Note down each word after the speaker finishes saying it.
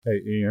Hey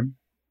Ian,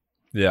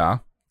 Yeah.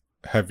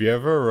 have you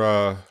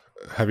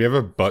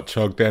ever butt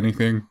chugged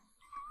anything?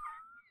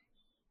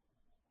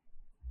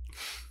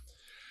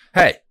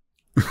 Hey,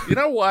 you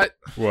know what?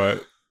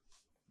 What?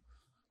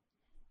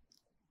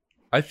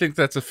 I think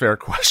that's a fair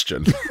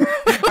question.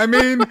 I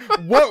mean,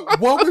 what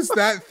was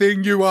that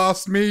thing you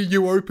asked me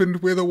you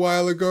opened with a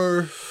while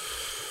ago?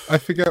 I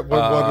forget what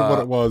Uh,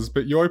 it was,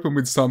 but you opened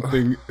with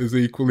something as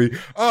equally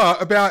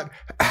about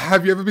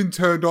have you ever been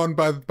turned on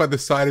by the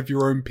sight of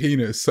your own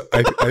penis?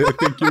 I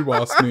think you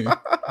asked me.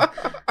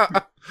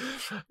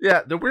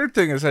 yeah, the weird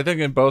thing is I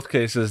think in both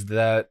cases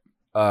that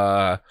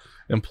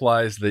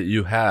implies that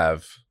you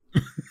have.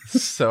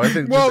 So I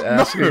think just Well, no,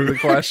 asking the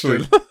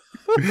question. actually.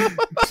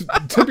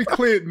 To be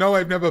clear, no,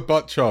 I've never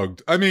butt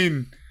chugged. I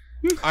mean,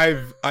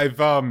 I've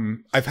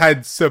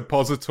had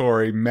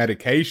suppository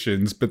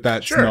medications, but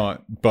that's Sure.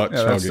 not butt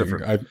Yeah, that's chugging.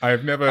 different.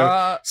 I've never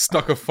Uh,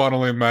 stuck a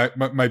funnel in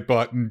my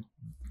butt and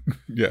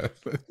yeah.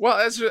 well,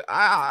 as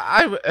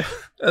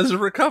a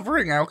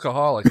recovering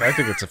alcoholic, I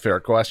think it's a fair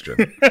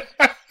question.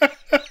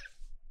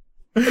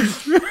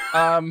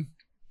 Um,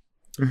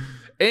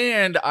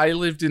 and I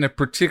lived in a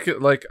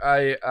particular,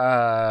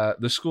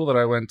 the school that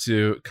I went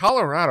to,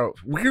 Colorado.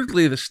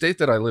 Weirdly, the state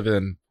that I live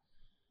in,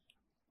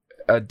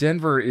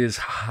 Denver is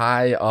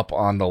high up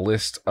on the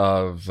list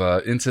of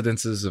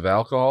incidences of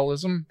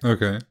alcoholism.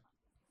 Okay.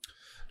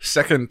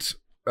 Second,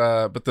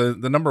 but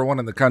the number one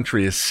in the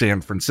country is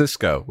San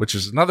Francisco, which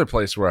is another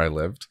place where I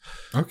lived.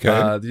 Okay.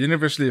 The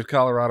University of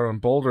Colorado in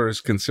Boulder is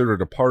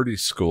considered a party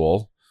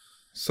school.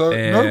 So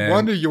no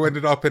wonder you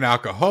ended up an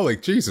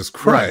alcoholic. Jesus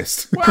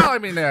Christ. Well, I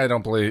mean, I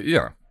don't believe,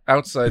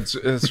 outside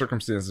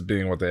circumstances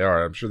being what they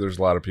are, I'm sure there's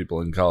a lot of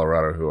people in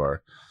Colorado who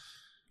are,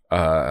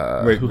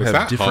 Wait, who was have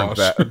that different,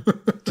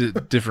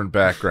 harsh? different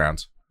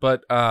backgrounds.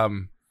 But,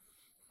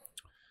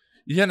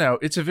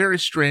 it's a very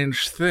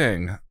strange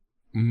thing.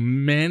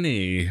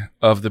 Many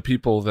of the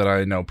people that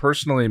I know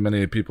personally,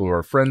 many people who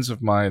are friends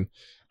of mine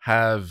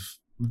have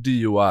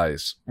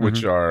DUIs,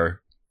 which are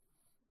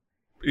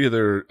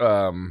either,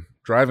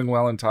 driving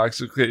while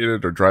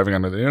intoxicated or driving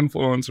under the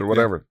influence or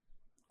whatever.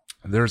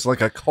 There's like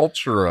a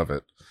culture of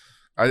it.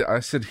 I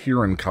said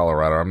here in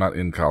Colorado. I'm not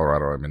in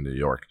Colorado. I'm in New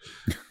York.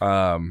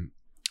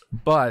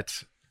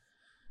 But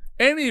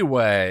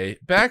anyway,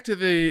 back to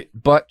the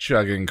butt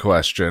chugging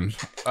question.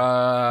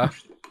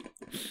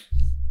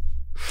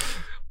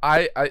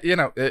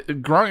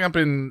 Growing up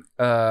in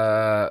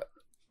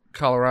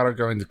Colorado,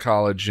 going to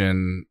college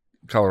in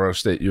Colorado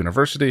State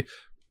University,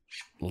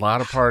 a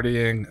lot of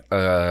partying.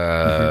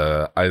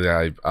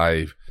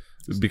 I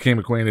became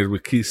acquainted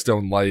with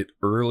Keystone Light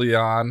early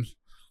on,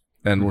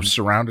 and was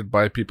surrounded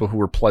by people who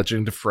were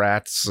pledging to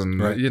frats, and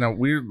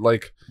we're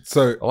like,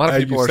 So a lot of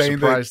people are saying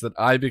surprised that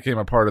I became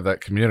a part of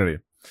that community.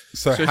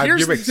 So have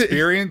here's you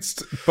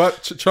experienced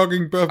butt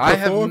chugging before? I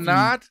have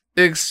not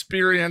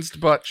experienced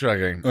butt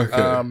chugging.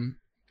 Okay.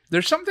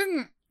 There's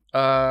something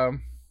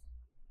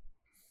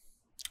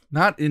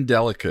not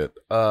indelicate,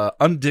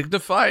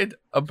 undignified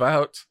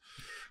about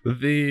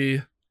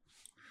the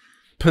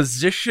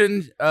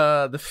position,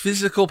 the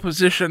physical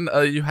position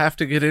you have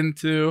to get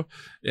into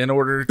in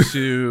order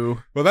to.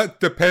 Well, that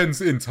depends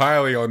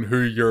entirely on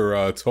who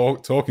you're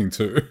talking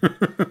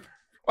to.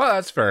 Well,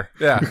 that's fair.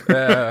 Yeah,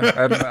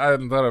 I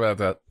hadn't thought about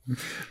that.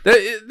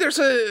 There's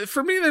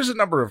a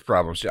number of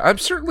problems. Yeah, I'm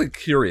certainly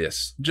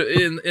curious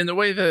in the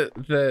way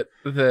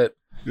that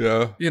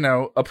yeah.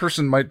 A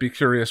person might be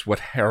curious what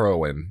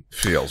heroin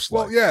feels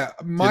like. Well, yeah,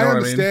 my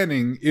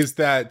understanding is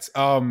that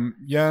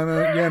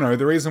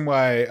the reason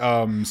why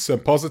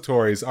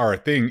suppositories are a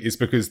thing is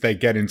because they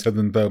get into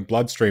the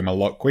bloodstream a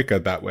lot quicker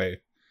that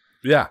way.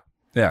 Yeah.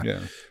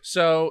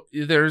 So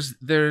there's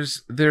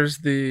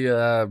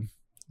the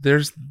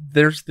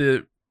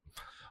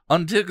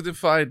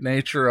undignified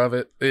nature of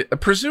it.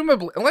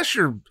 Presumably, unless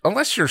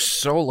you're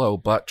solo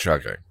butt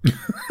chugging,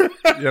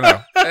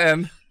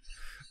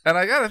 and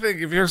I gotta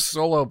think, if you're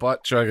solo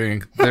butt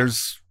chugging,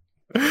 there's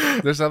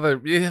other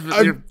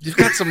you've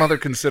got some other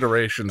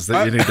considerations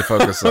that you need to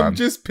focus on. I'm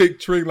just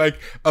picturing like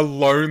a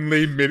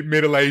lonely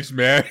middle-aged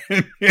man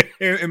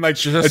in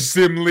like a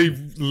dimly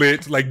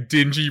lit, like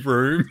dingy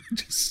room,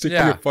 just sticking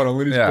a funnel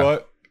in his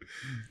butt.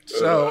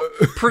 So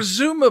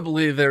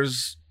presumably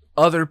there's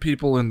other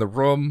people in the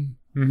room.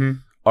 Mm-hmm.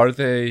 Are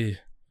they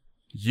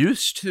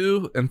used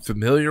to and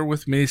familiar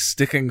with me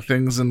sticking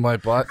things in my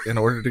butt in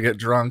order to get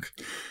drunk?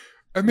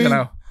 I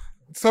mean,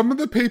 some of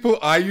the people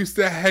I used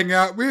to hang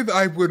out with,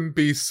 I wouldn't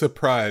be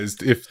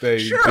surprised if they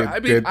did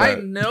that. I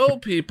know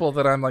people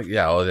that I'm like,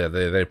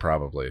 they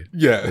probably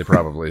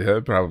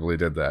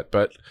did that,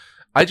 but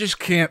I just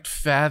can't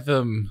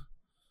fathom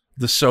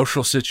the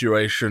social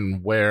situation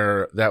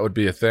where that would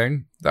be a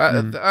thing.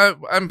 I'm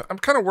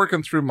kind of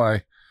working through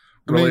my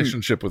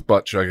relationship with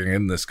butt chugging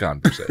in this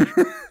conversation.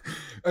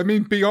 I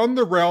mean, beyond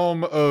the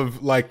realm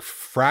of like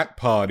frat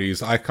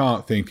parties, I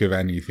can't think of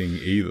anything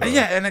either.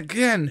 Yeah, and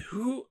again,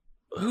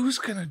 who's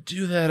gonna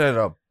do that at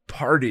a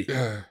party?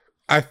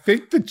 I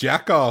think the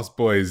Jackass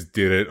Boys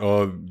did it,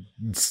 or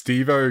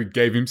Steve-O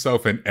gave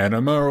himself an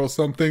enema or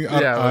something.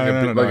 Yeah, I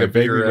don't know. I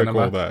vaguely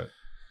recall that.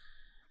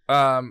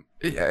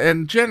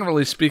 And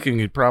generally speaking,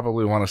 you'd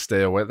probably want to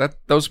stay away.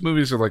 Those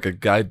movies are like a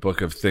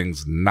guidebook of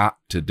things not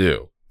to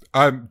do.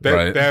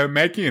 They're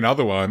making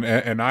another one,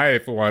 and I,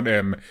 for one,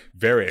 am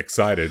very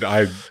excited.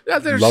 I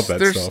love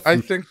that stuff. I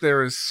think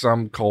there is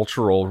some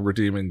cultural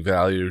redeeming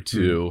value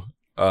to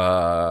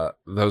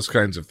those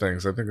kinds of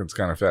things. I think it's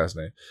kind of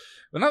fascinating.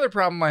 Another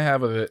problem I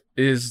have with it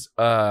is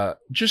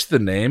just the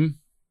name.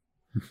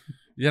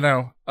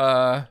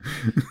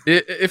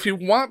 If you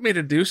want me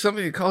to do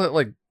something, you call it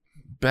like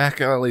Back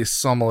Alley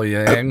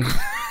Sommelier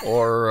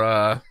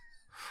or...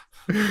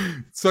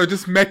 So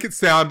just make it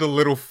sound a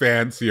little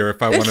fancier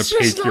if I want to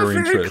pique your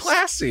interest. It's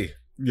classy.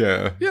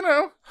 Yeah.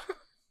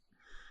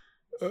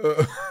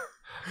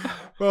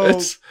 Well,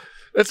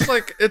 it's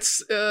like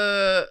it's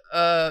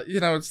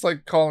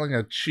calling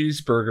a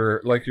cheeseburger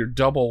like your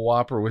double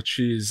Whopper with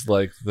cheese,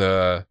 like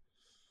the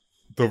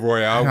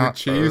Royale with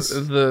cheese,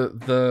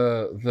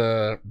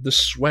 the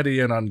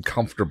sweaty and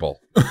uncomfortable.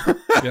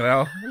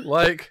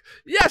 Like,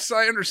 yes,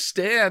 I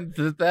understand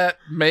that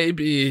may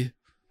be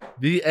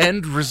the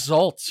end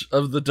result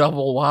of the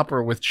double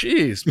Whopper with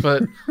cheese,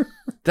 but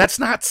that's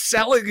not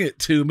selling it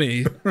to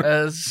me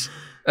as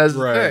right.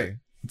 A thing.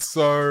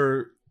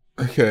 So,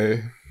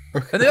 okay.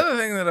 And the other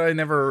thing that I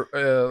never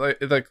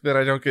that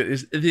I don't get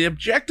is the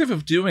objective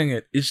of doing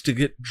it is to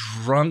get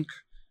drunk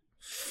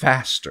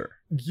faster.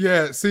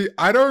 Yeah, see,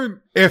 I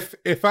don't.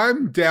 If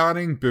I'm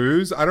downing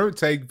booze, I don't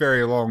take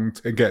very long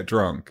to get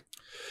drunk.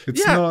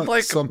 It's not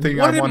like something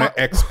I want to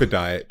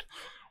expedite.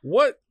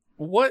 What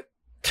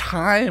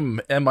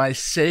time am I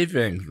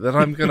saving that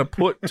I'm going to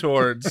put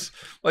towards?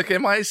 Like,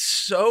 am I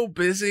so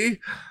busy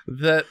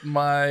that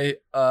my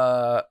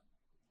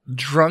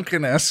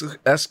drunken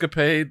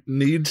escapade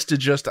needs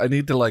to I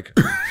need to like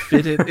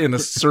fit it in a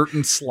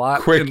certain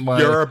slot? Quick,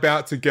 you're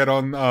about to get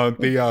on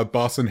the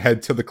bus and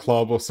head to the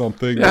club or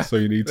something, so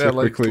you need to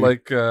quickly.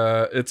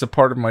 It's a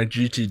part of my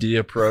GTD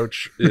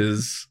approach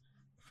is.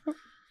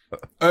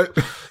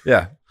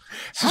 Yeah.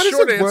 How does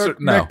it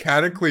work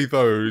mechanically,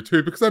 though,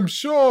 too? Because I'm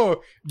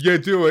sure you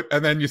do it,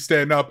 and then you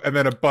stand up, and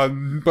then a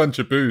bunch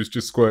of booze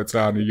just squirts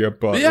out of your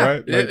butt,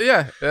 right? Like,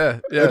 yeah.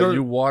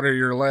 You water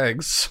your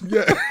legs.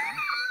 Yeah.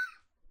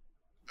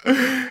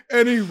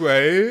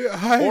 Anyway,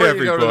 hi, everybody.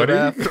 You go to the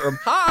bathroom.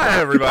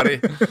 Hi,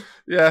 everybody.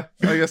 Yeah,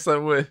 I guess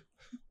that way.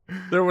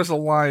 There was a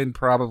line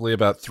probably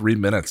about 3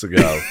 minutes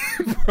ago.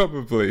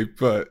 Probably,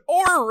 but...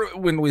 Or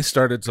when we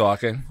started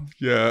talking.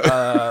 Yeah.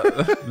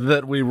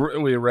 That we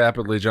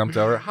rapidly jumped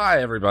over.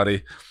 Hi,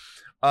 everybody.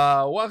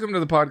 Welcome to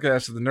the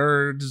podcast of the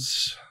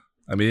nerds.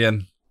 I'm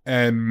Ian.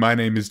 And my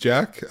name is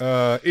Jack.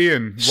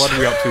 Ian, what are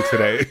we up to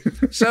today?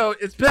 So,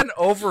 it's been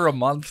over a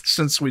month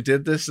since we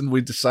did this, and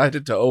we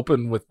decided to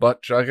open with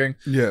butt chugging.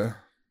 Yeah.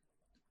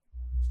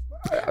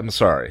 I'm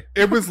sorry.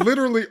 It was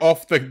literally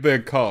off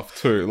the cuff,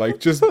 too.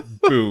 Like, just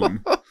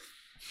boom.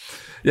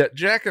 Yeah,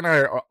 Jack and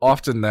I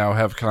often now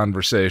have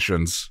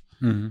conversations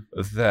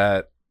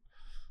that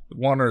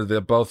one or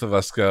the both of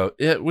us go,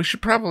 yeah, we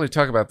should probably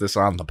talk about this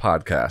on the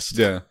podcast.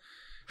 Yeah.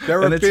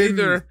 It's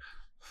either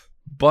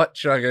butt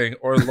chugging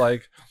or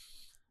like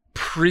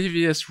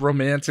previous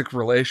romantic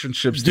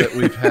relationships that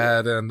we've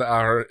had and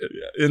our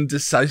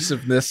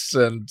indecisiveness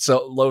and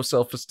low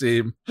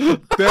self-esteem.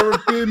 There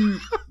have been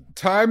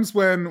times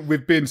when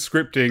we've been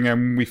scripting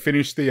and we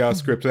finish the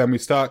script and then we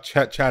start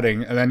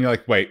chatting and then you're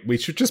like, wait, we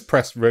should just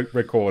press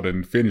record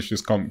and finish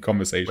this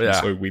conversation.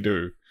 Yeah. So we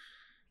do.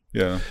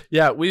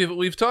 Yeah,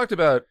 we've talked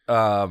about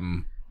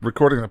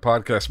recording the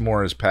podcast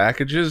more as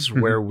packages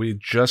where we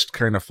just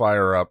kind of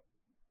fire up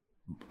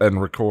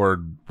and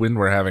record when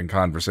we're having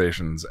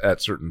conversations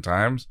at certain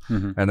times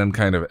and then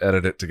kind of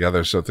edit it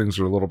together so things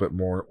are a little bit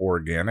more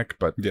organic,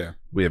 but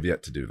we have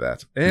yet to do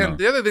that. And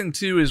the other thing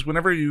too is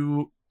whenever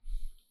you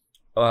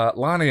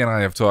Lonnie and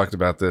I have talked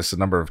about this a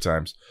number of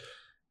times.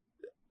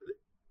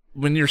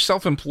 When you're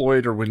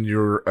self-employed or when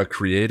you're a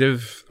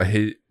creative, I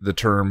hate the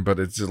term, but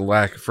it's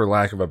for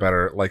lack of a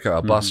better, like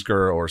a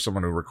busker or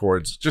someone who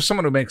records, just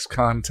someone who makes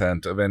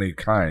content of any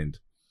kind.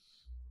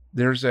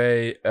 There's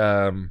you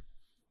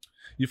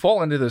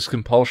fall into this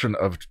compulsion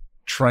of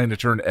trying to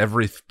turn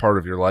every part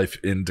of your life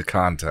into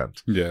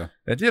content. Yeah.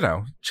 And,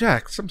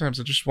 Jack, sometimes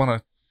I just want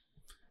to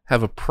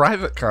have a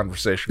private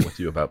conversation with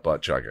you about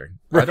butt chugging.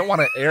 I don't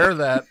want to air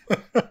that.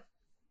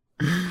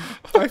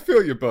 I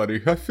feel you,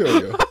 buddy. I feel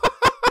you.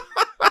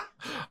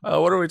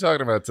 What are we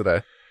talking about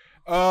today?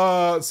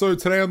 So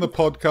today on the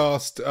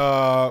podcast,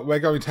 we're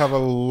going to have a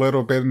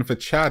little bit of a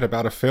chat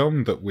about a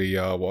film that we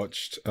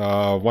watched.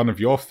 One of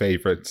your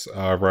favorites,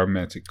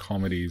 romantic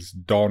comedies,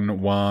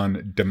 Don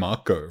Juan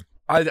DeMarco.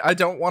 I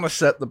don't want to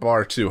set the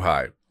bar too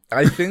high.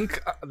 I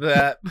think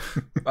that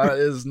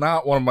is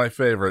not one of my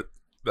favorite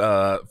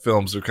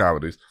films or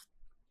comedies.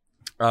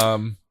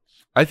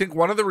 I think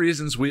one of the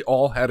reasons we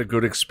all had a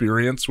good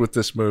experience with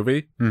this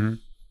movie,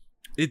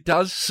 it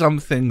does some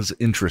things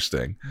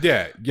interesting.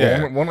 Yeah.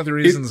 One of the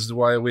reasons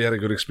why we had a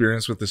good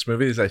experience with this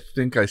movie is I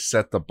think I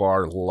set the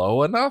bar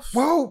low enough.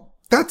 Well,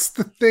 That's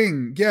the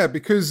thing, yeah,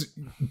 because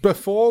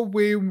before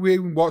we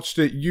watched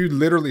it, you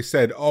literally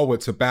said, "Oh,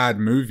 it's a bad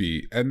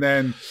movie," and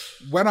then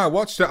when I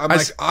watched it,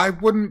 I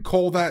wouldn't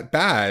call that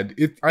bad.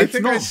 It's not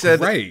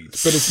great,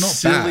 but it's not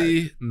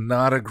silly, bad.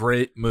 Not a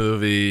great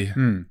movie.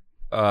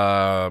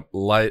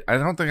 Light. I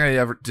don't think I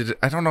ever did it.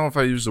 I don't know if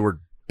I used the word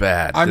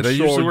bad. I'm did I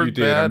sure use the word you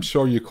did. bad? I'm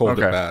sure you called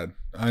it bad.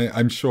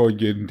 I'm sure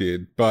you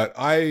did, but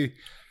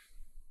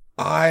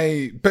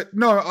but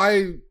no,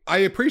 I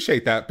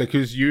appreciate that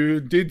because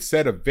you did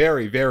set a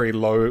very, very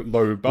low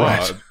bar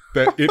right.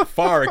 that it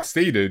far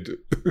exceeded.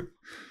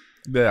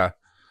 Yeah.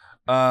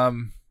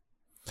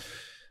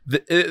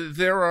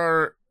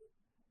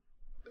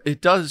 It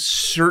does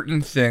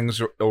certain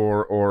things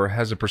or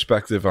has a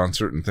perspective on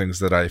certain things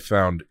that I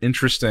found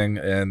interesting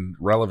and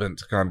relevant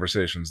to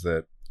conversations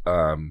that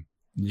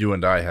you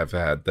and I have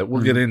had that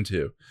we'll get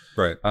into.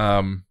 Right.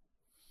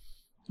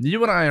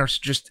 You and I are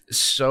just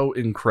so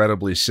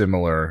incredibly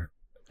similar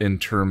in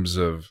terms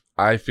of,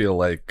 I feel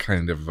like,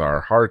 kind of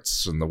our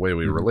hearts and the way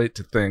we relate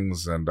to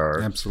things and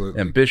our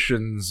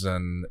ambitions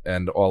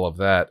and all of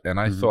that. And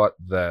I thought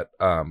that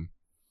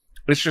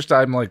it's just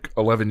I'm like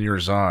 11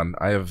 years on.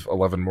 I have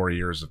 11 more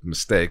years of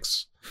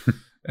mistakes.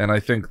 And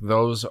I think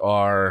those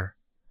are,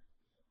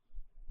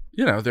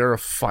 they're a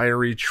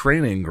fiery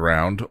training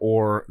ground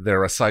or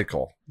they're a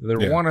cycle.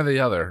 They're one or the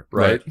other,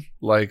 right?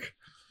 Like,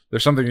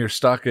 there's something you're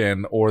stuck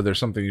in, or there's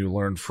something you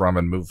learned from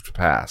and moved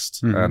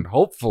past. And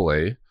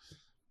hopefully,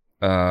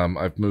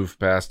 I've moved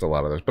past a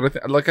lot of those.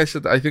 But like I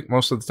said, I think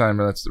most of the time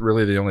that's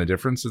really the only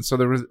difference. And so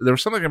there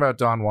was something about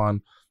Don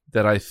Juan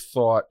that I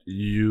thought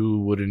you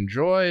would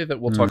enjoy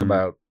that we'll talk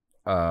about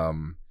a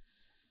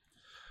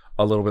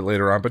little bit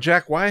later on. But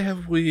Jack, why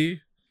have we?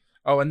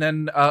 Oh, and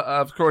then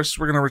of course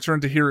we're going to return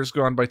to Here Is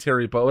Gone by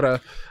Terry Botta.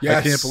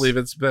 Yes. I can't believe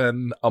it's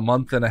been a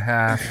month and a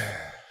half.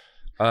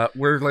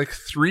 We're like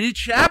 3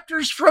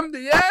 chapters from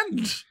the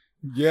end.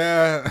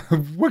 Yeah,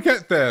 we'll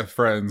get there,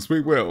 friends. We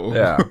will.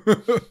 Yeah.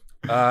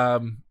 I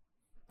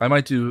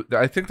might do.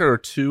 I think there are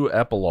 2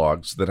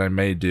 epilogues that I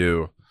may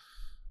do.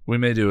 We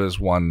may do as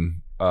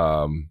one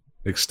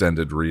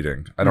extended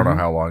reading. I don't know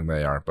how long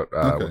they are, but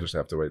we'll just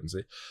have to wait and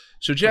see.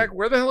 So, Jack,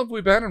 where the hell have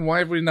we been, and why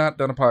have we not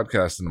done a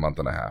podcast in a month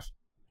and a half?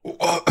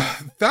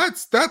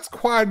 That's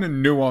quite a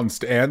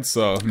nuanced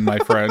answer, my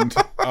friend.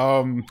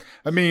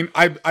 I mean,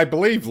 I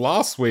believe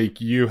last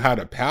week you had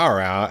a power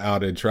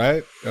outage,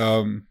 right?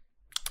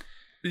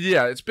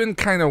 Yeah, it's been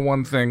kind of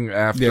one thing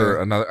after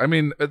another. I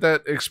mean,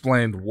 that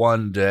explained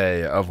one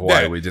day of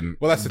why we didn't.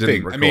 Well, that's the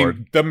thing. Record. I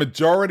mean, the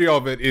majority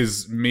of it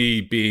is me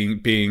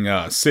being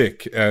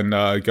sick and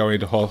going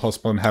to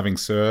hospital and having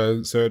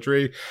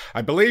surgery.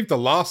 I believe the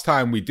last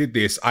time we did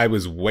this, I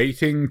was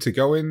waiting to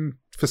go in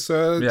for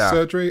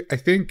surgery. I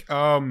think, to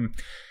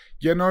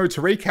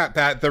recap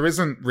that, there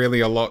isn't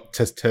really a lot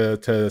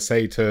to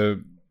say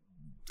to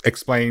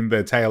explain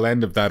the tail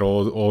end of that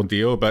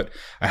ordeal, but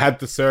I had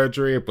the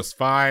surgery. It was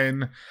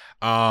fine.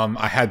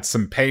 I had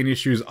some pain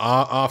issues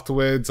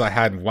afterwards. I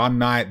had one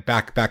night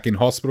back in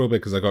hospital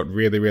because I got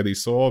really, really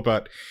sore,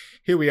 but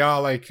here we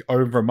are like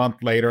over a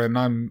month later and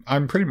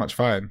I'm pretty much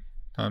fine.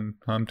 I'm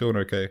doing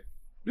okay.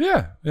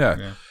 Yeah.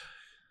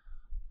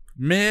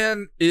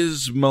 Man,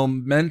 is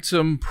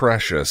momentum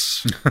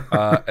precious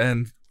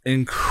and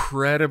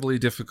incredibly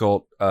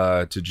difficult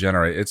to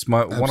generate. It's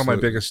one of my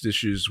biggest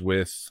issues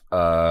with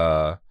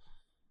the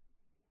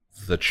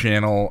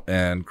channel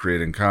and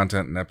creating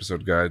content and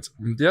episode guides.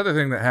 The other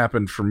thing that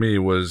happened for me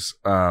was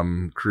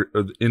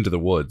Into the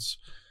Woods.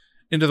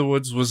 Into the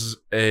Woods was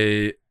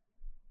a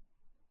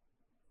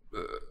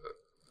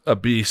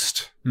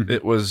beast.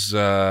 It was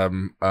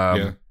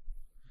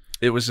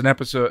it was an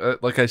episode,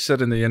 like I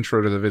said in the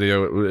intro to the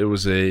video, it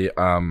was an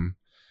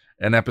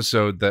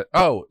episode that,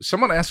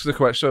 someone asked the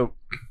question.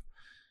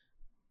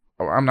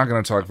 So I'm not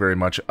going to talk very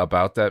much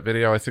about that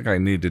video. I think I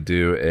need to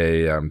do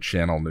a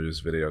channel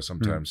news video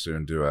sometime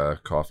soon, do a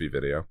coffee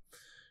video.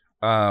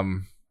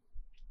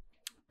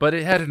 But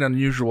it had an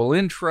unusual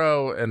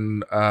intro,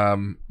 and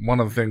one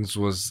of the things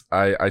was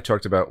I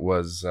talked about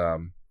was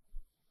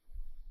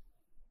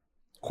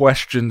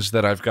questions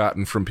that I've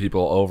gotten from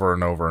people over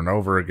and over and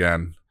over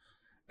again.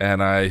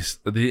 And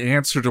the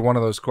answer to one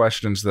of those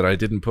questions that I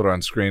didn't put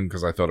on screen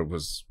because I thought it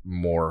was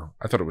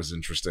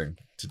interesting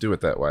to do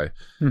it that way,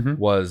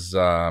 was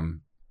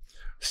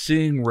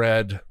Seeing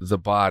Red, The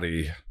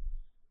Body,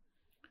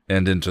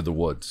 and Into the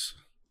Woods.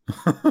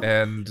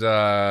 And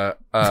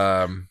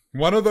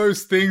one of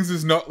those things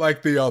is not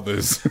like the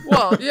others.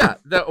 Well, yeah,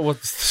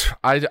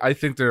 I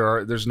think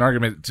there's an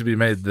argument to be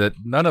made that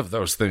none of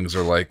those things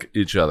are like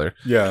each other.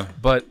 Yeah,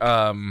 but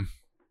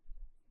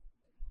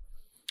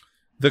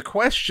the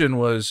question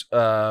was,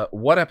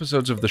 what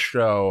episodes of the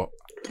show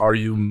are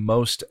you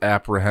most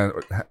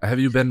have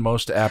you been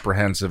most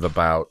apprehensive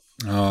about?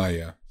 Oh,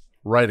 yeah.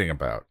 Writing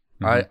about.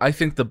 I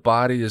think The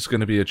Body is going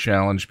to be a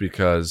challenge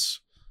because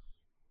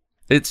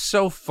it's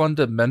so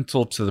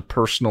fundamental to the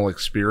personal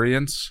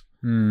experience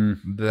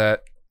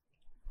that,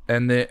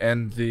 and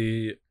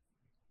the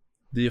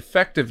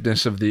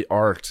effectiveness of the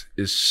art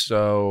is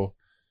so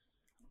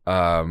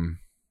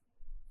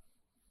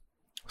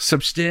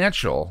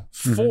substantial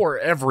for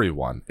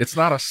everyone. It's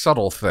not a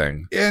subtle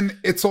thing. And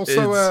it's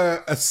also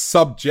a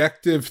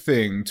subjective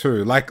thing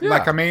too. Like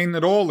I mean,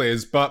 it all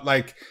is, but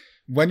like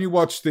when you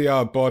watch the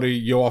art body,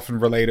 you often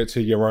relate it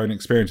to your own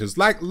experiences.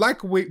 Like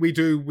we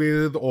do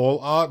with all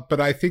art, but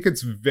I think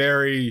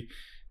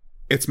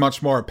it's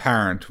much more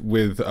apparent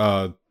with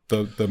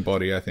the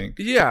body, I think.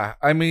 Yeah.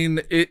 I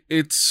mean,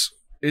 it's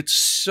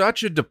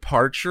such a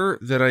departure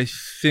that I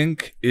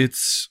think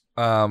its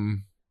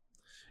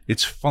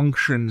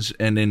functions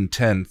and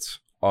intent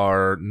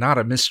are not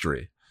a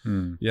mystery.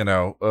 You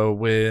know,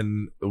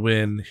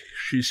 when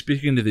she's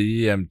speaking to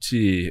the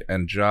EMT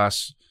and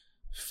Joss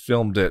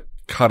filmed it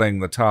cutting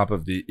the top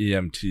of the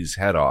EMT's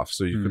head off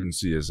so you couldn't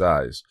see his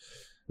eyes,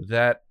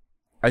 that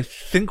I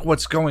think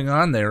what's going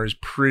on there is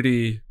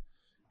pretty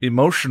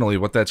emotionally,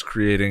 what that's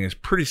creating is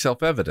pretty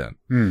self-evident.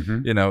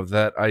 You know,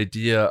 that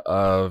idea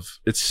of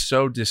it's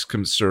so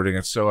disconcerting,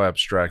 it's so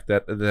abstract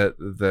that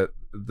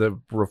the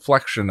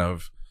reflection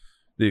of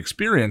the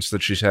experience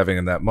that she's having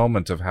in that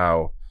moment of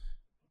how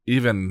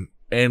even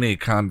any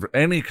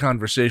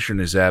conversation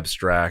is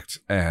abstract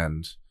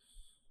and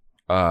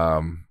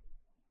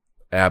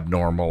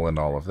abnormal and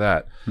all of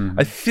that.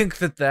 I think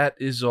that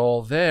is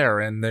all there,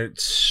 and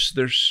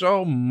there's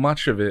so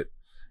much of it.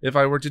 If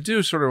I were to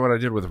do sort of what I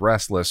did with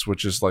Restless,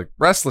 which is like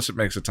Restless, it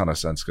makes a ton of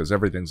sense because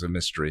everything's a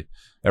mystery,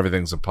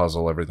 everything's a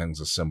puzzle,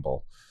 everything's a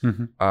symbol.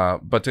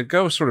 But to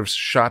go sort of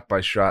shot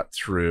by shot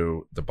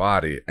through the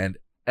body, and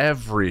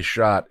every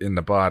shot in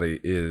the body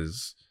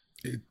is,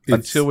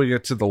 until we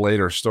get to the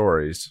later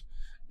stories,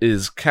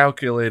 is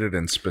calculated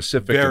and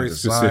specific, very and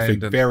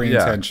specific, and, very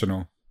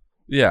intentional.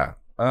 Yeah.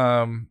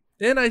 And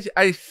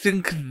I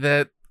think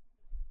that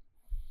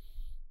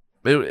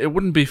it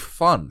wouldn't be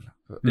fun.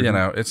 You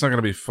know, it's not going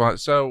to be fun.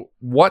 So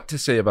what to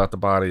say about the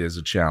body is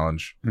a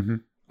challenge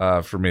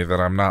for me that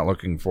I'm not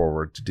looking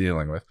forward to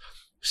dealing with.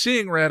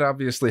 Seeing Red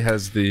obviously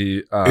has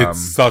the...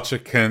 it's such a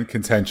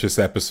contentious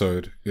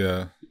episode.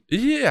 Yeah.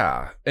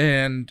 Yeah.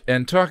 And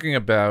talking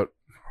about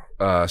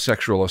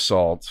sexual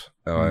assault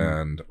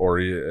or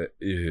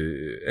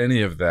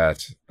any of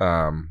that...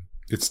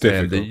 it's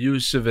difficult. And the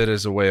use of it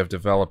as a way of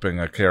developing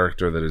a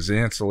character that is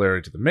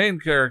ancillary to the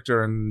main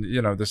character and,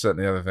 you know, this, that, and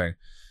the other thing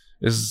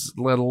is,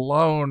 let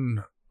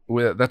alone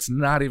that's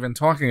not even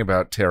talking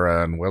about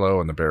Tara and Willow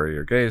and the bury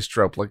your gaze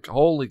trope. Like,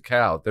 holy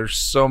cow, there's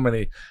so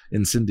many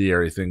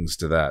incendiary things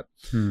to that.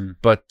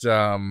 But,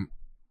 and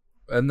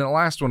the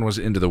last one was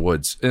Into the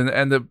Woods.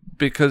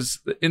 Because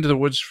Into the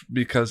Woods,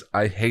 because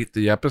I hate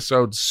the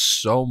episode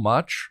so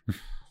much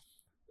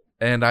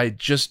and I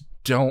just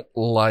don't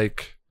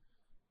like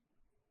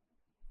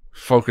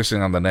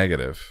focusing on the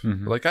negative.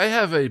 Like, I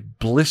have a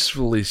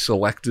blissfully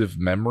selective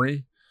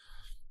memory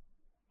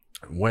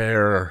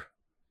where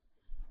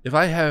if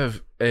I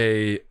have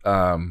a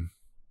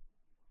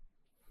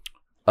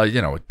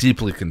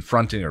deeply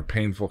confronting or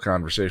painful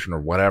conversation or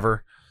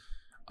whatever,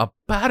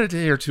 about a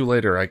day or two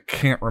later, I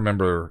can't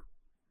remember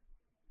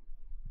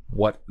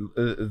what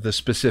the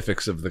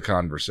specifics of the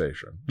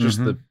conversation,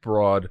 just the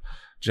broad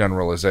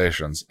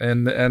generalizations.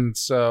 And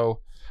so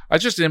I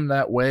just am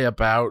that way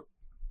about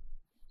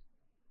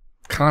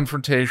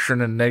confrontation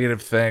and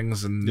negative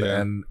things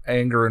and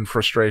anger and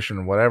frustration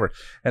and whatever.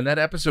 And that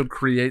episode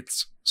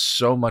creates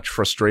so much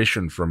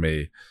frustration for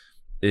me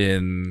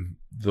in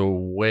the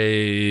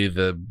way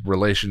the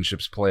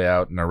relationships play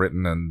out and are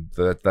written, and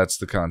that's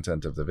the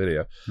content of the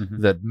video.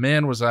 That,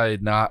 man, was I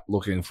not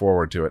looking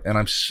forward to it. And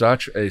I'm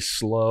such a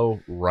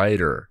slow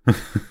writer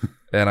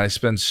and I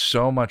spend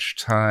so much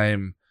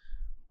time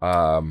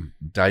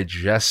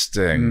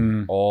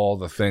digesting all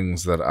the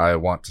things that I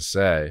want to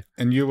say.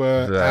 And you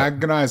were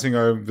agonizing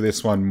over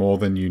this one more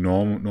than you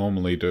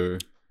normally do.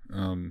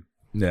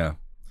 Yeah.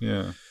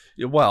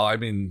 Well, I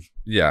mean,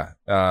 yeah.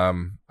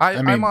 I'm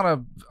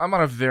on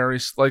a very,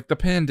 like, the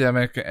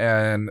pandemic,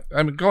 and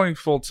I'm going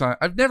full time.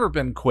 I've never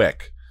been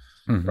quick,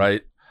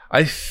 right?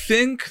 I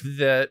think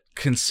that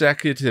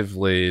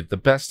consecutively, the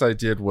best I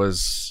did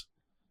was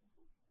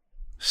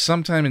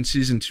sometime in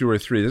season 2 or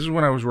 3. This is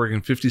when I was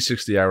working 50,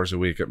 60 hours a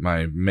week at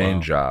my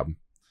main job.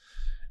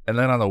 And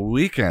then on the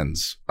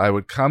weekends, I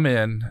would come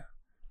in,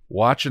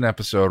 watch an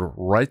episode,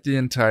 write the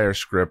entire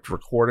script,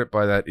 record it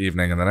by that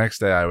evening, and the next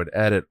day I would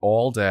edit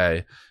all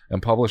day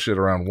and publish it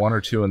around 1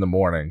 or 2 in the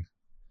morning.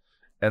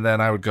 And then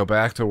I would go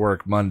back to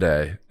work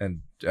Monday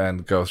and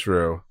go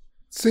through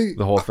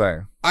the whole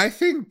thing. I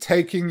think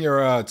taking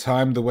your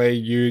time the way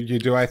you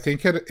do, I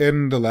think it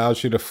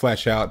allows you to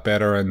flesh out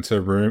better and to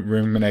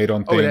ruminate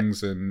on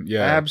things.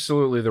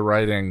 Absolutely, the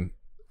writing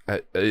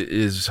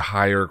is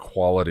higher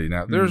quality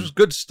now. There's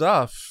good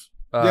stuff.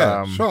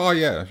 Sure. Oh,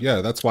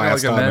 yeah. That's why I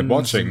started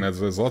watching.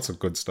 There's lots of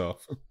good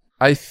stuff.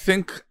 I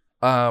think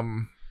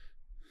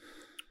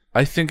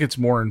it's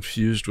more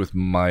infused with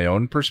my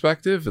own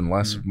perspective and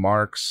less of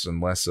Mark's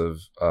and less of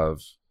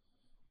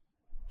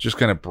just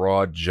kind of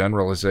broad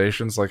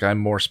generalizations. Like, I'm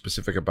more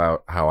specific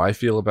about how I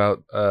feel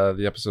about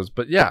the episodes.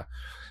 But yeah.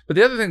 But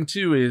the other thing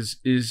too is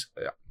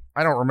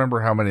I don't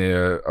remember how many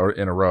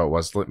in a row it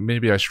was.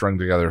 Maybe I strung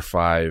together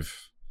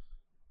 5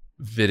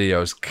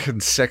 videos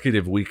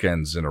consecutive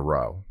weekends in a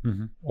row,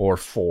 or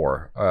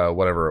 4,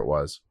 whatever it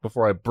was,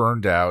 before I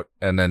burned out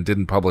and then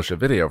didn't publish a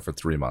video for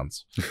 3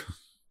 months.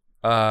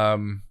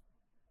 Those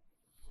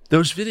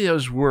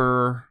videos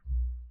were,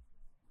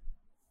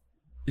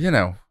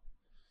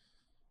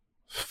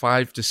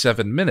 5 to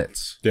 7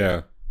 minutes.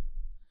 Yeah.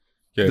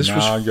 Yeah, this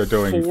now was you're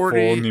doing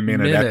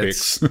 40-minute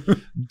epics.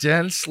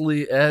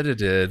 Densely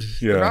edited.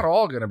 Yeah. They're not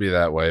all going to be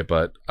that way,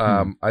 but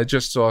I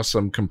just saw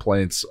some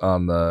complaints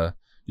on the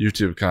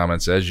YouTube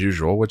comments as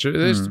usual, which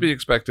is to be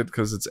expected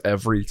because it's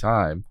every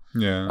time.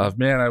 Yeah. Of,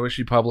 man, I wish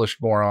he published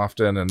more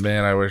often, and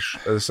man, I wish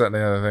this, that, and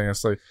the other thing.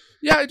 It's like,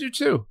 yeah, I do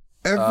too.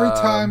 Every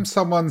time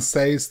someone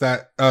says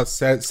that,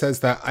 says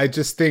that, I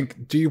just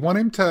think, do you want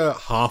him to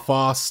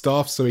half-ass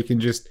stuff so he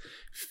can just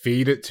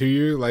feed it to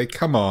you? Like,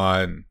 come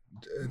on.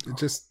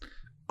 Just...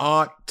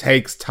 art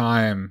takes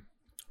time.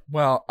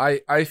 Well,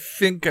 I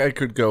think I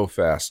could go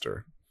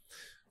faster,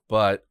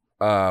 but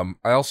I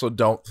also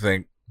don't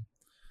think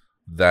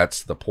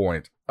that's the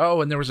point.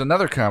 Oh, and there was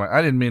another comment.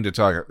 I didn't mean to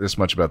talk this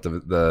much about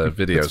the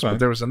videos, but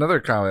there was another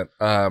comment.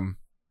 A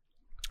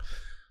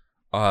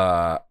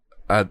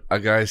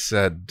guy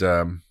said,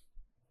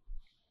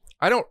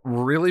 I don't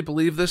really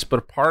believe this, but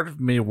a part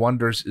of me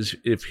wonders is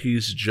if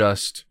he's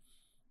just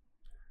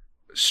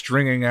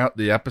stringing out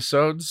the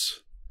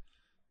episodes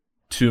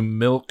to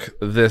milk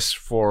this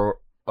for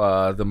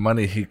the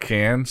money he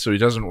can, so he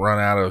doesn't run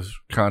out of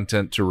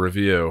content to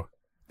review.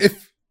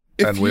 If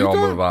and we all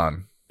move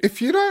on.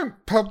 If you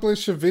don't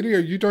publish a video,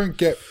 you don't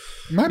get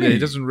money. Yeah, he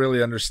doesn't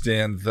really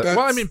understand that.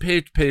 Well, I mean,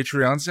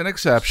 Patreon's an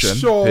exception.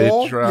 Sure.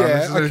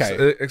 Patreon is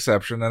an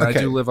exception, and I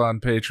do live on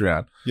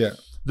Patreon. Yeah.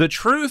 The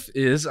truth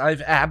is,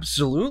 I've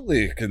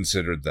absolutely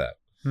considered that.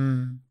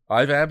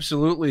 I've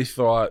absolutely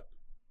thought,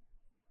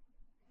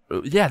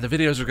 yeah, the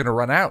videos are going to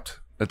run out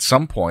at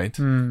some point.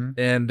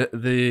 And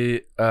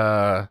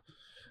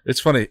it's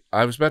funny,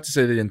 I was about to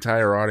say the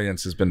entire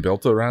audience has been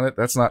built around it.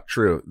 That's not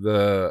true.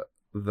 The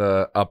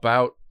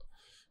about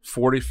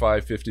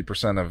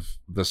 45-50% of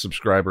the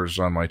subscribers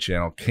on my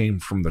channel came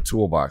from the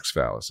toolbox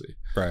fallacy.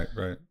 Right.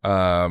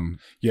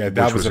 Yeah,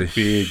 that was a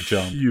big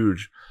jump.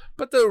 Huge.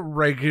 But the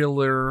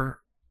regular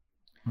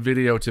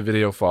video to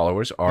video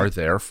followers are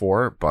there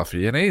for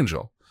Buffy and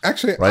Angel.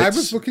 Actually, right? I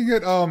was looking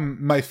at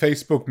my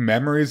Facebook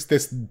memories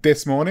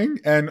this morning,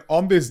 and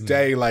on this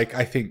day, like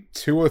I think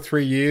 2 or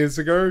 3 years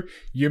ago,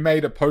 you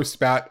made a post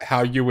about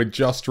how you had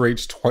just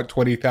reached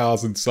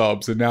 20,000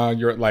 subs, and now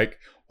you're at like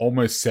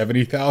almost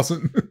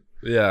 70,000.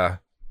 Yeah.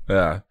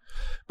 But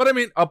I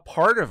mean, a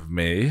part of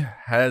me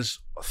has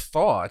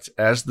thought,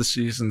 as the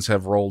seasons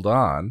have rolled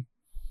on,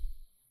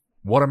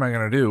 what am I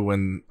going to do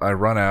when I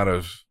run out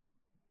of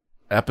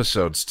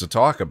episodes to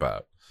talk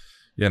about?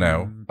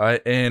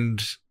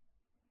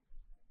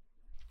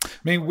 I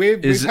mean,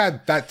 we've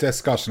had that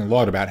discussion a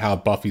lot about how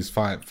Buffy's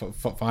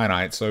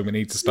finite, so we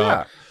need to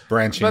start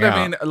branching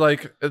out.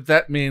 But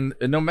I mean,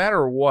 no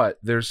matter what,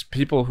 there's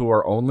people who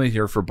are only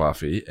here for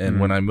Buffy, and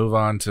when I move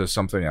on to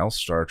something else,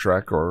 Star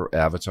Trek or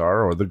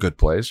Avatar or The Good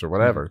Place or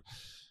whatever,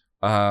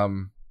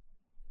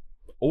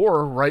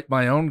 or write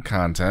my own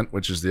content,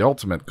 which is the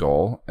ultimate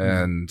goal,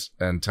 and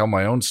tell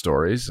my own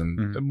stories,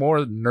 and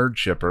more Nerd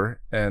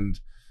Chipper and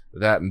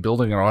that, and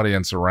building an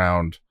audience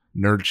around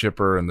Nerd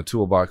Chipper and the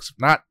Toolbox,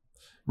 not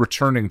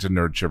returning to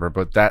Nerd Chipper,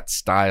 but that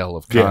style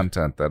of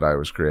content that I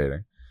was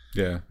creating.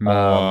 Yeah,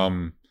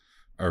 more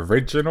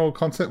original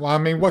content. Well, I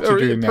mean, what you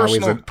do now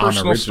is an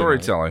personal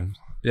storytelling.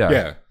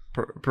 Yeah.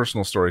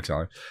 Personal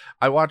storytelling.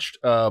 I watched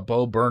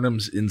Bo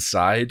Burnham's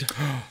Inside.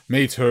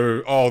 Me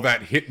too. Oh,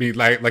 that hit me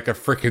like a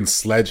freaking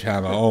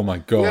sledgehammer. Oh my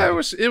god. Yeah,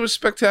 it was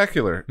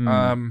spectacular.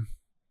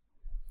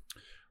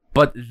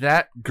 But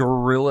that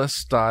guerrilla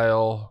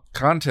style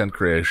content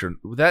creation,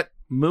 that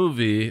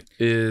movie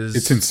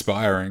it's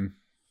inspiring.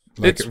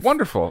 It's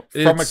wonderful.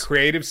 From a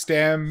creative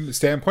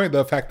standpoint,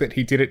 the fact that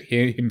he did it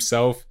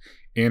himself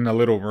in a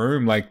little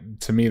room, like,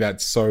 to me,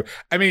 that's so...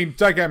 I mean,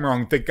 don't get me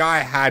wrong, the guy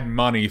had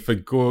money for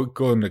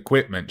good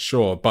equipment,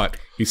 sure, but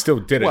he still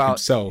did it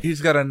himself.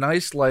 He's got a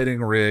nice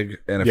lighting rig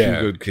and a few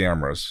good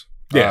cameras.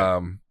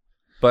 Yeah.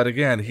 But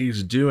again,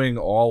 he's doing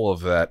all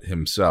of that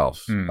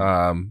himself.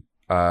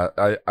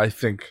 I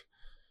think...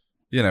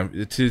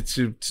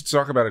 to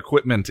talk about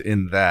equipment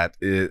in that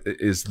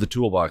is the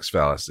toolbox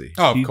fallacy.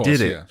 Oh, of course, he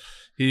did it.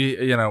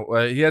 He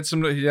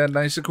had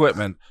nice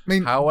equipment. I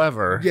mean,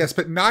 however, yes,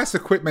 but nice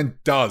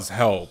equipment does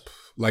help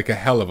like a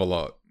hell of a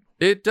lot.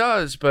 It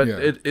does, but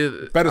but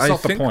it's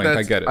not the point.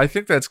 I get it. I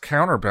think that's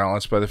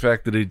counterbalanced by the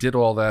fact that he did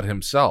all that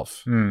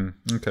himself.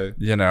 Okay,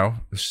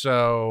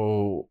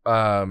 so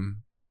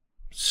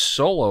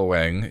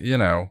soloing,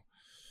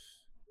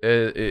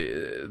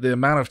 the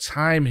amount of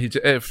time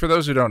for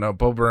those who don't know,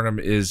 Bo Burnham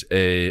is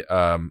a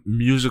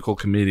musical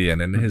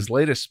comedian, and his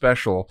latest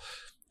special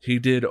he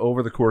did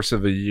over the course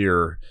of a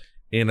year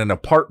in an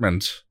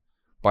apartment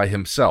by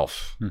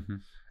himself.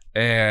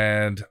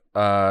 And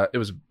it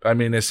was,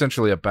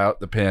 essentially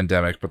about the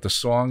pandemic, but the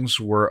songs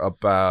were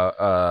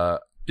about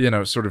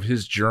sort of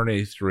his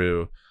journey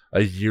through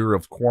a year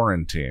of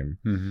quarantine.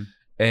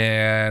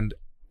 And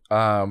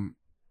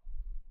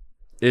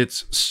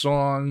it's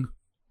song,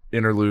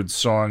 interlude,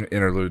 song,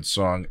 interlude,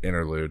 song,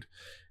 interlude.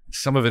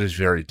 Some of it is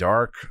very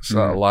dark.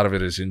 So a lot of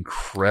it is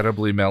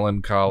incredibly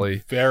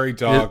melancholy. Very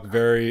dark,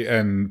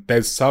 and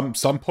there's some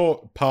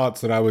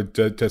parts that I would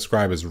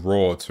describe as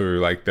raw too.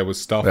 Like there was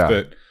stuff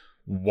that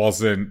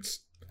wasn't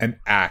an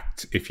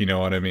act, if you know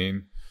what I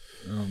mean.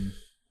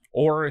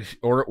 Or it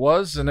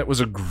was, and it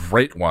was a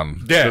great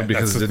one. Yeah, so,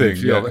 because that's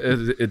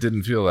it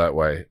didn't feel that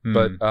way.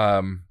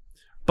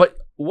 But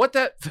what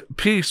that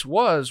piece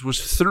was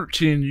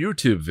 13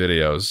 YouTube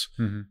videos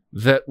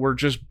that were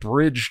just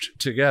bridged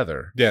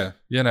together. Yeah.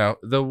 You know,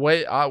 the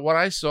way what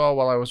I saw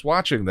while I was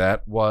watching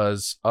that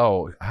was,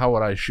 how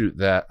would I shoot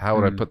that? How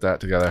would I put that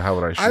together? How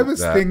would I shoot that? I was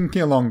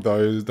thinking along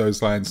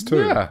those lines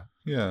too. Yeah.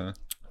 Yeah.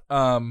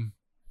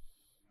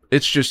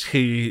 It's just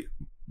he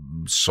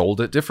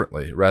sold it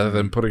differently. Rather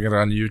than putting it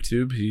on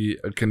YouTube, he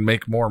can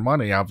make more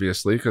money,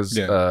 obviously, because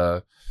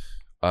name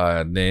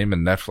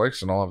and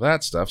Netflix and all of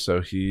that stuff.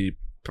 So he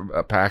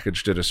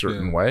packaged it a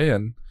certain way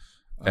and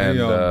put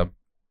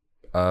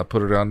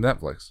it on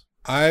Netflix.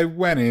 I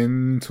went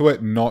into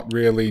it not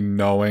really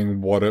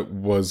knowing what it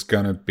was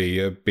gonna be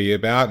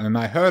about, and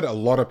I heard a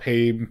lot of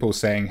people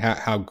saying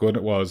how good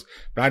it was,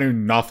 but I knew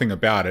nothing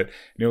about it.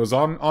 And it was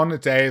on a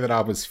day that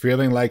I was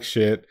feeling like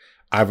shit.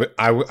 I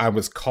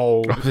was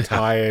cold,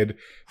 tired,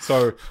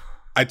 so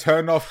I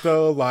turned off the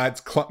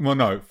lights.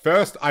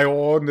 First I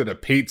ordered a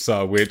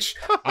pizza, which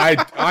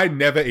I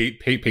never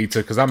eat pizza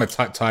because I'm a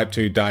type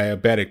 2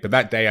 diabetic, but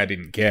that day I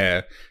didn't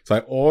care. So I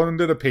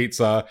ordered a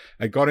pizza,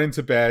 I got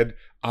into bed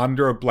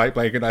under a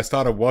blanket, I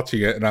started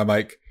watching it, and I'm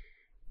like,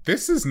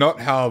 this is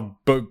not how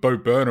Bo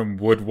Burnham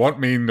would want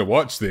me to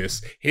watch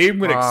this. He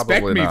would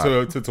expect me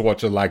to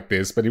watch it like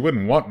this, but he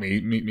wouldn't want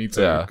me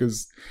to,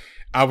 because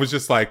I was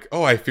just like,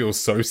 oh, I feel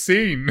so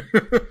seen.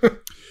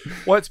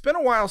 Well, it's been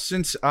a while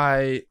since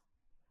I...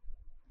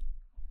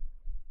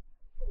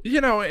 You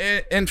know,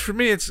 and for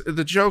me, it's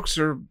the jokes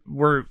there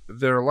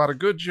are a lot of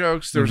good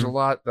jokes. There's a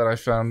lot that I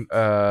found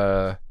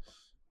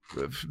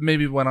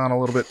maybe went on a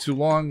little bit too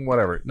long,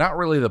 whatever. Not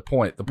really the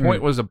point. The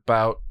point was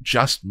about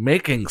just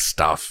making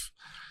stuff,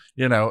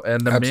 you know,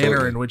 and the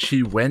manner in which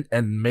he went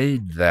and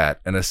made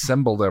that and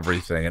assembled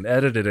everything and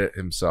edited it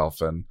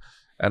himself and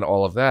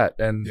all of that.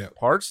 And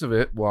parts of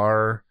it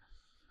were,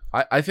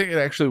 I think it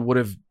actually would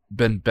have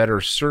been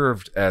better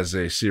served as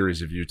a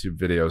series of YouTube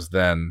videos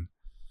than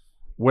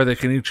where they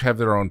can each have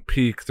their own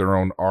peak, their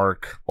own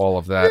arc, all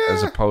of that,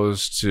 as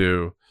opposed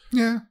to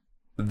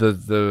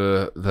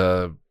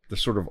the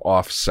sort of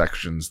off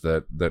sections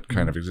that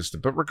kind of existed.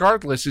 But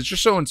regardless, it's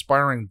just so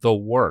inspiring, the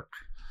work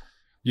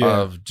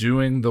of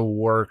doing the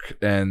work,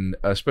 and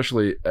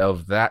especially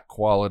of that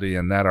quality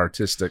and that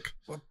artistic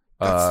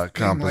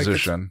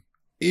composition.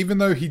 Even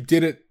though he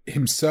did it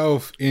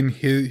himself in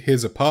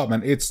his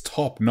apartment, it's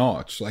top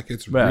notch. Like,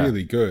 it's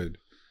really good.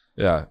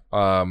 Yeah.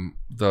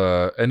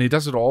 And he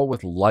does it all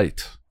with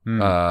light.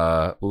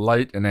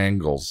 Light and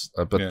angles.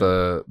 But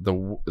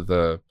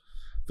the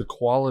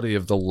quality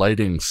of the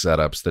lighting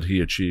setups that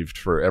he achieved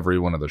for every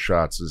one of the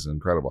shots is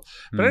incredible.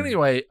 But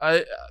anyway,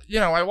 I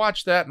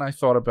watched that and I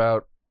thought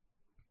about,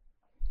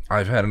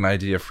 I've had an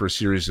idea for a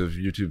series of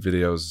YouTube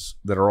videos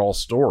that are all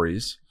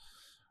stories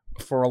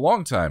for a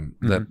long time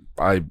that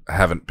I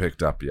haven't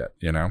picked up yet,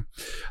 you know?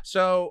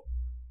 So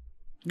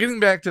getting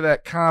back to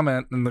that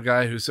comment and the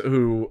guy who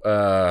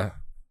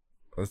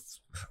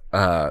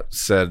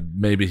said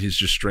maybe he's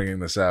just stringing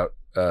this out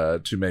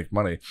to make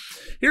money.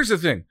 Here's the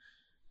thing.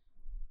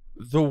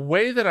 The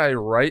way that I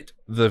write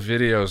the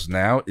videos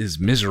now is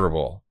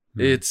miserable.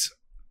 It's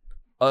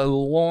a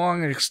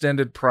long,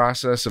 extended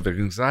process of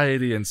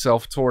anxiety and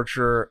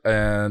self-torture,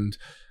 and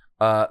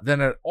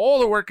then all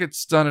the work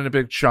gets done in a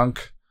big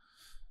chunk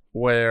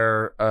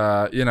where,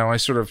 I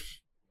sort of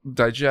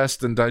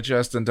digest and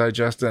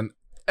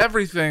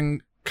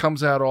everything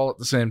comes out all at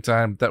the same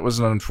time. That was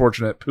an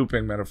unfortunate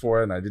pooping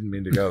metaphor, and I didn't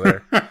mean to go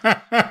there.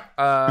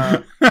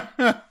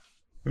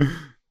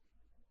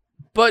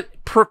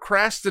 But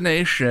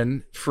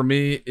procrastination for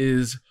me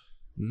is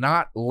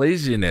not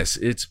laziness.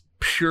 It's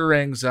pure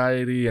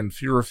anxiety and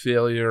fear of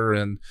failure,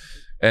 and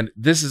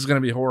this is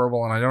going to be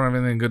horrible, and I don't have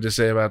anything good to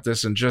say about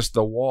this, and just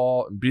the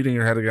wall, beating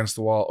your head against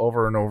the wall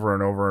over and over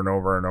and over and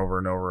over and over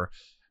and over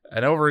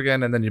and over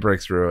again, and then you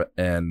break through it,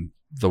 and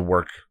the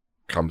work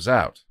comes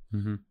out.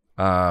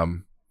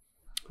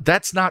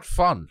 That's not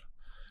fun.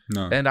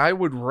 No. And I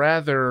would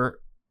rather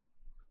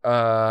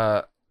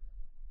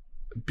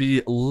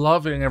be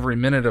loving every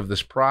minute of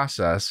this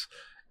process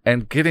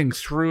and getting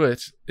through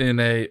it in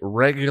a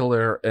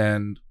regular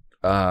and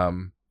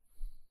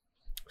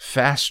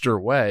faster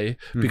way,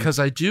 because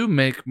I'd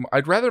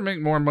rather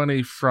make more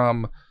money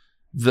from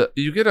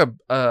you get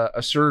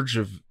a surge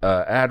of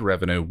ad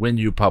revenue when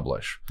you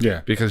publish,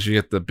 because you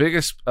get the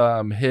biggest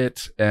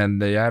hit,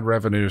 and the ad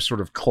revenue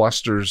sort of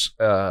clusters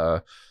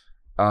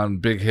on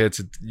big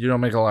hits. You don't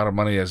make a lot of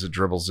money as it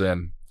dribbles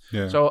in.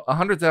 So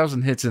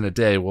 100,000 hits in a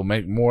day will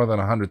make more than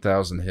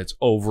 100,000 hits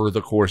over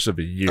the course of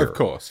a year. Of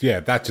course,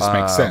 that just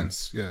makes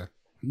sense.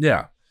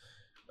 Yeah.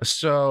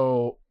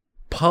 So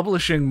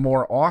publishing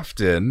more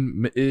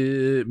often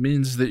it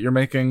means that you're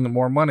making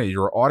more money.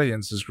 Your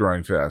audience is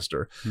growing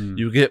faster.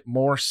 You get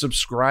more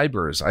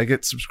subscribers. I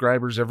get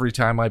subscribers every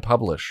time I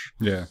publish.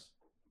 Yeah.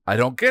 I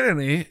don't get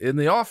any in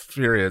the off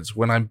periods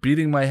when I'm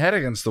beating my head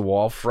against the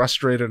wall,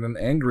 frustrated and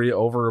angry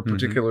over a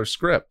particular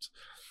script.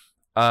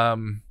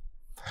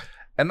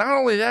 And not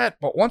only that,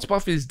 but once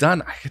Buffy's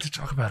done, I get to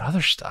talk about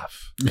other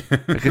stuff.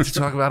 I get to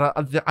talk about,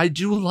 I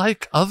do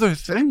like other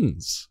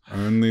things.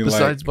 Only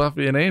besides like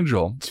Buffy and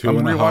Angel.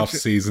 2.5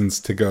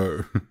 seasons to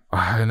go.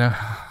 I know.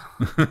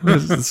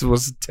 This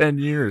was 10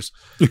 years.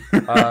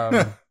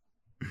 I'm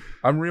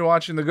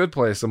rewatching The Good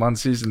Place. I'm on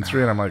season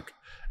 3, and I'm like,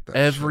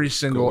 every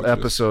single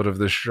episode of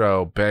this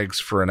show begs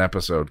for an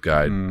episode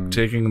guide,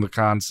 taking the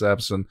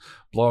concepts and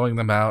blowing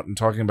them out and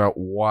talking about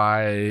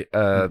why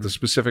the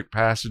specific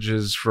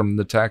passages from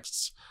the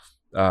texts.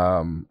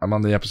 I'm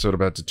on the episode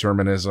about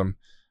determinism,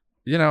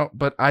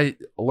 but I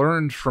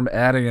learned from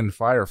adding in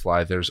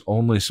Firefly, there's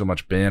only so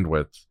much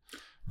bandwidth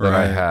that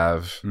I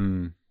have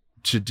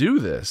to do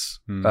this.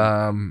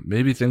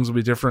 Maybe things will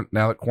be different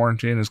now that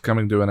quarantine is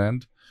coming to an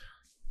end.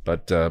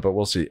 But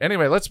we'll see.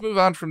 Anyway, let's move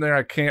on from there.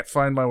 I can't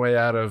find my way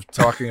out of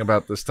talking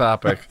about this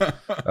topic,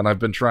 and I've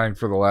been trying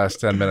for the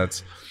last 10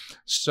 minutes.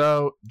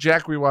 So,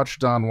 Jack, we watched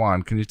Don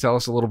Juan. Can you tell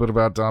us a little bit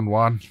about Don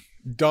Juan?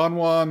 Don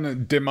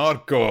Juan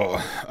DeMarco,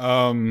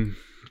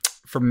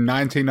 from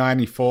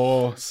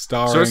 1994,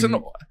 starring... So it's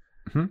an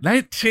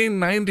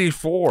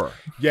 1994.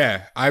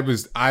 Yeah, I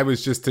was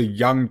just a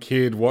young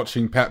kid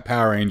watching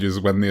Power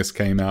Rangers when this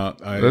came out.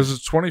 This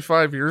is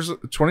 26 years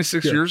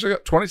ago,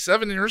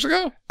 27 years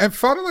ago. And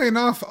funnily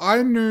enough,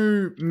 I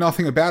knew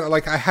nothing about it.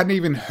 Like, I hadn't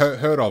even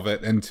heard of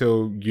it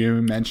until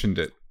you mentioned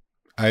it.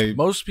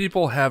 Most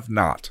people have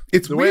not.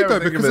 It's weird though,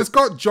 because it's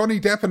got Johnny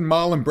Depp and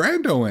Marlon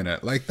Brando in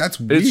it. Like, that's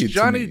weird. It's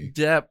Johnny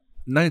Depp.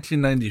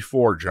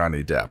 1994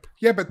 Johnny Depp.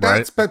 Yeah, but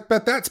that's right?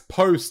 but that's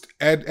post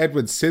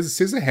Edward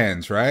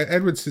Scissorhands, right?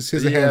 Edward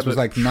Scissorhands was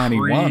like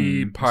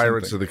 91.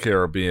 Pirates of the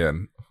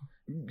Caribbean.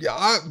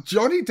 Yeah,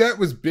 Johnny Depp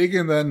was big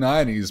in the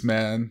 90s,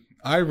 man.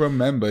 I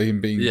remember him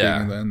being big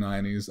in the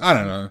 90s. I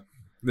don't know.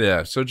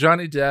 Yeah, so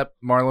Johnny Depp,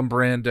 Marlon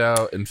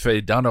Brando, and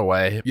Faye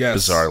Dunaway,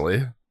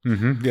 bizarrely.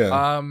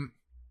 Yeah.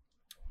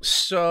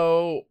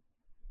 So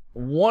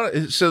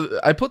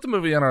I put the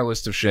movie on our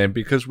list of shame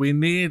because we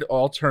need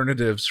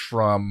alternatives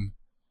from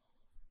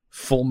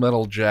Full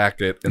Metal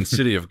Jacket and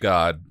City of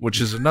God, which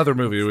is another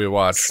movie we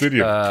watched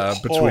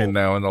between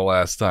now and the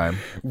last time.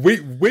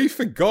 We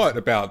forgot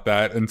about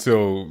that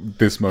until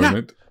this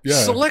moment. Yeah.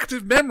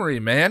 Selective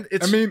memory, man.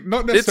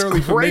 Not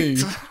necessarily for me.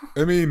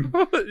 No,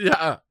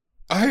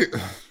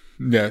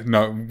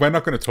 we're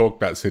not going to talk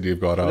about City of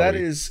God, are we? That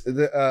is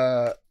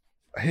the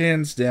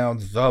hands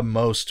down the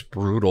most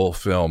brutal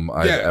film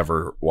I've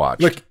ever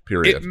watched. Like,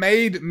 period. It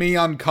made me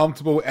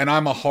uncomfortable, and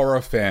I'm a horror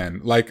fan.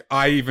 Like,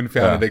 I even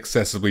found it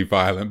excessively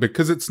violent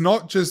because it's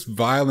not just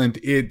violent;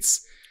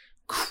 it's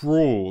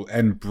cruel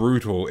and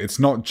brutal. It's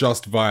not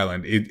just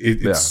violent.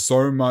 It's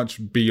so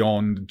much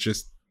beyond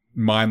just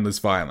mindless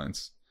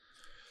violence.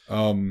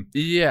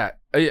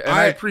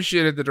 I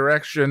appreciated the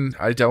direction.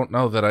 I don't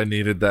know that I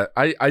needed that.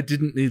 I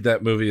didn't need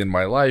that movie in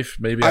my life.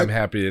 Maybe I'm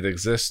happy it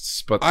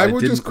exists, but I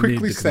will just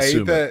quickly say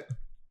that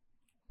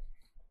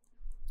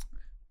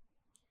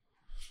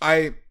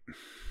I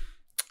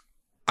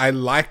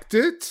liked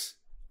it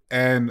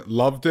and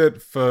loved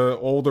it for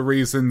all the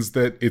reasons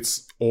that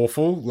it's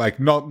awful.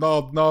 Like not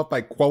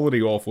like quality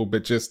awful,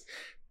 but just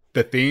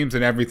the themes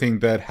and everything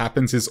that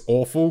happens is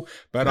awful.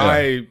 But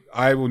I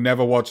will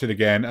never watch it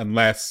again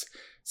unless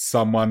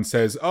someone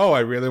says, "Oh, I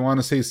really want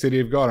to see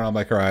City of God," and I'm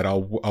like, "All right,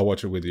 I'll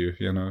watch it with you."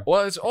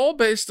 Well, it's all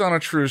based on a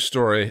true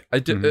story. I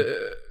did.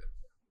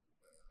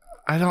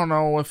 I don't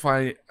know if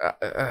I.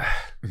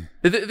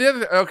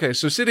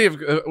 So City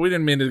of we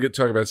didn't mean to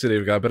talk about City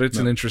of God, but it's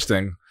an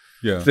interesting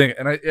thing,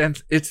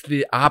 and it's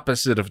the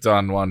opposite of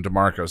Don Juan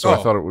DeMarco. So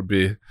I thought it would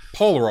be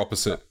polar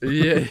opposite.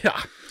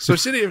 Yeah. So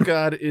City of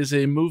God is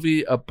a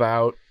movie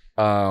about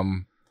a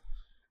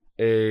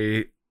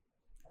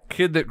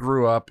kid that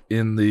grew up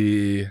in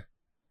the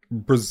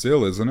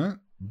Brazil, isn't it?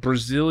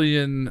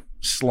 Brazilian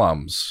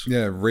slums.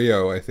 Yeah,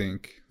 Rio, I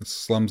think. The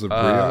slums of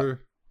Rio.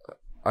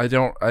 I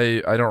don't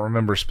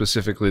remember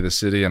specifically the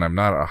city, and I'm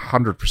not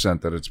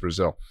 100% that it's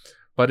Brazil.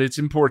 But it's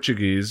in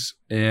Portuguese,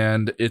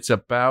 and it's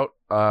about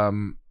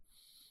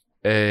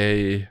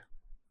a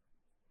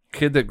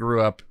kid that grew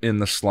up in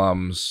the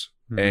slums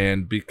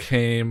and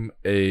became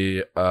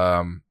a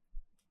I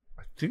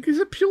think he's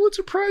a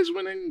Pulitzer Prize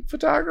winning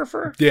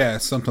photographer. Yeah,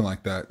 something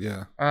like that,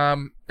 yeah.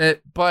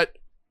 But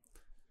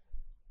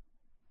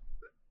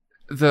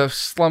the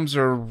slums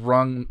are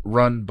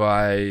run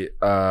by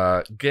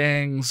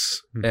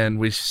gangs, and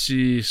we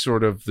see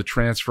sort of the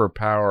transfer of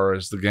power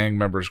as the gang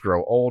members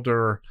grow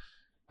older.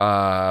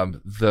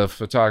 The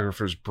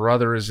photographer's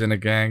brother is in a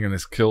gang and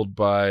is killed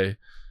by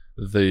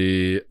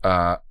the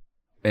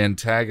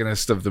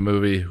antagonist of the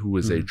movie, who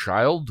is a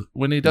child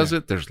when he does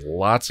it. There's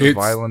lots of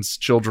violence,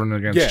 children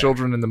against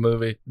children in the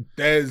movie.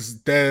 There's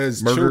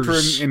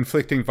children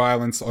inflicting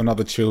violence on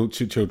other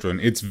children.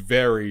 It's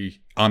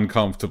very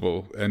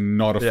uncomfortable and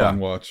not a fun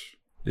watch.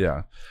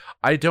 Yeah.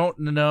 I don't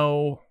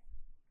know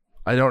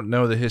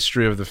the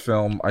history of the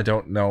film. I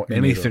don't know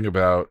anything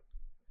about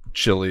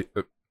Chile,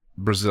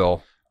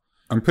 Brazil.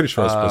 I'm pretty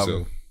sure it's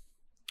Brazil.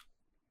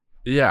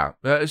 Yeah.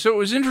 So it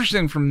was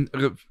interesting from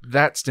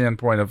that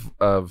standpoint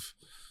of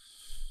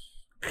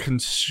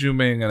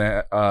consuming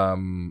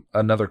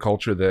another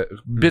culture, that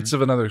bits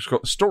of another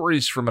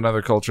stories from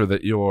another culture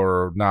that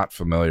you're not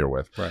familiar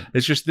with. Right.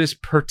 It's just this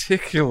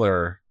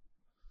particular,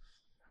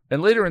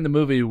 and later in the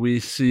movie we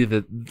see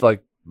that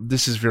like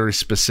this is very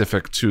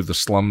specific to the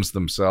slums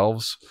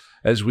themselves,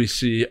 as we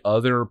see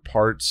other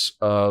parts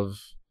of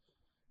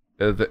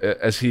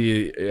as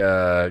he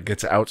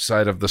gets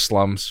outside of the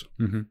slums.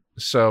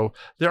 So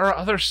there are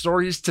other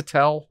stories to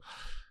tell.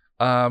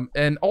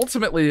 And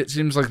ultimately, it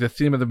seems like the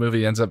theme of the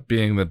movie ends up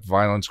being that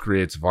violence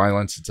creates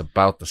violence. It's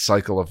about the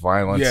cycle of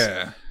violence.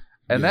 Yeah.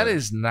 And that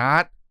is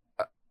not...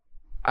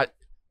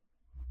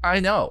 I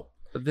know.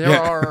 There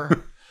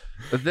are...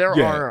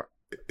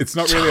 It's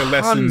not really a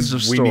lesson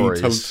we need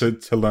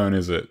to learn,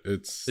 is it?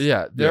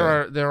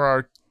 There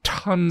are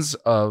tons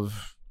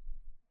of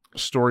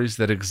stories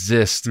that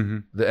exist,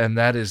 and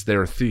that is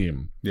their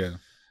theme. Yeah.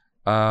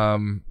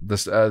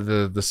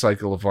 The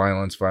cycle of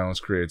violence. Violence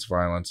creates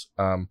violence.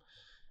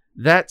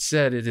 That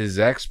said, it is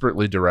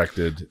expertly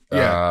directed.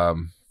 Yeah.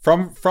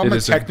 From a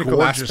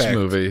technical aspect,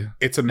 movie.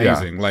 It's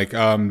amazing. Yeah. Like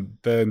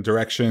the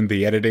direction,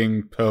 the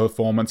editing,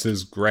 performance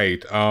is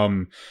great.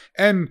 And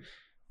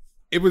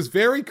it was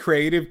very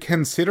creative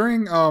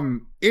considering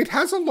it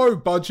has a low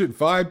budget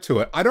vibe to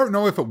it. I don't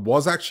know if it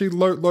was actually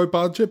low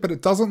budget, but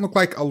it doesn't look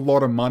like a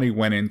lot of money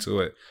went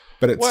into it.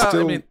 But it's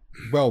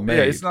well made.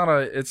 Yeah, it's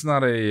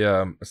not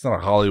a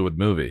Hollywood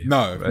movie.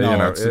 No,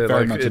 it's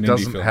very much an indie film.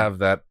 It doesn't have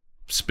that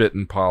spit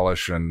and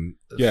polish and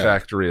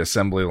factory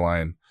assembly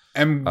line.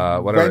 And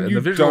whatever. And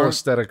the visual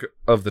aesthetic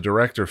of the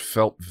director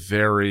felt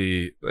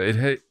very...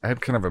 It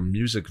had kind of a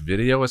music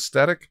video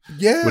aesthetic.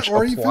 Yeah, which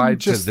or applied even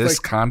just to this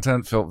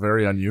content felt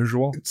very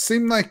unusual. It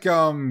seemed like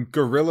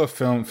guerrilla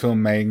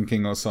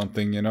filmmaking or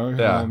something, you know?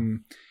 Yeah.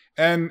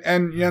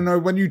 And you know,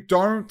 when you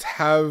don't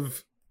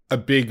have a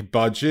big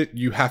budget,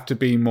 you have to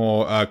be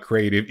more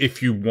creative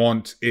if you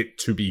want it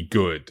to be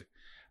good.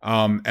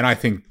 And I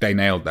think they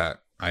nailed that.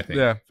 I think.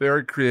 Yeah,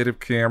 very creative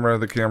camera.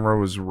 The camera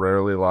was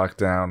rarely locked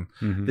down.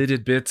 They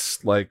did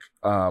bits like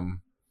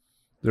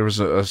there was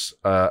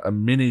a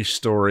mini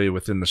story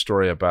within the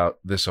story about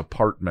this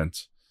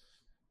apartment,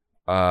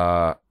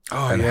 how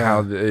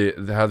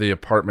the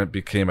apartment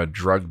became a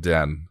drug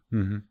den,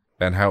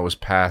 and how it was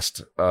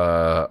passed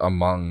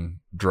among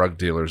drug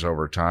dealers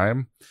over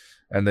time.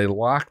 And they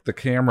locked the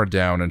camera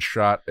down and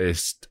shot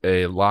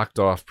a locked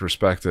off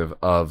perspective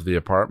of the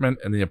apartment,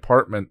 and the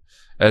apartment,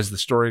 as the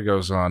story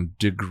goes on,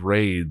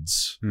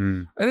 degrades.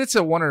 And it's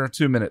a 1 or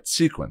 2 minute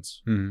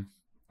sequence.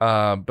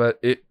 But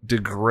it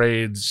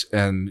degrades,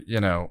 and, you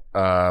know,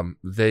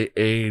 they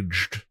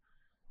aged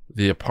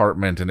the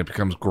apartment and it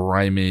becomes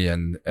grimy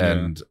and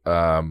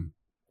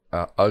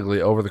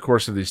ugly over the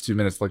course of these 2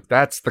 minutes. Like,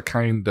 that's the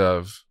kind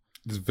of...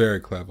 It's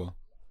very clever.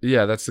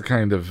 Yeah, that's the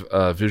kind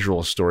of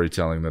visual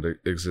storytelling that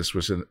exists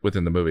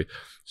within the movie.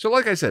 So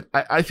like I said,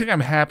 I think I'm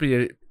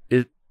happy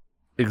it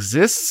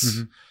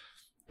exists.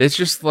 It's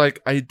just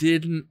like I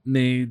didn't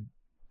need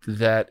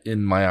that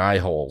in my eye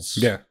holes.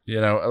 Yeah.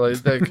 You know,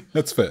 like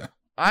that's fair.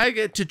 I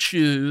get to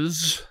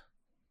choose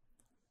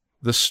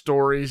the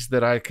stories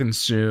that I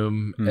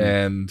consume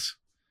and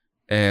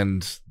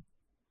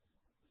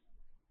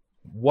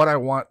what I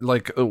want,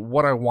 like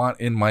what I want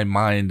in my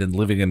mind and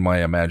living in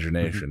my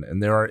imagination.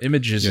 And there are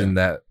images in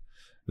that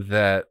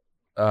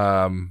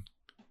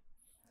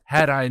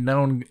had I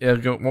known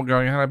going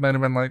on, I might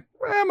have been like,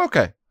 I'm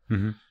okay.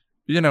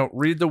 You know,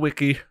 read the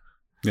wiki.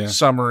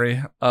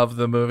 Summary of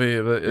the movie,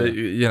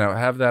 you know,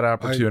 have that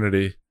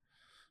opportunity.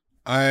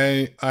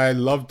 I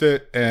loved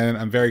it, and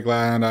I'm very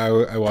glad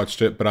I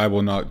watched it, but I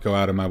will not go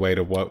out of my way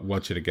to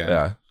watch it again.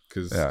 Yeah,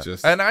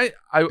 because and I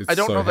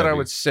don't know that I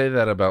would say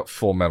that about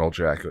Full Metal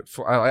Jacket.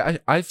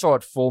 I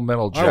thought Full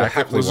Metal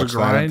Jacket was a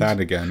grind.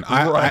 That again.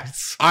 I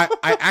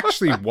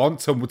actually want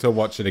to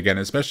watch it again,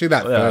 especially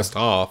that first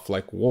half.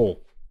 Like,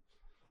 whoa.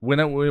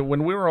 When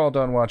we were all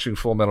done watching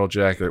Full Metal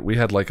Jacket, we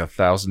had like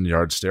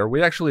 1,000-yard stare.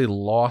 We actually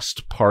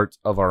lost part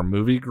of our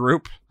movie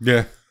group.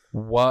 Yeah.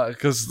 What?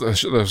 Because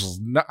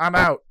I'm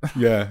out.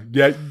 Yeah.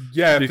 Because,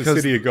 the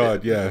City of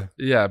God. Yeah.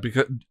 Yeah,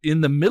 because in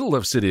the middle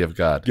of City of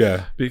God.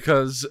 Yeah.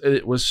 Because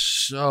it was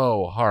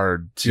so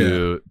hard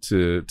to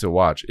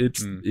watch.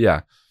 It's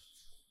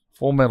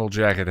Full Metal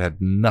Jacket had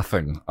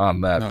nothing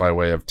on that by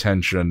way of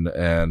tension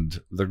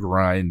and the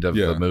grind of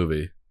the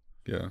movie.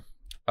 Yeah.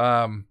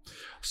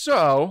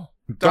 So.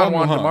 Don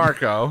Juan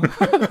DeMarco.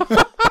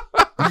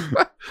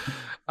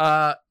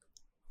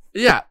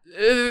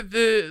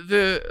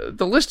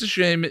 The List of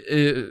Shame.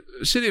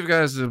 City of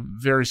God is a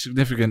very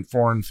significant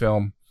foreign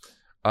film.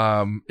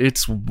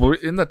 It's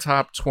in the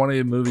top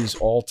 20 movies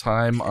all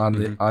time on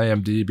the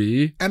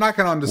IMDb, and I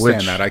can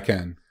understand that. I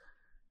can.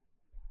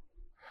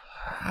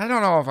 I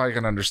don't know if I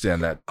can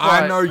understand that.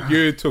 I know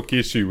you took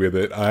issue with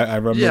it. I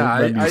remember you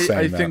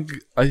saying that.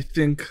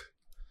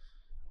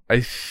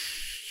 I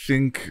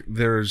think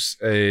there's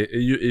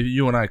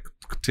you and I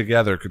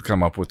together could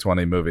come up with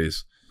 20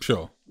 movies.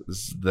 Sure.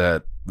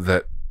 That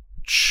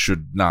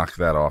should knock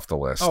that off the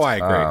list. Oh, I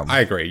agree. I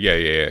agree.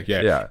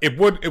 Yeah. It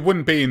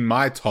wouldn't be in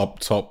my top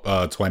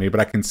 20, but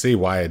I can see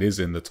why it is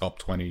in the top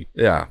 20.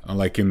 Yeah.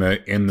 Like in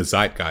the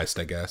zeitgeist,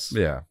 I guess.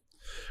 Yeah.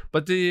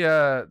 But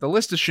the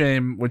list of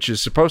shame, which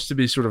is supposed to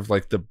be sort of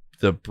like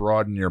the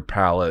broaden your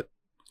palette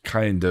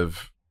kind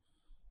of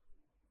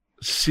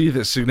see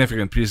the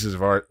significant pieces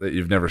of art that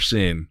you've never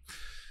seen.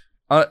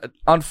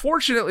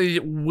 Unfortunately,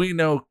 we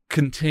know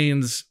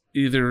contains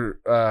either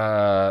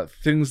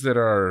things that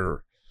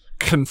are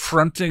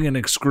confronting and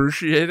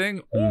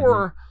excruciating,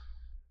 or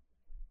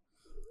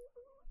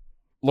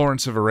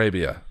Lawrence of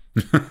Arabia.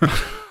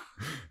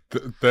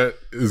 That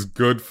is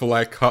good for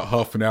like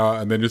half an hour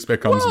and then just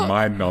becomes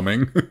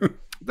mind-numbing.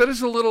 That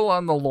is a little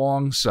on the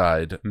long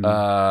side. Whose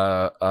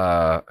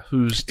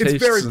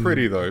it's very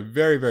pretty though,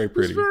 very very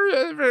pretty.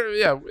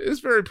 It's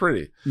very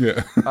pretty.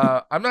 Yeah.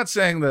 I'm not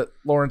saying that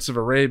Lawrence of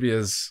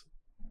Arabia's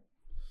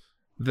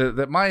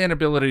that my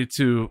inability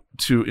to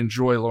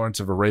enjoy Lawrence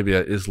of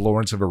Arabia is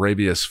Lawrence of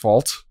Arabia's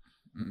fault.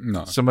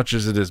 No, so much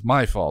as it is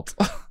my fault.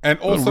 And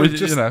also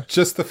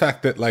just the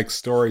fact that like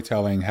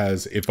storytelling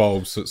has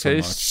evolved so much.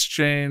 Tastes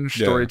change,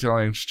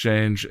 storytelling's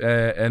change,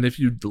 and if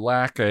you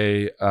lack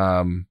a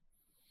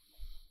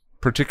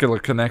particular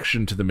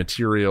connection to the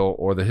material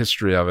or the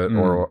history of it,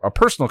 or a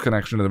personal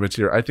connection to the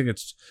material, I think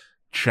it's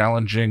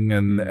challenging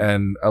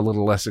and a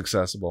little less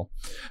accessible.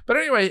 But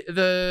anyway,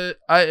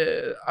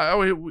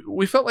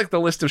 we felt like the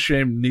list of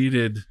shame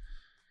needed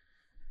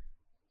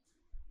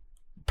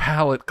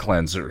palate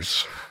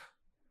cleansers,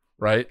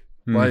 right?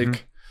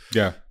 Like,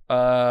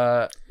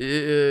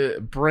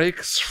 it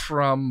breaks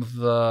from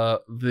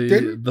the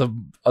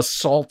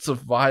assault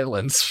of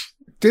violence.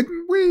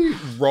 Didn't we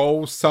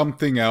roll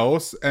something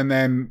else and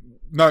then?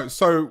 No,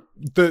 so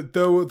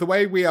the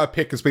way we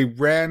pick is we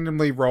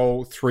randomly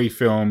roll 3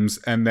 films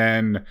and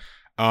then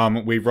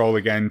we roll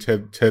again to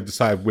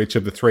decide which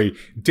of the 3.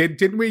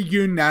 Didn't we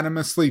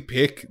unanimously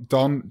pick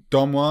Don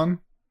Juan?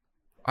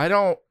 I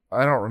don't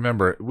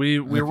remember. We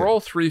roll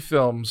 3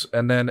 films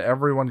and then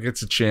everyone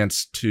gets a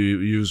chance to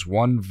use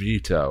one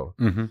veto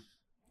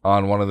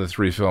on one of the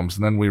 3 films,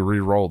 and then we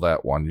re-roll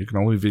that one. You can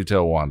only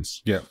veto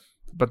once. Yeah.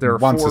 But there are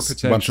 4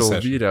 potential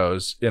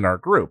vetoes in our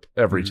group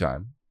every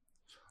time.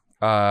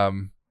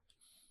 And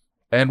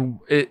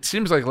it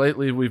seems like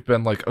lately we've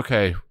been like,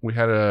 okay, we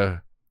had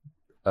a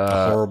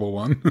horrible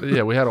one.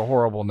 Yeah, we had a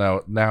horrible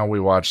note. Now we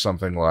watch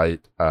something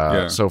light,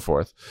 so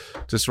forth,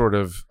 to sort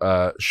of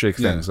shake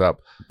things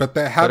up. But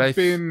there have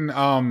been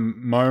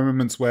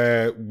moments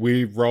where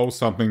we roll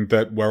something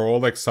that we're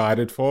all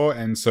excited for,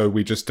 and so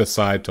we just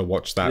decide to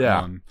watch that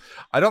one.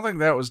 I don't think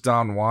that was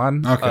Don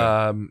Juan.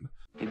 Okay.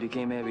 It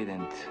became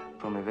evident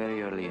from a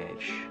very early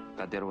age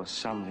that there was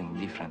something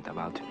different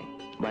about me.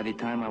 By the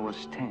time I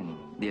was 10,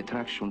 the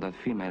attraction that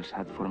females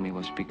had for me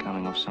was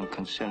becoming of some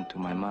concern to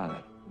my mother.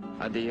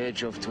 At the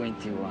age of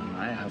 21,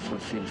 I have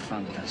fulfilled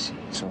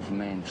fantasies of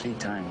men 3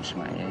 times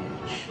my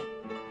age.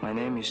 My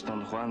name is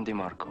Don Juan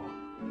DeMarco.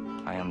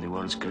 I am the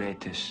world's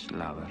greatest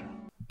lover.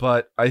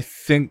 But I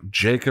think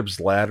Jacob's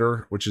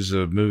Ladder, which is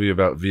a movie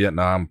about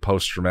Vietnam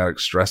post-traumatic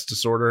stress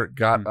disorder,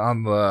 got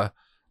on the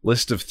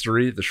list of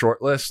 3, the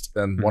short list,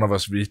 and one of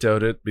us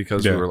vetoed it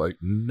because we were like,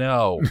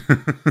 no,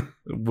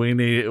 we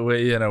need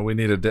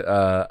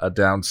a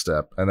down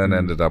step, and then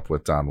ended up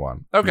with Don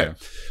Juan. Okay.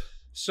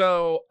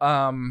 So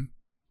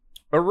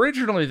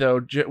originally though,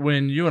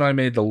 when you and I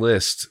made the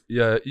list,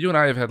 you and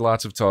I have had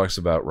lots of talks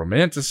about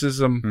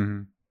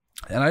romanticism,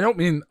 and I don't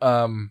mean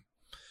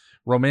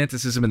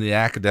romanticism in the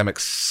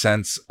academic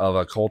sense of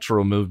a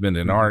cultural movement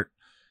in art.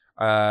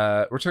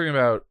 We're talking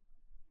about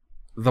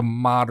the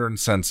modern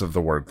sense of the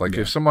word. Like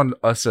if someone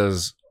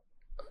says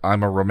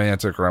I'm a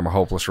romantic or I'm a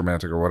hopeless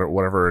romantic or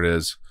whatever it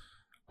is,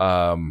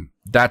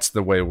 that's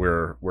the way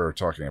we're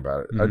talking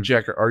about it.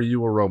 Jack, are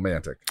you a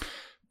romantic?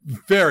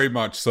 Very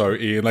much so,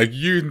 Ian. Like,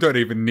 you don't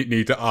even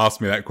need to ask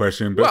me that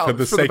question, but for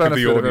the sake of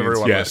the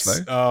audience,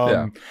 yes.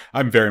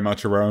 I'm very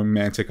much a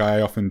romantic.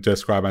 I often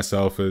describe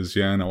myself as,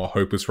 a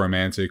hopeless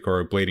romantic or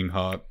a bleeding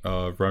heart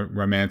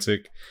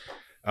romantic.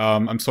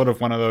 I'm sort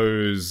of one of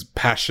those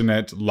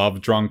passionate,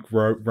 love-drunk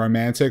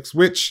romantics,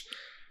 which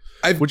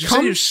would you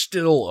say you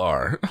still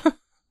are?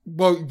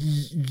 Well,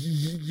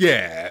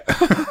 yeah.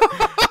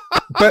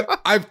 But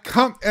I've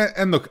come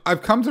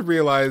to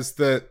realize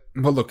that,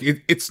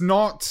 it's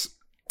not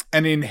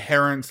an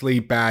inherently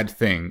bad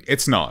thing.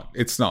 It's not.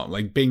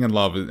 Like being in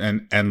love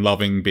and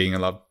loving being in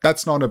love.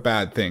 That's not a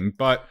bad thing.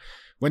 But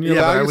when you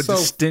allow yourself,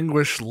 I would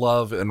distinguish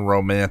love and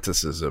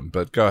romanticism.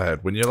 But go ahead.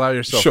 When you allow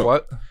yourself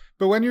what?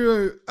 But when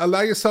you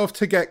allow yourself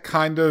to get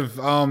kind of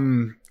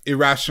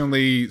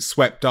irrationally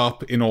swept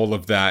up in all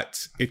of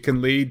that, it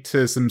can lead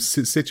to some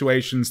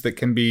situations that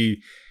can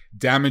be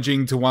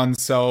damaging to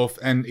oneself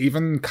and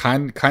even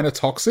kind of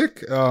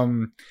toxic.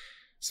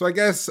 So I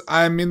guess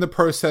I'm in the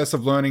process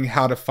of learning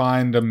how to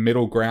find a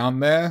middle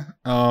ground there.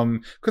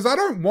 Because I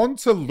don't want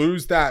to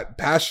lose that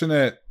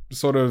passionate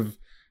sort of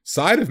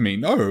side of me.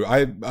 No,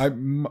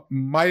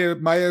 my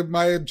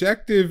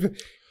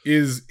objective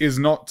is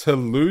not to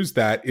lose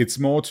that. It's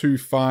more to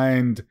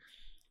find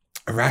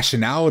a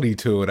rationality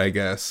to it, I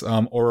guess,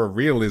 or a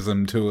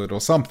realism to it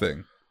or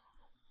something.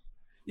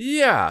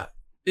 Yeah,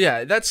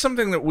 that's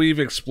something that we've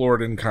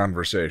explored in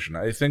conversation.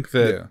 I think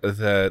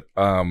that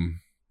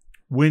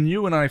when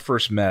you and I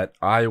first met,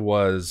 I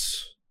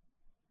was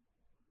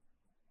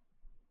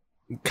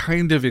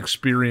kind of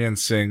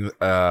experiencing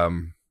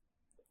a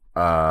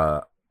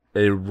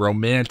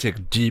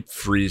romantic deep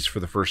freeze for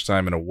the first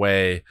time in a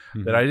way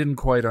that I didn't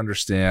quite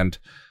understand.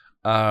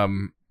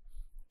 I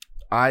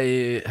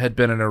had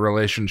been in a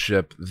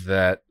relationship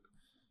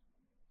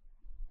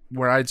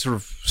where I'd sort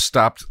of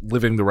stopped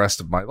living the rest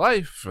of my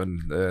life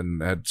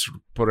and had sort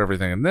of put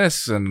everything in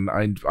this. And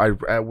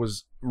I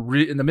was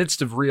in the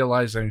midst of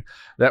realizing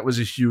that was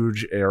a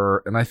huge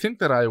error. And I think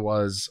that I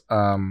was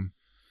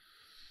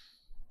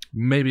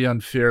maybe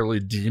unfairly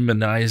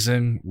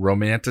demonizing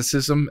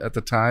romanticism at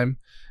the time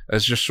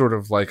as just sort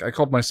of like, I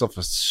called myself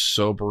a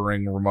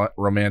sobering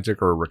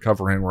romantic or a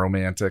recovering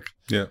romantic,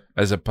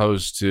 as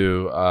opposed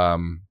to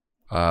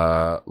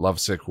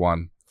lovesick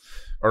one.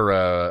 Or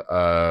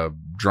a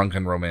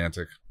drunken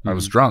romantic. I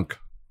was drunk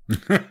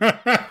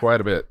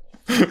quite a bit.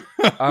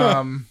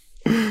 And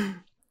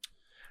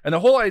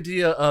the whole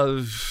idea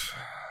of,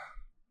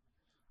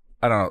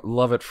 I don't know,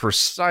 love at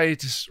first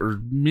sight or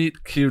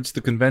meet cutes,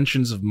 the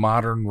conventions of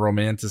modern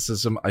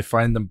romanticism, I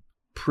find them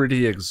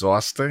pretty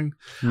exhausting.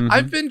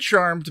 I've been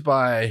charmed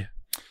by...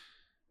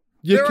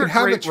 You can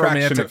have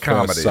attraction at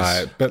first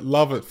sight, but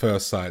love at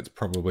first sight's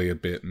probably a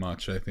bit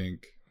much, I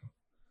think.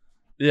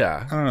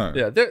 Yeah,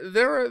 yeah.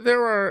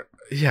 There are.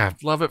 Yeah,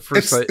 love at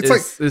first sight.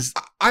 Is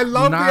I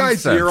love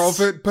nonsense. The idea of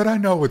it, but I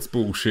know it's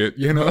bullshit.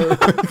 You know.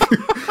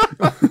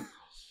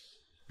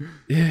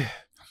 Yeah,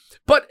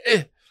 but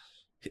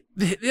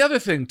the other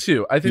thing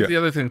too. I think the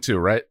other thing too,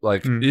 right?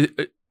 Like,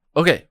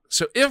 okay,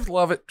 so if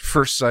love at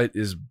first sight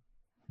is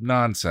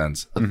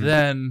nonsense,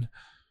 then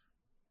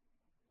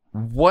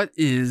how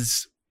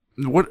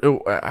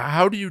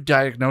do you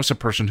diagnose a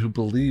person who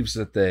believes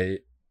that they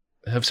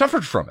have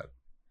suffered from it?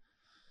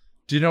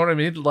 Do you know what I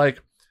mean? Like,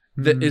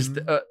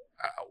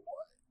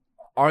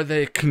 are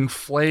they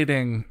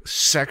conflating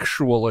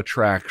sexual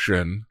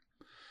attraction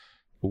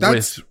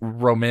with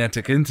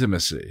romantic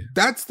intimacy?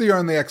 That's the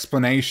only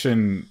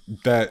explanation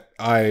that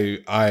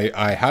I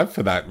have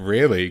for that,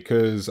 really.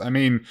 Because, I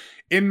mean,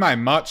 in my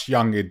much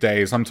younger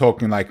days, I'm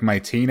talking like my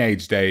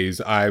teenage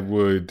days, I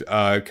would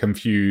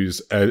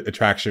confuse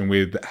attraction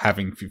with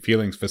having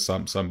feelings for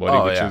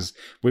somebody,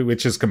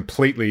 which is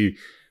completely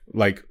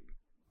like...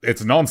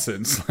 It's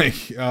nonsense.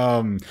 Like,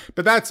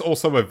 but that's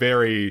also a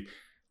very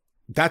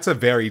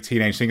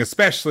teenage thing,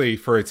 especially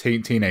for a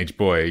teenage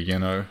boy, you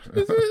know.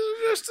 Is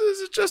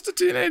it just a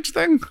teenage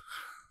thing?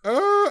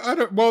 I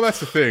don't. Well, that's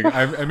the thing.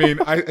 I mean,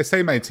 I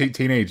say my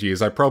teenage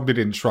years. I probably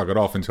didn't shrug it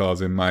off until I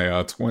was in my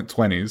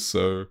 20s.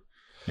 So,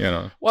 you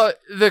know. Well,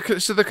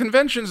 the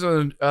conventions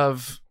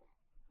of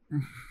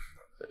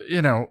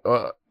you know,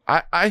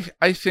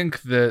 I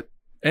think that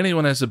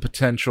anyone has a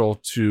potential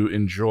to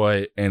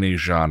enjoy any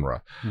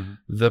genre.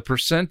 The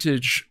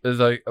percentage,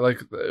 I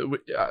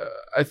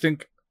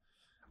think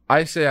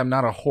I say I'm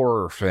not a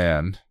horror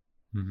fan,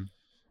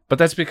 but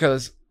that's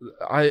because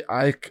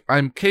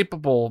I'm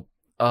capable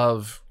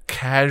of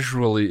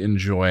casually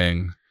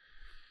enjoying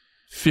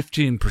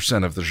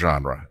 15% of the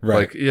genre. Right.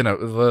 Like, you know,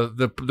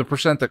 the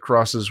percent that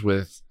crosses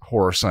with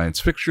horror science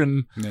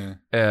fiction, or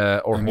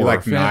horror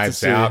like fantasy.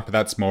 Knives Out, but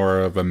that's more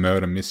of a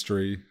murder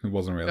mystery. It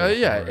wasn't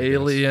really. Horror,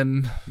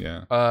 Alien.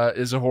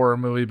 Is a horror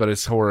movie, but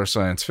it's horror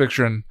science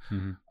fiction.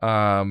 So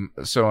on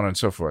and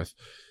so forth.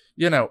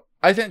 You know,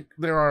 I think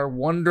there are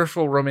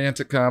wonderful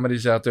romantic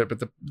comedies out there,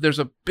 but there's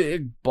a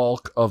big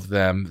bulk of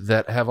them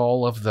that have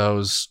all of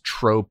those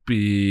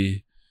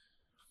tropey,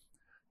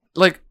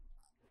 like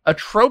a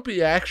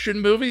tropey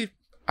action movie.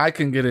 I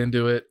can get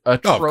into it. A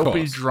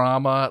tropey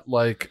drama,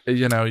 like,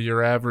 you know,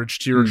 your average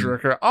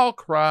tearjerker. I'll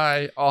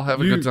cry. I'll have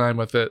a good time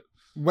with it.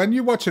 When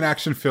you watch an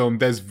action film,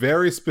 there's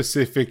very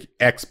specific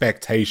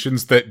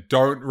expectations that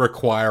don't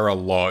require a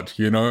lot,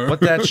 you know? But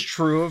that's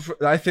true of,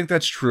 I think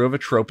that's true of a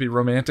tropey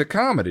romantic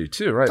comedy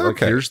too, right? Like,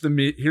 here's the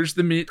meet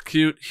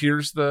cute,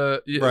 here's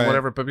the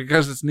whatever. But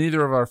because it's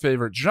neither of our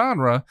favorite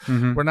genre,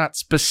 we're not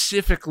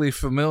specifically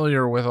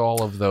familiar with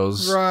all of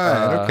those.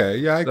 Right. Okay.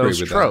 Yeah, I agree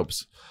with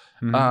tropes.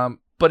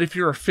 But if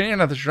you're a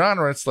fan of the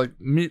genre, it's like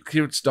meet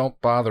cutes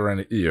don't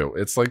bother you.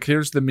 It's like,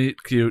 here's the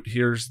meet cute,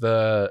 here's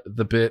the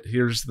bit,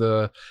 here's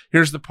the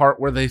part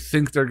where they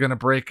think they're gonna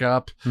break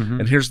up,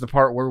 and here's the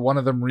part where one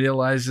of them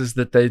realizes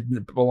that they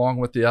belong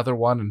with the other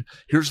one, and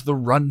here's the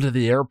run to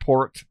the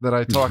airport that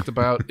I talked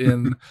about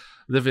in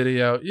the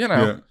video. You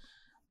know,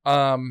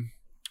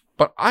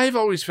 but I've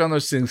always found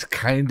those things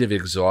kind of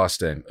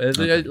exhausting.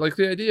 Like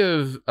the idea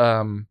of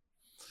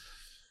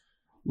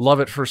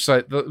love at first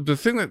sight. The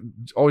thing that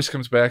always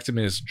comes back to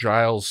me is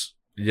Giles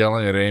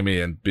yelling at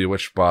Amy and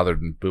Bewitched,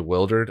 Bothered, and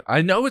Bewildered.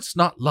 I know it's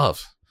not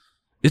love.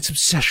 It's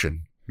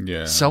obsession.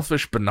 Yeah.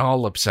 Selfish,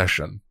 banal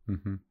obsession.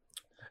 Mm-hmm.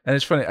 And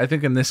it's funny. I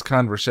think in this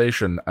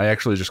conversation, I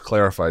actually just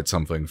clarified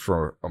something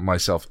for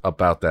myself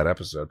about that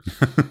episode.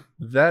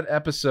 That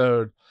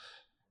episode,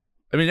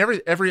 I mean,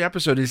 every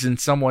episode is in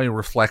some way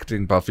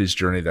reflecting Buffy's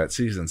journey that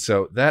season.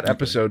 So that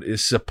episode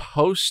is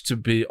supposed to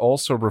be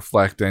also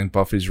reflecting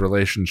Buffy's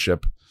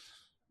relationship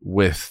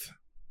with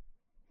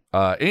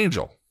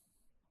Angel.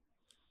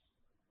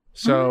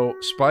 So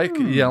Spike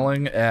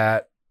yelling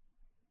at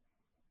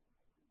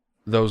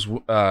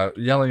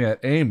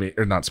Amy,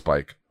 or not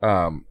Spike,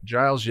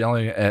 Giles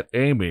yelling at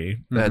Amy,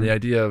 and the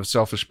idea of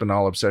selfish,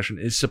 banal obsession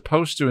is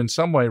supposed to in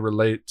some way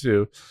relate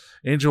to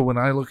Angel. When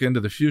I look into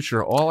the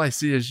future, all I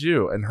see is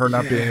you, and her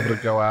not being able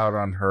to go out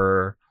on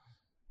her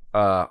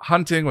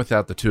hunting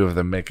without the two of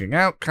them making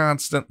out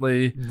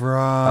constantly.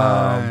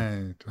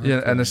 Right.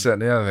 Yeah, and this, that,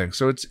 and the other thing.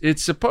 So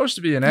it's supposed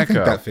to be an echo. I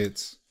think that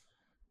fits.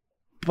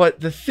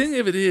 But the thing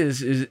of it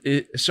is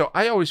so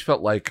I always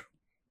felt like,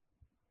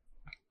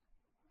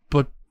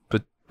 but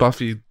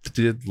Buffy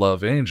did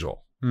love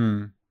Angel,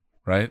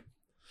 right?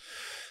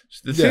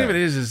 So the thing of it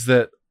is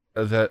that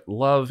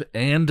love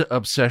and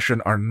obsession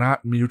are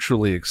not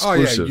mutually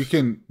exclusive. Oh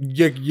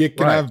yeah, you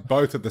can have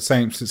both at the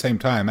same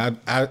time.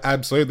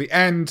 Absolutely.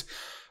 And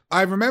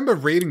I remember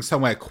reading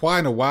somewhere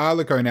quite a while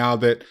ago now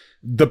that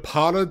the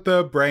part of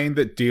the brain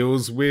that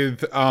deals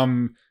with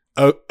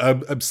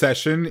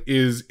obsession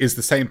is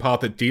the same part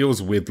that deals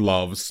with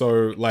love.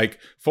 So like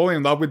falling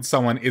in love with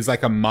someone is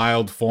like a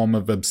mild form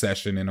of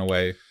obsession in a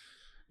way.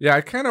 Yeah,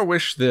 I kind of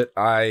wish that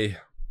I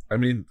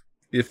mean,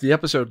 if the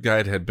episode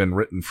guide had been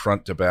written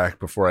front to back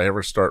before I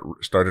ever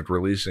started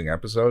releasing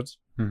episodes,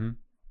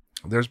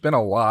 there's been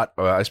a lot.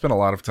 I spent a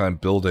lot of time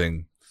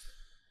building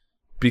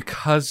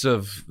because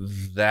of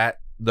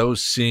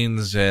those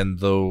scenes and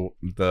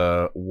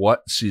the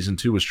what season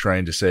 2 was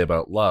trying to say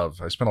about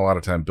love. I spent a lot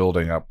of time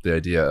building up the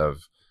idea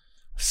of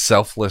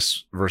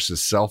selfless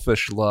versus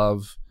selfish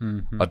love,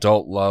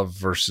 adult love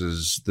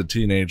versus the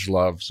teenage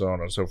love, so on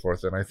and so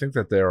forth. And I think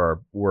that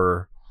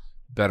were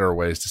better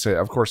ways to say it.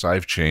 Of course,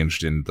 I've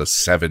changed in the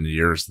 7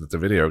 years that the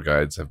video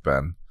guides have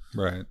been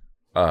coming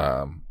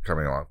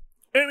along.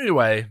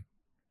 Anyway,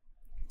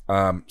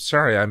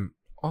 sorry, I'm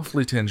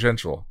awfully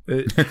tangential.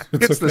 It's okay.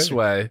 This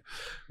way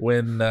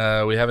when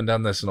we haven't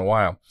done this in a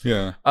while.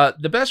 Yeah.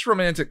 The best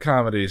romantic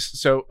comedies.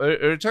 So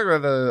we're talking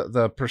about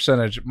the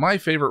percentage. My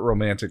favorite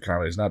romantic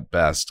comedies, not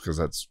best because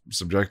that's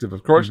subjective,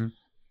 of course.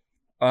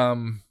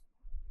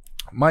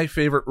 My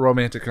favorite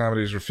romantic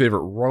comedies or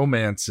favorite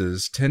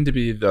romances tend to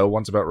be the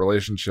ones about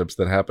relationships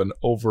that happen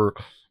over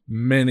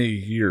many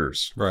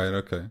years. Right.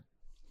 Okay.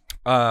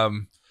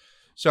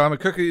 So I'm a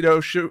cookie dough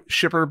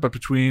shipper, but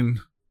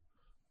between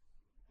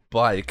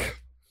Bike.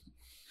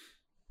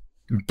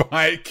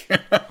 I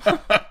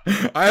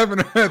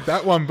haven't heard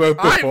that one before.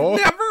 I've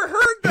never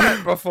heard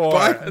that before.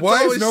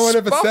 Why has no one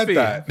ever said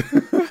that?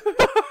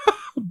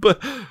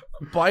 But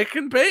Bike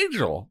and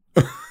Angel.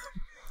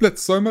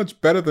 That's so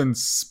much better than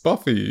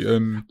Spuffy,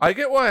 and I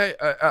get why.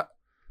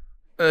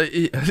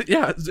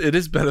 Yeah, it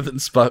is better than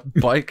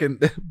Bike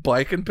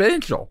and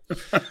Angel.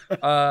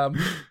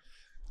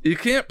 You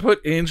can't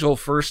put Angel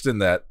first in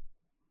that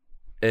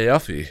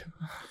AFI.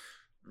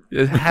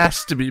 It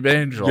has to be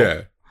Angel.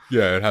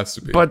 Yeah, it has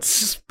to be. But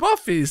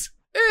Spuffy's,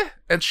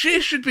 and she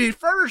should be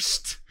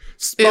first.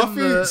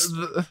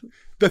 Spuffy.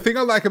 The thing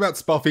I like about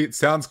Spuffy, it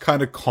sounds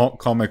kind of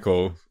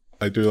comical.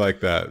 I do like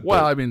that.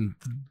 Well, I mean,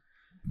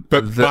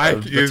 but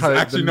Bike is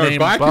actually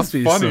Bike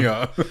Buffy is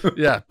funnier.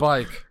 Yeah,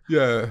 Bike.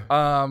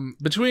 Yeah.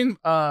 Between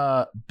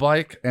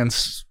Bike and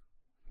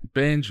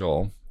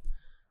Angel,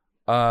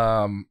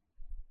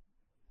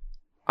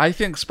 I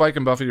think Spike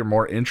and Buffy are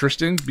more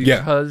interesting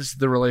because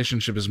the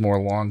relationship is more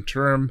long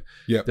term.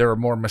 Yeah. There are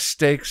more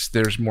mistakes.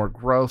 There's more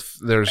growth.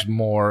 There's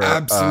more.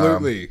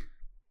 Absolutely.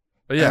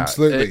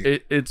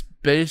 Absolutely. It's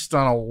based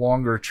on a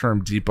longer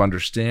term, deep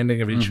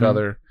understanding of each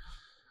other.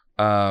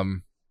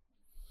 Like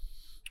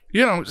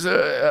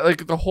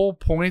the whole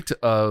point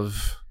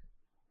of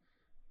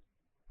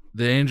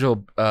the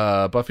Angel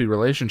Buffy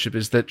relationship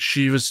is that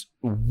she was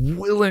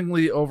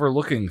willingly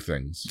overlooking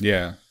things.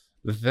 Yeah.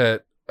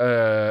 That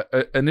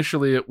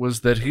initially it was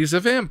that he's a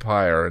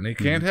vampire and he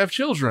can't have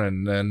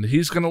children and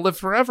he's going to live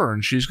forever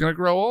and she's going to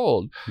grow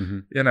old.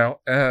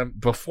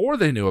 Before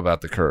they knew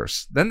about the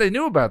curse. Then they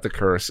knew about the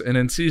curse, and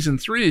in season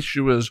 3 she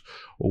was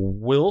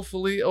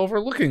willfully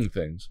overlooking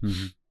things.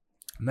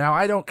 Now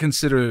I don't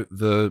consider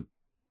the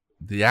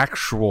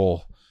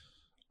actual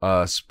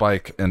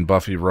Spike and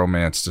Buffy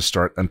romance to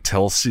start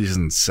until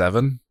season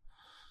 7.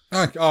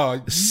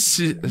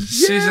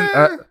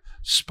 Season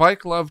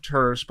Spike loved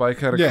her. Spike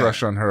had a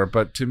crush on her,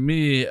 but to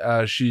me,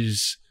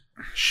 she's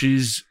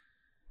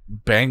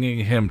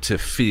banging him to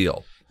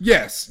feel.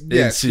 Yes.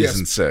 In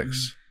season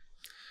 6.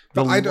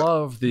 the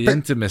love, the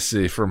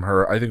intimacy from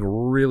her, I think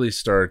really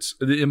starts,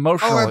 the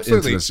emotional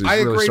intimacy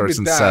really starts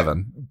in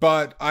 7.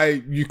 But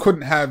you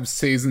couldn't have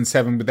season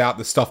 7 without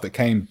the stuff that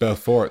came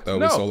before it,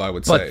 though, is all I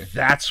would say. But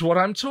that's what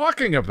I'm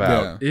talking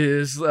about,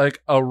 is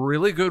like a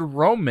really good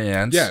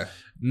romance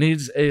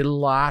needs a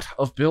lot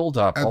of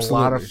build-up, a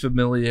lot of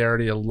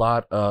familiarity, a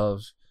lot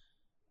of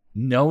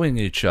knowing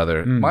each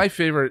other. My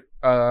favorite,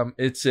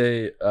 it's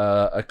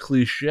a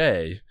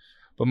cliche,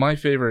 but my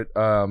favorite,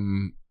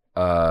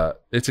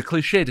 it's a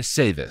cliche to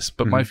say this,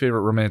 but my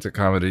favorite romantic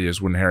comedy is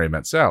When Harry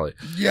Met Sally.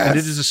 Yes, and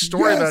it is a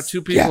story about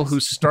two people who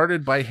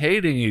started by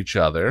hating each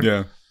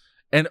other,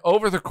 and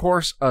over the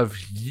course of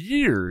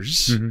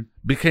years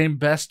became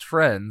best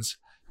friends,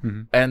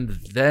 and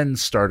then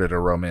started a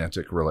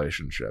romantic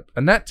relationship.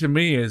 And that to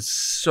me is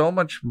so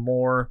much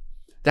more.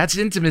 That's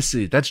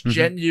intimacy. That's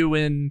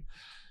genuine.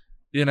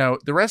 You know,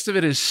 the rest of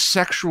it is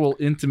sexual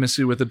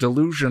intimacy with a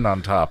delusion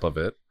on top of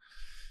it.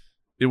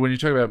 When you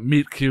talk about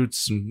meet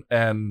cutes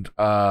and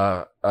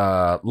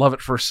love at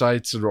first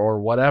sights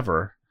or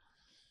whatever,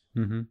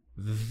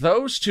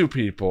 those two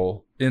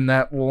people in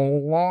that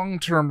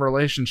long-term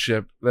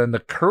relationship, then the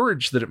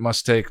courage that it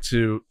must take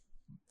to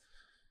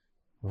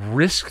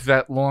risk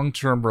that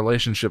long-term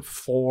relationship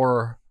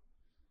for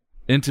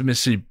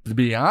intimacy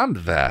beyond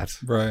that,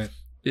 right?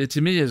 It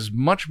to me is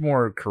much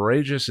more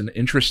courageous and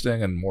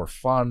interesting and more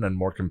fun and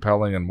more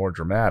compelling and more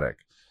dramatic.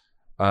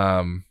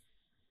 So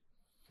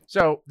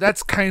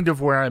that's kind of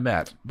where I'm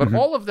at. But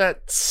all of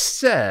that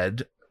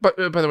said, but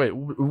by the way,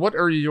 what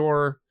are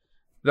your?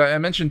 I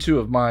mentioned 2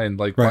 of mine,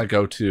 like my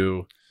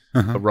go-to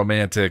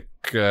romantic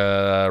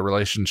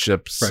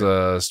relationships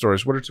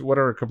stories. What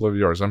are a couple of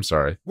yours? I'm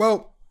sorry.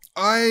 Well,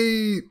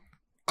 I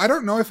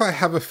don't know if I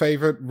have a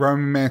favorite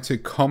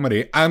romantic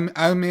comedy.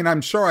 I mean,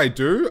 I'm sure I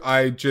do.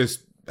 I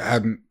just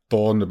hadn't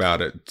thought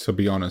about it, to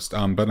be honest.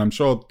 But I'm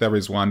sure there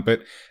is one.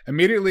 But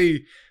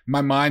immediately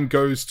my mind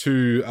goes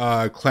to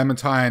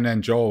Clementine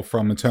and Joel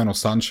from Eternal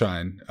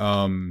Sunshine.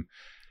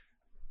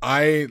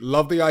 I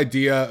love the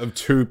idea of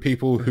 2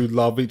 people who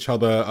love each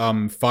other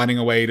finding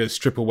a way to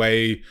strip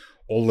away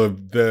all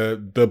of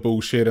the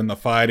bullshit and the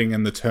fighting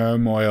and the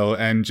turmoil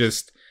and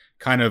just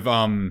kind of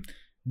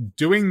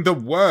doing the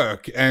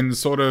work and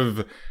sort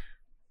of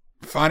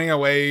finding a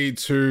way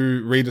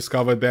to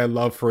rediscover their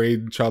love for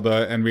each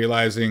other and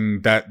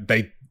realizing that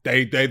they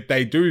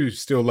do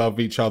still love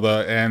each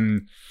other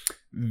and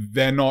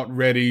they're not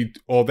ready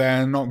or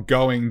they're not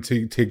going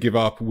to give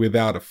up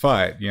without a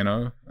fight, you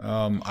know?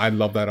 I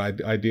love that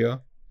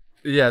idea.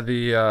 Yeah,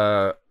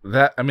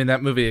 that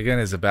movie again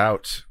is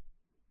about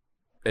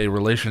a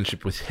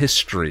relationship with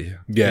history,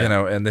 you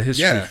know, and the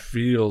history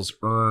feels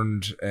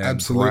earned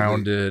and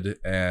grounded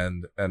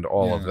and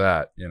all of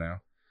that, you know.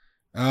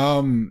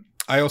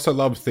 I also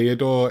love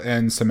Theodore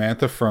and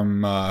Samantha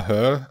from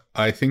Her.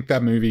 I think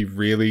that movie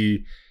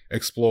really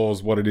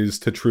explores what it is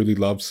to truly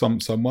love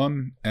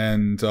someone,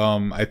 and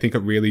I think it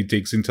really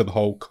digs into the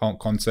whole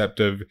concept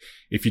of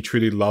if you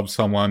truly love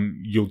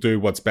someone, you'll do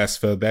what's best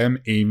for them,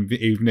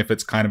 even if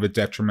it's kind of a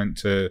detriment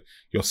to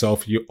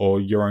yourself or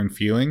your own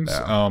feelings.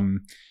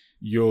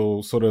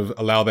 You'll sort of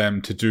allow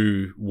them to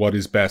do what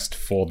is best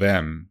for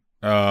them.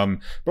 But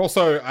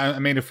also, I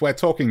mean, if we're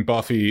talking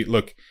Buffy,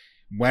 look,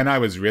 when I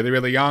was really,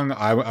 really young,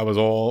 I was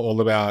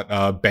all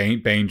about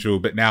Bangel,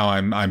 but now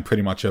I'm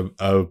pretty much a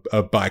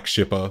bike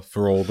shipper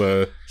for all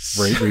the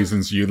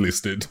reasons you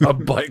listed. A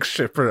bike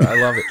shipper,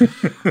 I love it.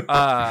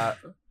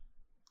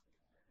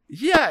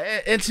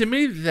 Yeah, and to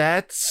me,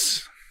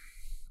 there's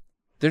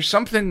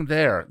something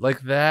there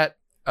like that.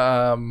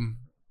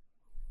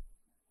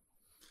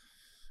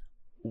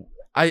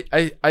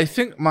 I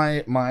think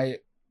my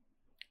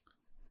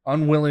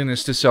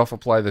unwillingness to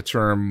self-apply the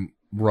term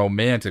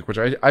romantic, which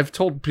I've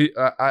told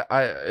people,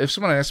 if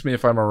someone asks me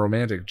if I'm a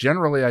romantic,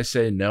 generally I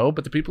say no,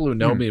 but the people who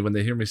know me, when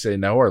they hear me say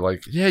no, are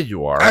like, yeah,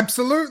 you are.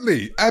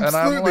 Absolutely.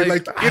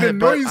 Like it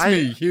annoys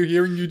me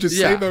hearing you just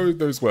say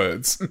those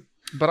words.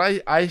 But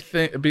I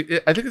think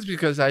it's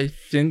because I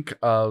think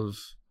of,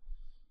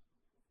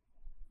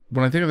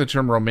 when I think of the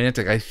term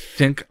romantic, I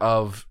think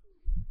of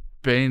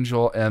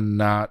Bangel and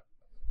not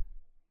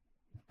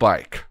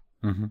bike.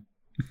 You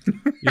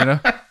know?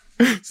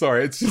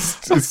 Sorry, it's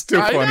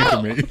still funny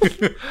to me.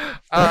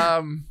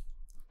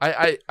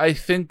 I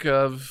think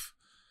of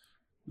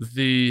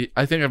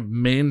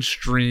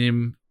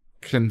mainstream,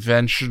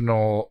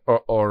 conventional,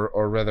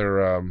 or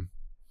rather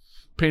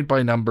paint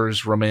by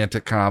numbers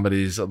romantic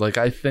comedies. Like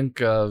I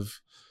think of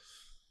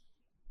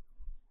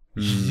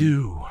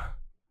You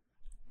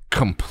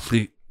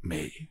Complete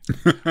Me,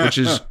 which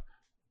is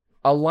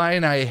a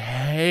line I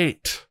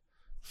hate.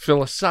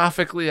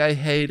 Philosophically, I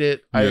hate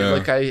it.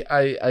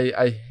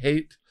 I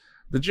hate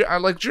I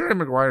like Jerry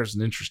Maguire is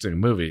an interesting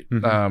movie.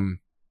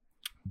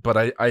 But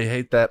I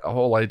hate that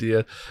whole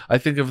idea. I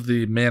think of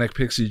the Manic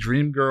Pixie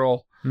Dream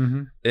Girl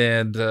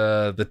and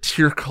the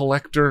tear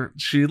collector.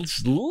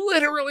 She's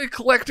literally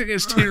collecting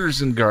his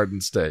tears in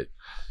Garden State.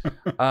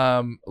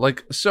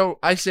 So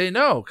I say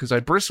no because I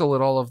bristle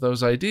at all of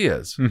those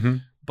ideas.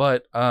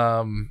 But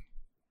I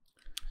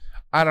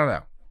don't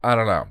know. I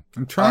don't know.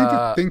 I'm trying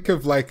to think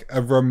of like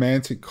a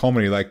romantic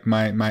comedy, like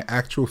my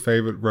actual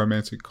favorite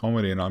romantic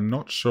comedy, and I'm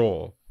not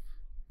sure.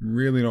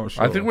 Really not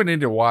sure. I think we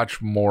need to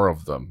watch more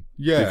of them.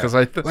 Yeah, because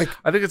I think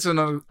it's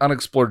an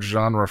unexplored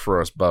genre for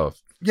us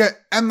both. Yeah,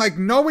 and like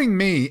knowing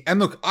me, and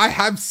look, I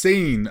have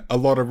seen a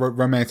lot of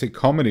romantic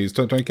comedies.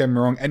 Don't get me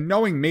wrong. And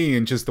knowing me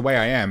and just the way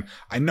I am,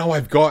 I know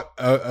I've got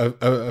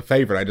a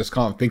favorite. I just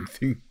can't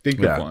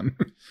think of one.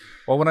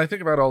 Well, when I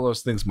think about all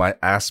those things, my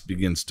ass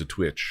begins to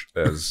twitch,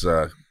 as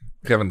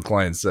Kevin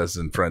Kline says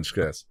in French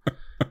Kiss.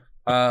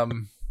 All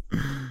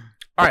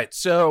right,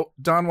 so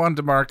Don Juan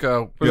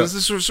DeMarco. This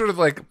is sort of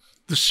like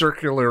the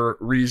circular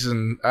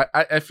reason.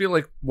 I feel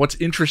like what's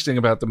interesting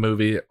about the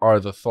movie are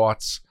the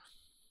thoughts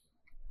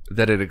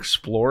that it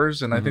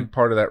explores, and I think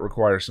part of that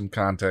requires some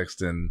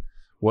context in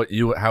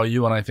how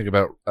you and I think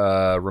about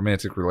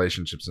romantic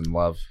relationships and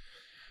love.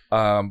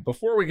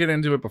 Before we get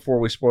into it, before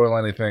we spoil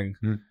anything,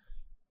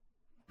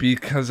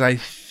 because I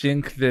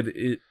think that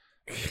it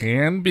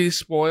can be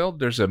spoiled.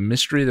 There's a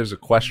mystery. There's a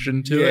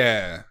question to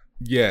it.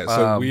 Yeah.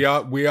 So we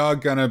are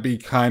gonna be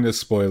kind of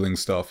spoiling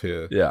stuff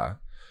here. Yeah.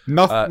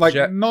 Not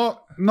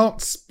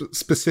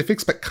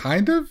specifics, but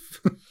kind of.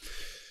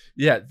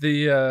 Yeah.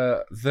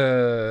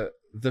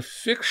 The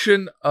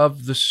fiction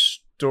of the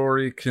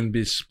story can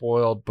be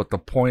spoiled, but the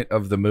point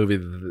of the movie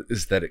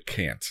is that it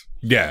can't.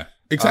 Yeah,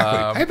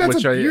 exactly. Hey,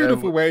 that's a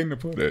beautiful way to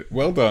put it.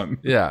 Well done.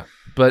 Yeah,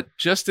 but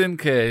just in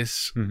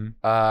case,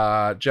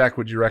 Jack,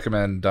 would you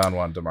recommend Don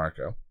Juan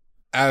DeMarco?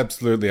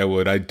 Absolutely, I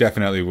would. I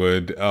definitely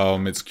would.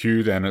 It's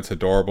cute and it's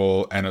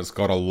adorable and it's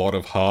got a lot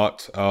of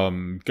heart.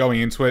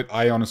 Going into it,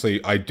 I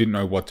didn't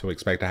know what to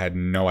expect. I had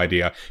no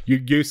idea.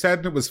 You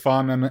said it was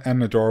fun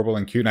and adorable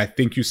and cute, and I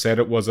think you said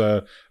it was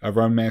a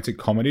romantic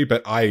comedy,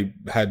 but I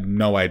had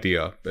no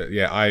idea. But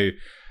yeah,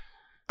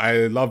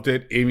 I loved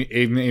it,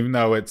 even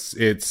though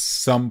it's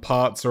some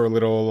parts are a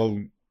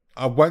little,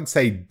 I won't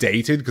say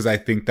dated, because I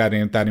think that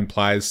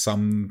implies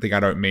something I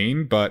don't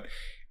mean, but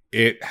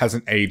it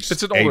hasn't aged.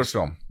 It's an older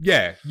film.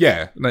 Yeah.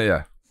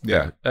 When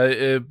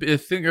you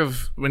think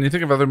of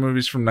other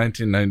movies from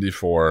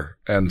 1994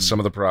 and some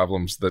of the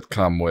problems that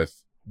come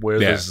with where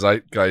the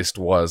zeitgeist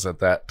was at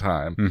that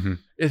time,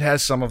 it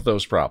has some of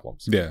those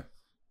problems. Yeah.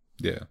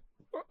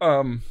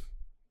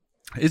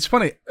 It's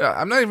funny.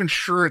 I'm not even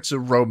sure it's a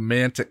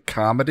romantic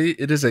comedy.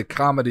 It is a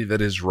comedy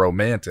that is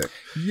romantic.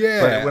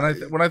 Yeah.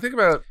 But when I think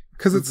about,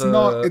 because it's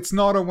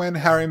not a When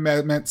Harry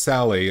Met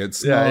Sally.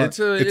 It's not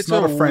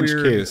a French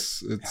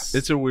kiss.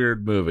 It's a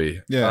weird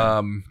movie.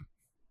 Yeah.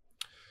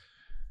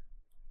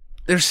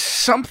 There's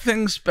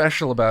something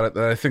special about it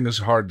that I think is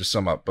hard to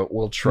sum up, but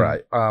we'll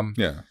try.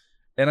 Yeah.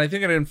 And I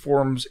think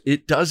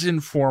it does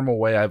inform a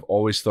way I've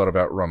always thought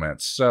about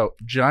romance. So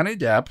Johnny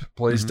Depp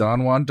plays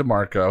Don Juan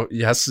DeMarco.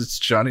 Yes, it's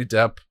Johnny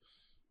Depp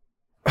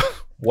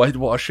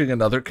whitewashing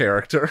another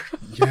character.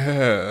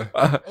 Yeah.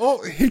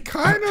 He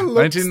kind of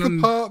looks the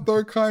part,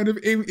 though, kind of,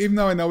 even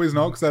though I know he's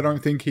not, because I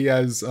don't think he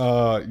has,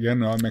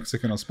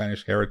 Mexican or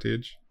Spanish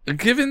heritage. He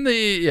does all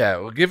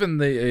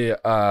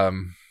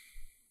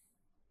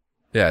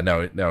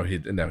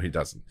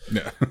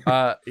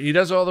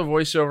the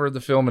voiceover of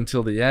the film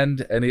until the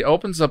end, and he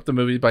opens up the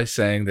movie by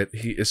saying that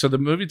the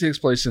movie takes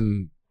place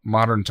in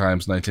modern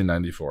times,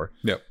 1994.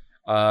 Yep.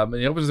 And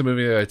he opens the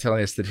movie by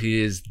telling us that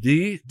he is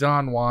the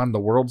Don Juan, the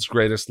world's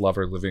greatest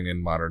lover living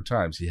in modern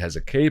times. He has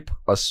a cape,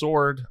 a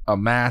sword, a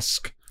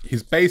mask.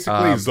 He's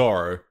basically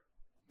Zorro.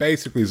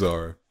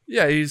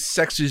 Yeah, he's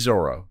sexy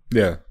Zorro.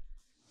 Yeah.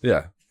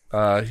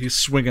 He's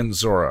swinging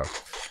Zorro.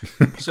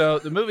 So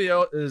the movie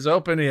is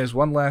open. He has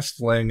one last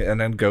fling and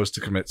then goes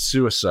to commit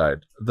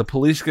suicide. The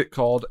police get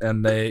called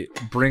and they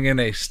bring in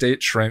a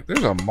state shrink.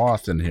 There's a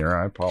moth in here.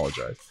 I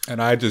apologize.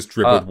 And I just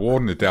dribbled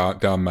water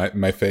down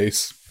my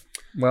face.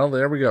 Well,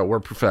 there we go. We're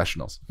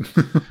professionals.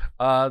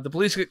 The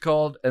police get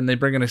called and they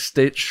bring in a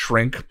state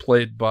shrink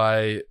played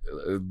by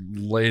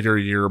later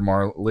years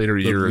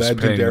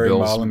legendary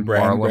Marlon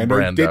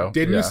Brando.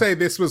 Didn't you say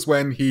this was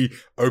when he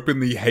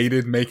openly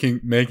hated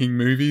making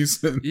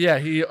movies? Yeah,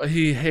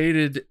 he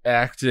hated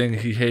acting.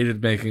 He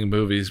hated making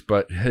movies,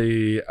 but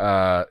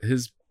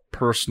his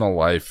personal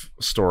life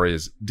story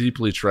is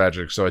deeply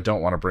tragic, so I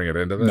don't want to bring it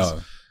into this. No.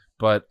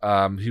 But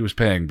he was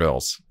paying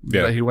bills.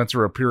 Yeah. He went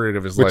through a period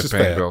of his life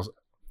paying bills.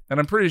 And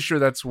I'm pretty sure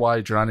that's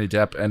why Johnny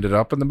Depp ended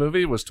up in the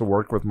movie, was to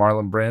work with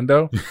Marlon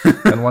Brando.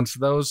 And once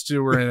those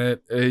two were in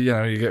it,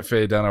 you get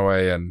Faye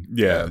Dunaway.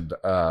 And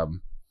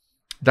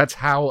that's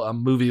how a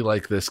movie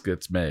like this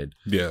gets made.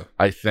 Yeah.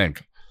 I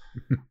think.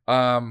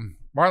 Marlon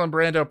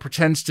Brando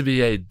pretends to be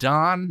a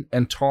Don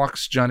and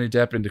talks Johnny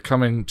Depp into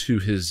coming to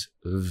his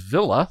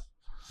villa.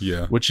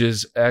 Yeah. Which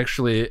is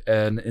actually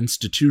an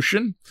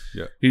institution.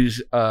 Yeah.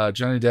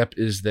 Johnny Depp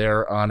is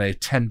there on a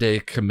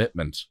 10-day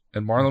commitment.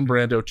 And Marlon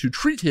Brando, to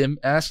treat him,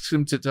 asks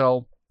him to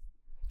tell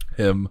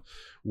him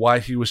why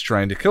he was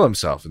trying to kill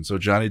himself. And so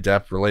Johnny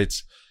Depp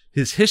relates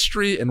his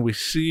history, and we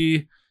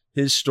see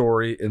his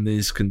story in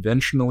these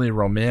conventionally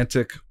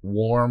romantic,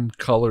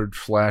 warm-colored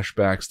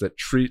flashbacks that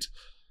treat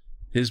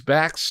his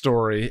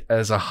backstory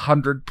as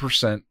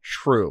 100%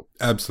 true.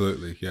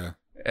 Absolutely, yeah.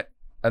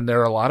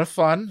 they're a lot of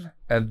fun,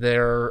 and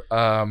they're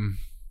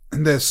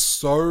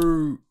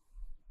so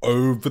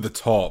over the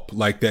top.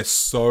 Like they're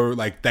so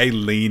like they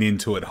lean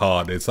into it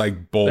hard. It's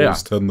like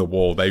balls to the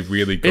wall. They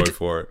really go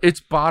for it.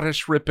 It's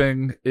bodice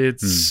ripping.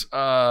 It's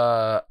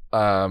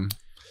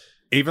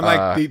even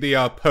like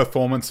the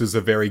performances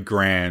are very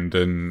grand,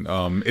 and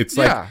it's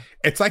like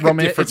it's like a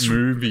different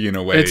movie in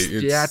a way. It's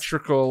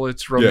theatrical.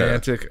 It's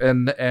romantic,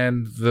 and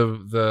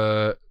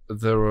the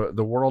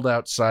world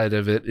outside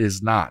of it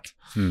is not.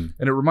 And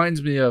it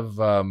reminds me of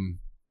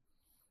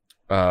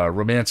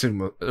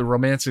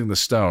Romancing the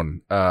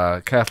Stone.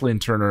 Kathleen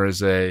Turner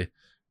is a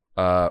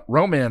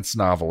romance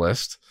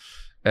novelist,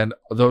 and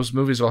those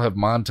movies all have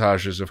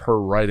montages of her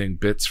writing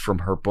bits from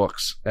her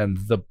books, and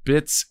the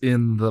bits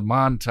in the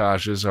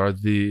montages are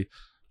the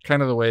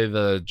kind of the way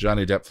the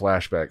Johnny Depp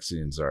flashback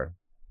scenes are.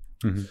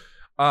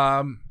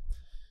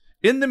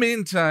 In the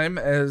meantime,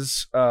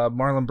 as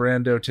Marlon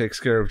Brando takes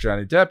care of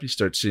Johnny Depp, he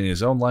starts seeing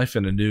his own life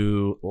in a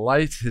new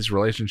light. His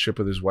relationship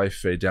with his wife,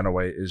 Faye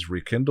Dunaway, is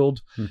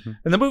rekindled. And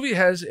the movie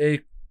has a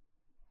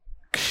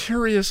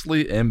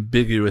curiously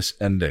ambiguous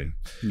ending.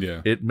 Yeah.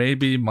 It may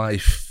be my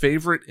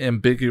favorite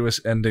ambiguous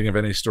ending of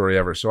any story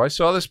ever. So I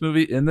saw this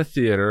movie in the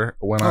theater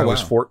when I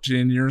was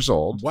 14 years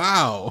old.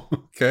 Wow.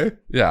 Okay.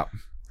 Yeah.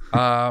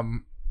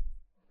 In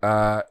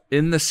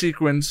the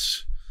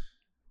sequence,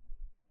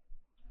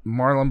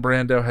 Marlon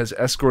Brando has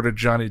escorted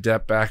Johnny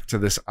Depp back to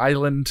this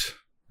island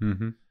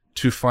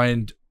to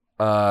find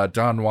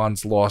Don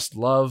Juan's lost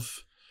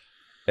love.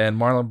 And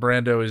Marlon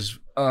Brando is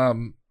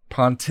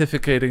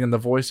pontificating in the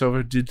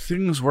voiceover. Did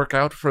things work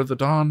out for the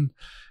Don?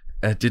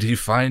 Did he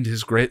find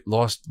his great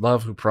lost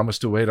love who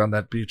promised to wait on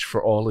that beach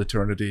for all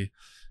eternity?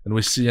 And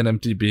we see an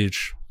empty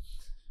beach.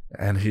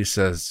 And he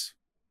says,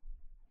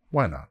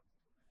 why not?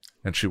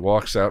 And she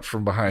walks out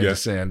from behind the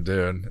sand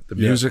dune. The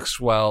music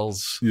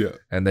swells,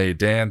 and they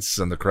dance,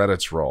 and the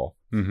credits roll.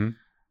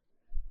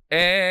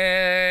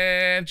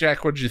 And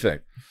Jack, what did you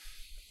think?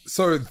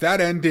 So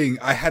that ending,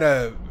 I had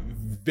a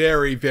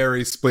very,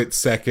 very split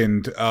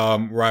second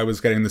where I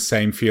was getting the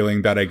same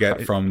feeling that I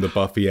get from the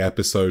Buffy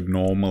episode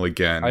Normal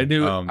Again. I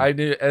knew.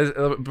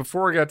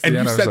 Before we got to the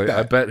end, I was like,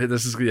 I bet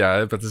this is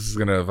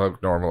going to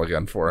evoke Normal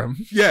Again for him.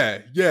 Yeah.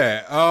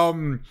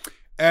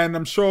 And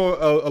I'm sure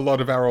a lot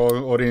of our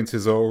audience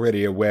is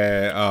already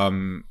aware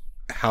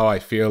how I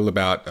feel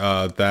about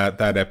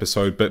that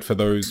episode. But for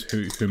those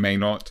who may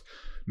not,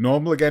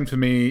 Normal Again for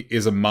me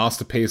is a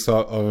masterpiece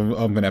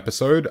of an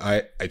episode.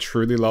 I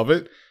truly love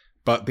it.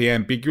 But the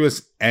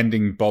ambiguous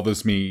ending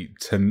bothers me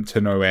to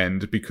no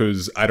end,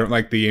 because I don't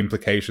like the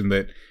implication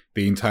that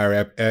the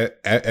entire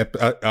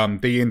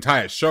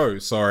show,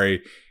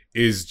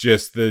 is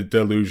just the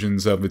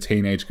delusions of a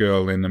teenage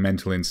girl in a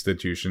mental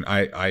institution.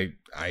 I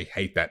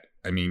hate that.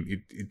 I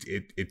mean,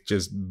 it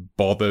just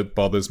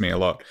bothers me a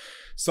lot.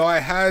 So I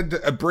had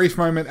a brief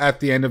moment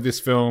at the end of this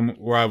film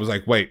where I was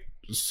like, wait,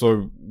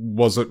 so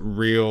was it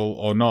real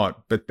or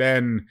not? But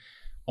then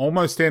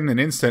almost in an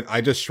instant, I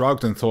just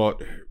shrugged and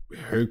thought,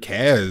 who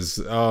cares?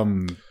 I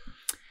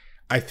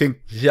think...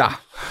 Yeah.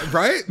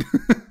 Right?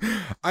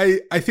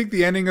 I think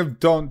the ending of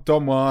Don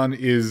Juan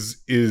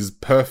is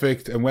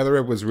perfect, and whether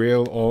it was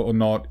real or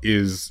not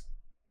it's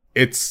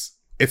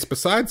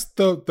besides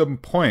the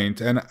point,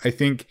 and I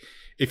think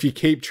if you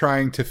keep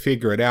trying to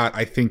figure it out,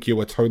 I think you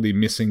are totally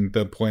missing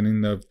the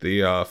point of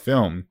the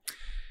film.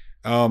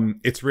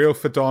 It's real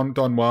for Don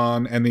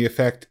Juan, and the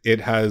effect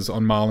it has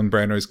on Marlon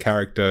Brando's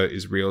character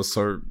is real,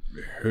 so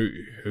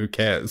who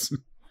cares?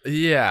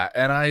 Yeah,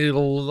 and I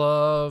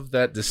love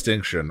that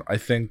distinction. I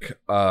think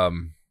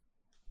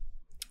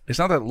it's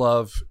not that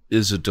love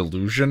is a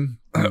delusion,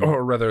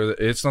 or rather,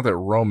 it's not that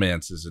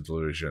romance is a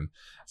delusion.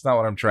 It's not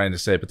what I'm trying to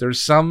say, but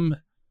there's some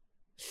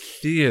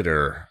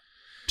theater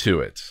to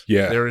it.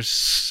 Yeah. There is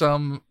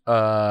some...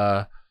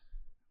 I'm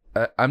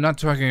not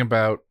talking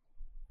about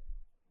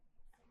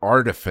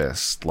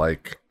artifice,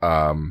 like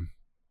the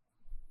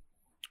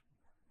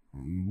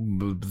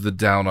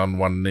down on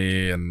one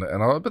knee and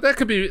all, but that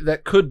could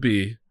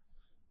be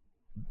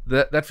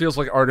that feels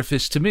like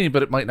artifice to me,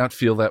 but it might not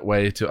feel that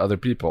way to other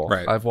people.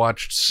 Right. I've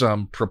watched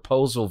some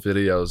proposal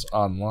videos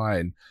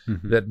online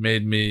that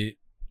made me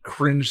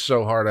cringe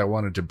so hard I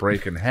wanted to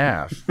break in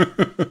half.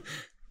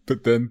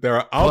 But then there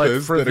are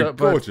others that are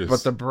gorgeous.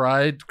 But the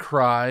bride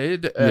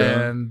cried,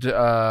 and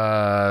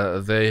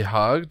they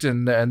hugged,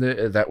 and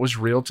that was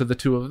real to the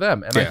two of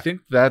them. And I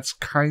think that's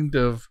kind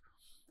of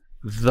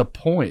the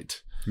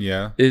point.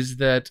 Yeah. Is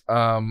that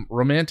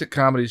romantic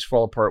comedies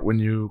fall apart when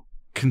you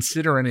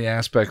consider any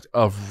aspect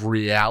of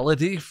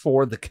reality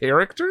for the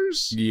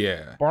characters.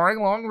 Yeah.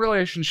 Barring long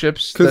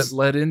relationships that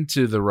led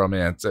into the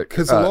romantic.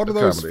 Because a lot of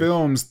those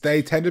films,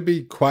 they tend to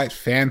be quite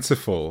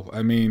fanciful.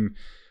 I mean,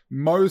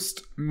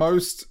 most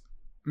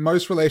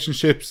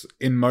relationships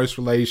in most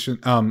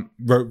romantic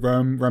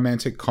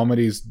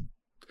comedies,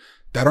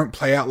 they don't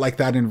play out like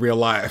that in real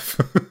life.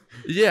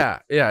 yeah,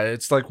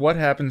 it's like what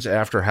happens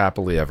after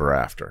happily ever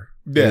after.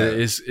 Yeah,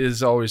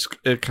 is always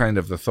kind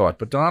of the thought.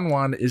 But Don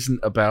Juan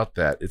isn't about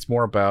that. It's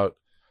more about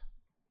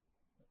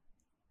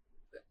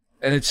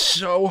and it's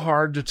so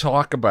hard to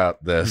talk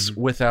about this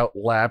without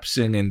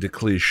lapsing into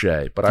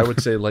cliche, but I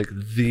would say like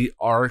the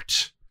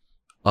art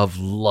of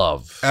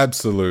love.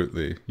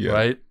 Absolutely. Yeah.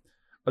 Right?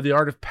 The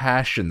art of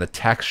passion, the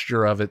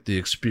texture of it, the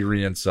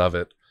experience of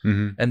it.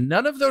 And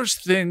none of those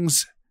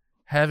things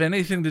have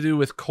anything to do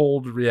with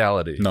cold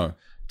reality. No.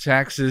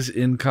 Taxes,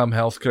 income,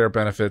 healthcare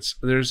benefits.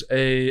 There's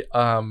a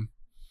like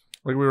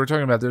we were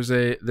talking about, there's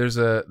a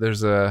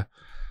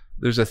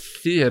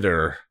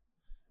theater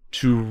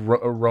to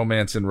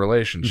romance and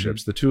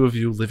relationships. The two of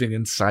you living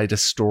inside a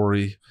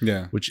story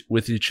which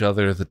with each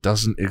other that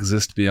doesn't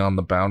exist beyond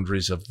the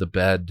boundaries of the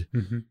bed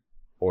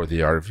or the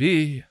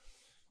RV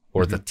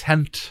or the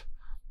tent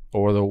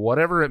or the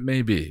whatever it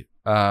may be.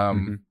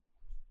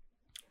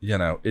 You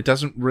know, it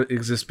doesn't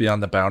exist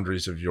beyond the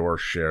boundaries of your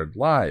shared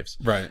lives.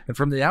 Right. And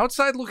from the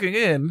outside looking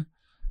in,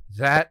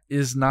 that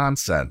is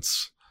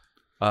nonsense.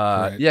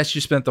 Yes,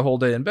 you spent the whole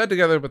day in bed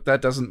together, but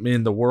that doesn't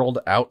mean the world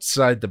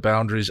outside the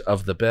boundaries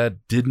of the bed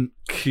didn't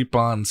keep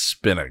on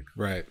spinning.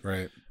 Right,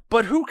 right.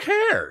 But who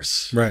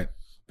cares? Right.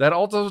 That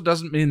also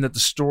doesn't mean that the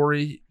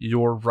story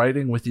you're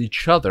writing with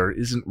each other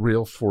isn't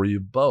real for you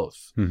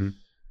both.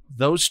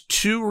 Those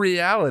two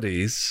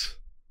realities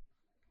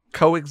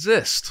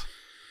coexist.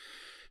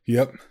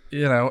 Yep.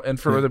 You know, and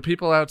for the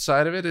people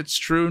outside of it, it's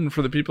true, and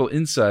for the people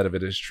inside of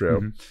it, it's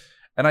true.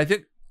 And I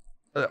think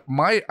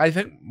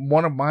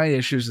one of my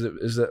issues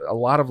is that a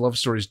lot of love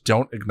stories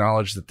don't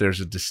acknowledge that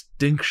there's a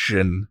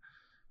distinction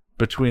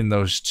between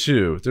those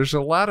two. There's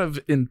a lot of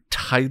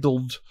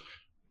entitled,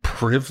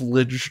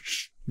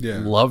 privileged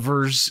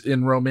lovers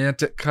in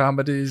romantic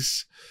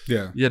comedies.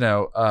 Yeah. You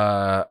know,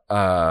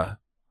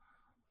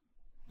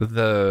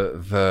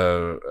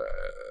 the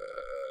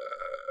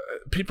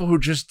people who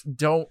just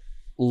don't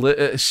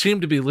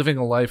seem to be living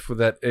a life with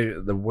that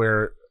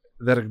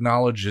that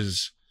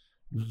acknowledges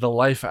the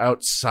life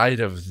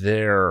outside of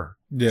their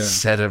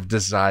set of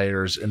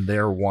desires and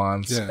their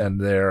wants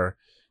and their,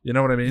 you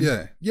know what I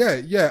mean?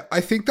 Yeah.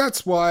 I think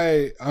that's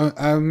why,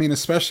 I mean,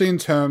 especially in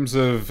terms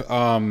of,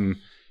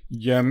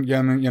 you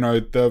know,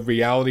 the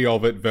reality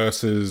of it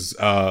versus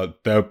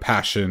the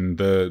passion,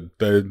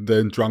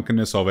 the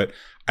drunkenness of it.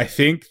 I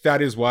think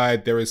that is why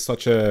there is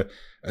such a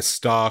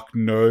stark,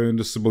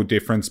 noticeable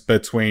difference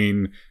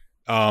between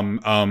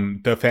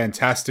the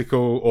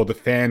fantastical or the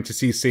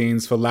fantasy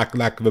scenes, for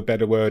lack of a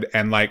better word,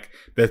 and like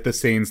the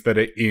scenes that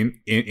are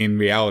in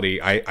reality.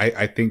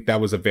 I think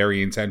that was a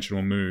very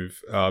intentional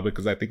move,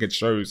 because I think it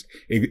shows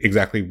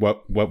exactly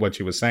what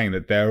you were saying,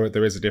 that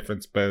there is a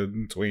difference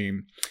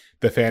between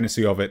the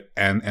fantasy of it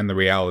and the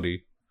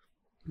reality.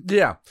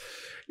 Yeah.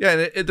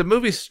 The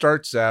movie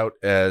starts out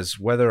as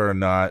whether or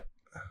not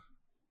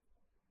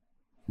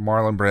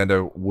Marlon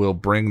Brando will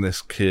bring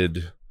this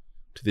kid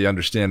to the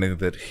understanding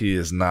that he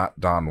is not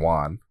Don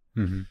Juan.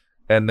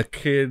 And the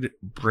kid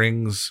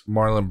brings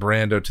Marlon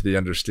Brando to the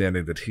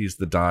understanding that he's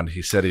the Don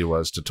he said he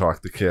was, to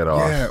talk the kid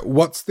off. Yeah,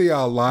 what's the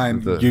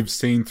line? You've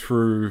seen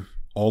through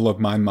all of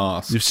my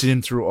masks. You've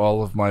seen through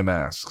all of my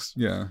masks.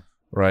 Yeah.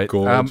 Right?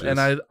 Gorgeous. And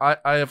I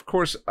of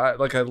course, I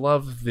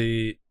love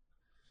the...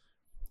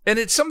 And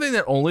it's something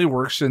that only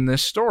works in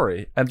this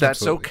story, and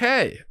that's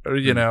okay.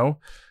 You know?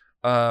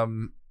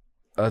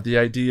 The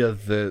idea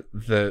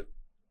that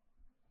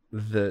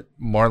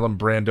Marlon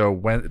Brando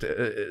went...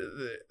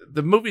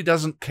 the movie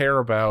doesn't care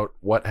about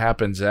what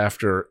happens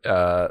after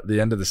the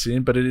end of the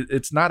scene, but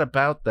it's not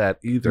about that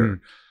either,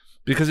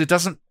 because it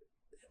doesn't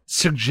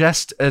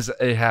suggest as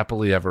a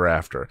happily ever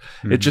after.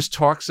 It just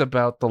talks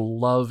about the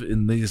love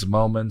in these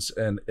moments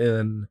and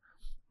in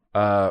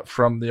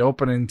from the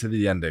opening to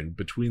the ending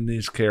between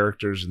these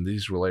characters and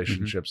these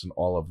relationships and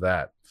all of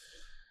that.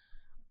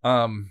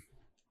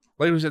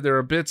 Like we said, there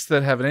are bits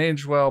that haven't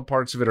aged well.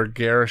 Parts of it are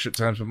garish at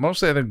times, but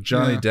mostly I think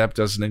Johnny Depp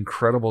does an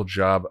incredible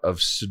job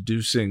of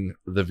seducing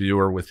the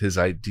viewer with his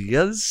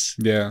ideas.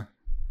 Yeah.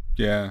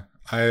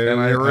 I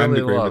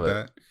really agree love with it.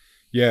 that.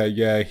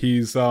 Yeah.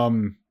 He's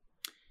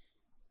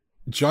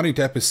Johnny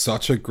Depp is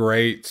such a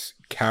great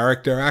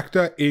character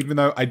actor, even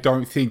though I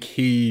don't think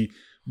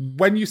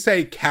when you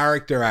say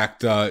character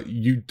actor,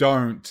 you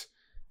don't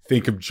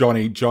think of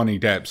Johnny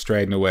Depp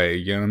straight away.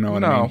 You know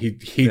what I mean?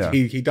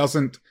 He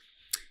doesn't.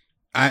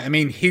 I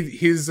mean,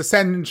 he's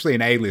essentially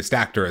an A-list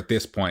actor at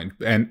this point,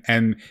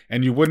 and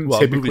you wouldn't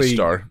typically... a movie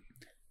star.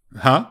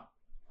 Huh?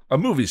 A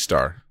movie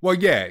star. Well,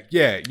 yeah.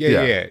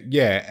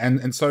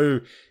 And so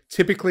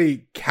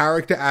typically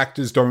character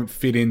actors don't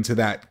fit into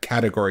that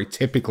category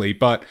typically,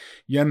 but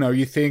you know,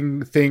 you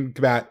think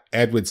about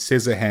Edward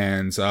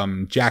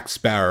Scissorhands, Jack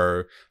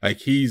Sparrow, like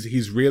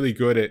he's really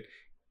good at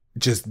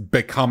just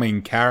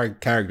becoming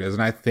characters,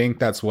 and I think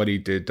that's what he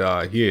did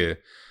here.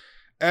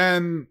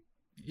 And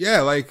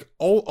yeah, like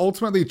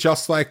ultimately,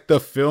 just like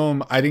the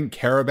film, I didn't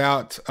care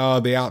about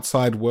the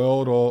outside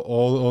world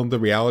or the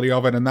reality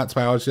of it, and that's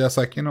why I was just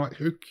like, you know what,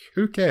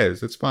 who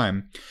cares? It's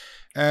fine.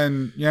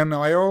 And you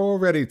know, I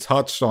already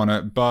touched on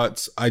it,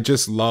 but I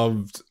just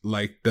loved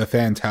like the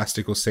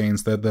fantastical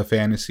scenes, the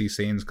fantasy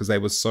scenes, because they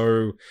were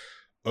so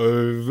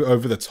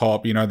over the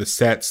top. You know, the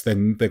sets,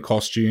 then the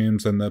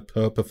costumes and the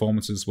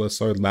performances were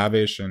so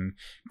lavish and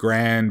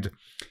grand.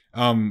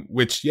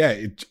 Which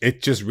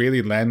it just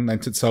really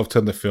lent itself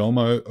to the film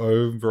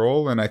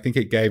overall, and I think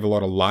it gave a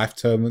lot of life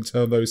to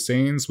those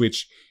scenes,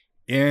 which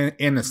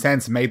in a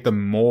sense made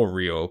them more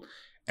real.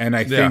 And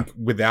I think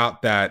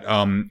without that,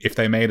 if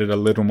they made it a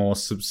little more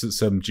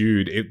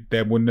subdued,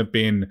 there wouldn't have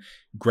been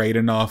great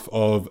enough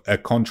of a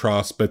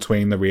contrast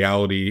between the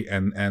reality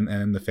and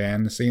the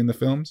fantasy in the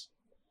films.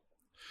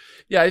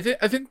 Yeah, I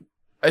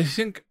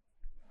think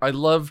I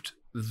loved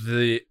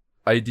the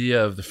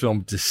idea of the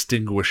film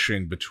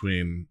distinguishing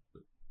between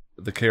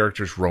the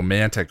character's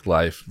romantic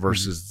life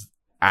versus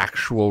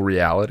actual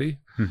reality.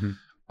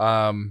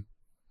 And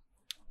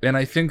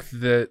I think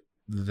that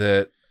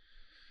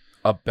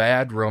a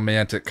bad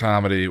romantic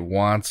comedy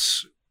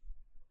wants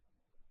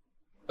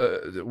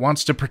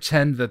to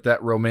pretend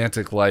that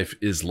romantic life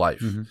is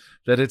life,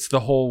 that it's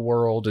the whole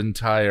world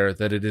entire,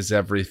 that it is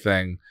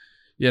everything,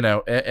 you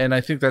know. And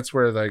I think that's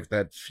where like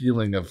that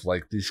feeling of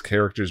like these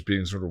characters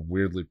being sort of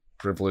weirdly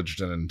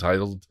privileged and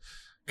entitled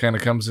kind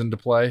of comes into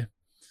play.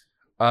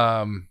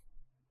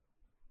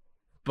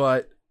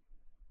 But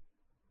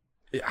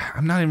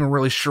I'm not even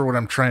really sure what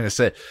I'm trying to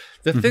say.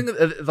 The thing,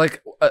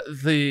 like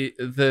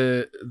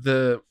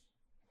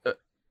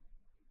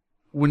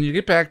when you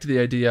get back to the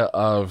idea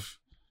of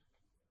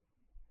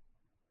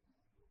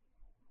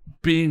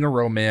being a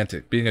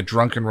romantic, being a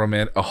drunken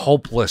romantic, a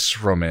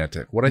hopeless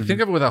romantic, what I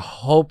think of with a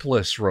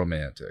hopeless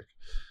romantic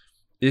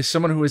is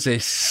someone who is a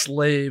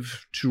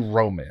slave to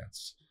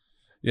romance.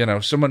 You know,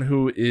 someone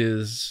who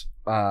is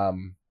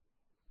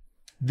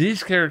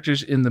these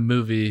characters in the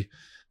movie.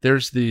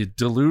 There's the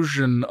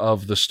delusion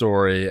of the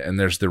story and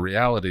there's the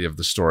reality of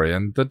the story.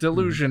 And the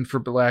delusion, for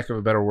lack of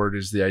a better word,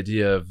 is the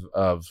idea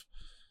of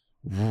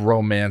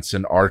romance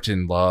and art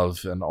and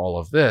love and all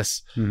of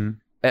this.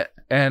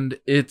 And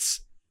it's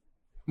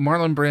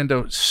Marlon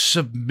Brando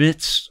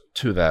submits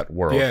to that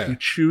world. Yeah. He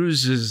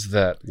chooses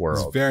that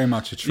world. It's very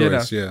much a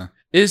choice, you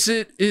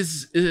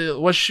know?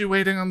 Was she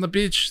waiting on the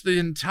beach the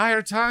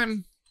entire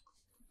time?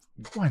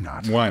 Why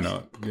not? Why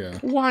not? Yeah.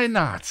 Why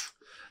not?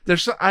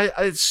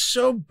 It's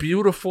so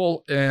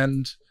beautiful,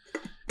 and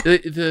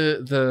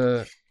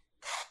the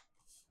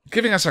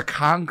giving us a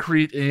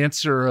concrete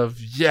answer of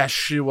yes,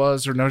 she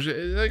was or no,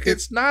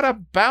 it's not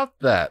about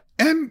that.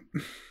 And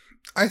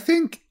I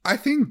think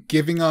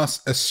giving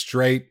us a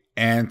straight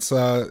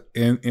answer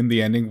in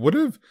the ending would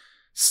have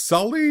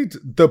sullied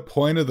the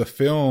point of the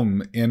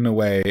film in a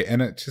way,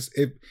 and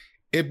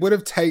it would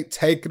have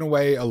taken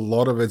away a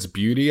lot of its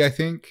beauty, I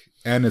think,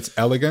 and its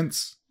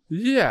elegance.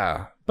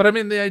 Yeah. But I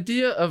mean, the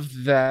idea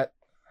of that,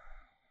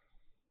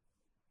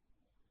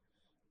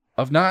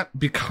 of not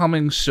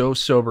becoming so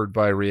sobered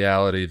by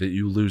reality that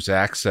you lose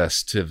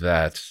access to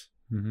that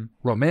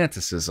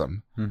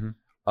romanticism,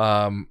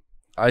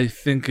 I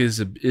think is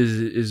a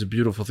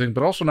beautiful thing.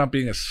 But also not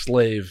being a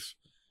slave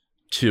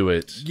to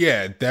it.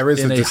 Yeah, there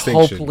is in a a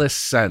distinction. hopeless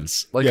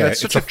sense. Like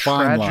that's such a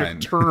tragic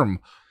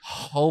term.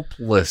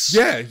 Hopeless.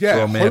 Yeah.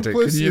 Romantic.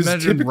 Hopeless. Can you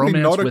imagine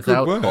romance not a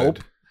without good word. hope?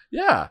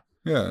 Yeah,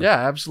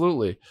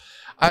 absolutely.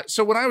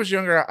 So when I was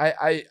younger,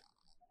 I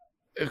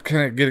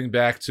kind of getting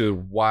back to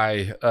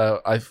why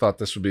I thought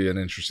this would be an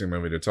interesting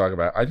movie to talk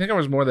about. I think I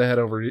was more the head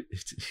over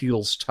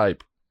heels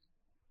type.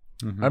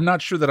 I'm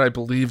not sure that I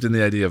believed in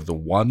the idea of the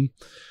one,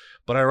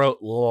 but I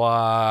wrote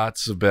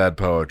lots of bad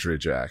poetry,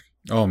 Jack.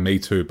 Oh, me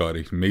too,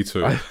 buddy. Me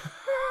too.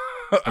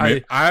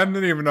 I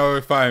don't even know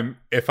if I'm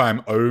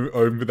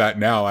over that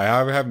now. I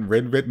haven't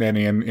written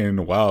any in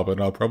a while,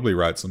 but I'll probably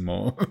write some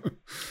more.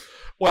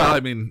 Well, I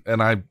mean,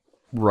 and I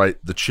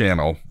write the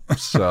channel,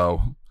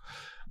 so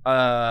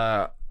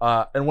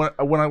and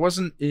when I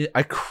wasn't,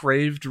 I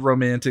craved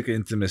romantic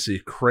intimacy,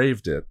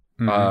 craved it.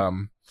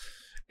 And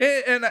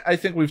I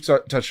think we've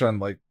touched on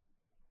like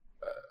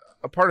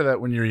a part of that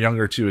when you're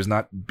younger too is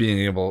not being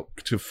able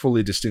to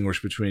fully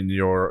distinguish between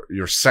your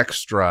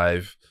sex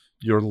drive,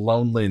 your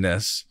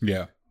loneliness,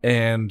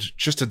 and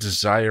just a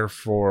desire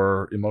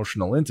for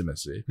emotional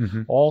intimacy.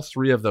 All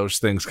three of those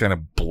things kind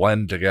of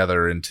blend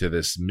together into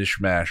this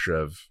mishmash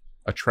of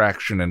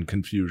attraction and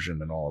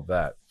confusion and all of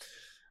that.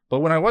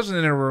 But when I wasn't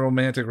in a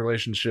romantic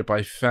relationship,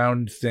 I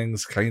found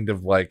things kind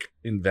of like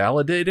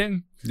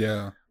invalidating.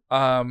 Yeah.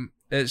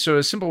 So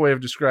a simple way of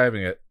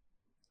describing it,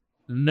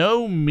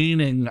 no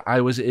meaning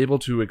I was able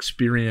to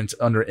experience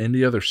under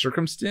any other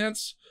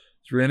circumstance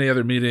through any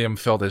other medium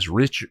felt as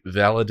rich,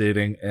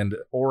 validating, and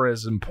or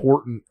as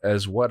important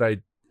as what I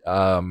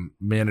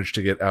managed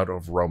to get out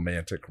of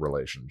romantic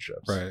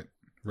relationships.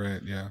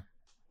 Right, yeah.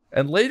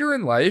 And later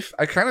in life,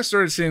 I kind of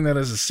started seeing that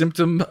as a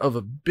symptom of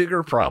a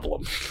bigger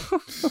problem.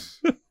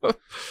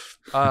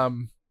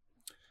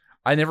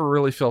 I never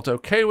really felt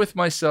okay with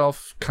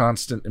myself,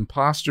 constant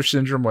imposter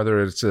syndrome,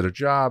 whether it's at a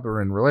job or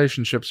in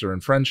relationships or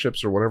in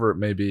friendships or whatever it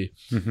may be.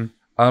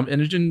 And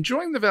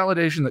enjoying the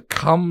validation that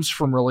comes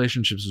from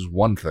relationships is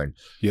one thing.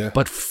 Yeah.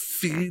 But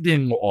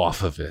feeding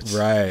off of it.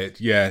 Right.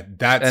 Yeah.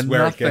 That's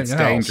where it gets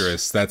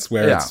dangerous. That's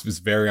where it's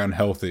very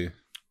unhealthy.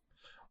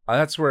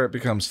 That's where it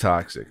becomes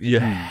toxic. You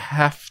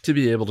have to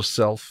be able to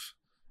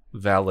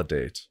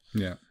self-validate.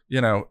 Yeah.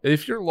 You know,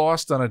 if you're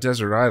lost on a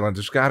desert island,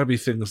 there's got to be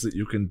things that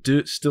you can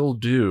still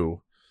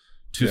do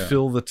to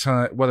fill the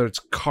time, whether it's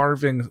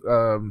carving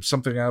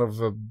something out of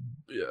a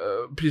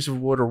piece of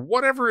wood or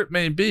whatever it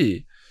may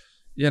be,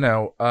 you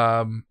know,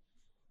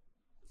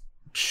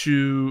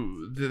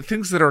 to the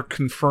things that are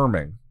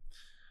confirming.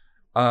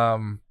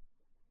 And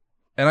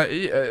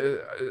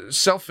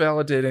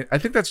self-validating, I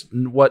think that's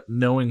what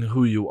knowing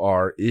who you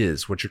are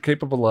is, what you're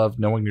capable of,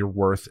 knowing your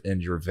worth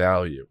and your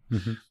value.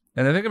 Mm-hmm.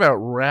 And I think about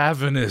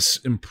ravenous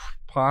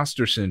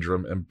imposter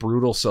syndrome and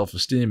brutal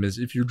self-esteem is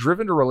if you're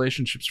driven to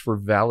relationships for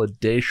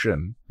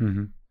validation,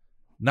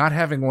 not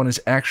having one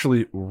is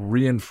actually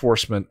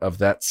reinforcement of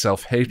that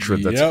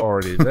self-hatred that's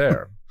already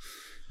there.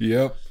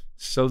 Yep.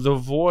 So the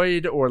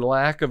void or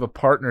lack of a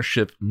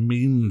partnership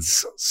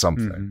means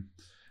something.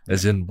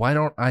 As in, why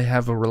don't I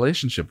have a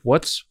relationship?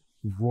 What's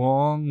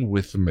wrong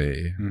with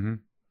me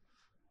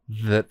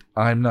that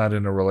I'm not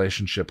in a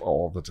relationship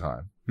all the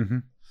time?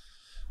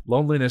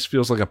 Loneliness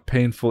feels like a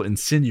painful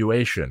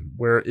insinuation,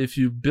 where if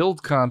you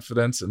build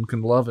confidence and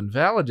can love and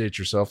validate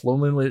yourself,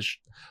 loneliness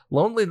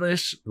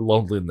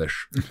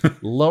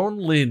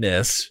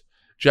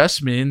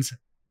just means,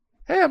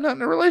 hey, I'm not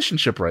in a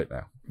relationship right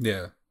now.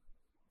 Yeah.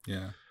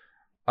 Yeah.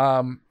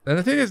 And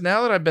the thing is,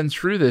 now that I've been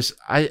through this,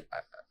 I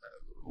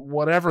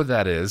whatever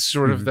that is,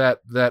 sort of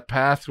that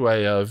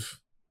pathway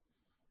of,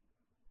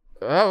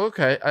 oh,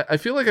 okay, I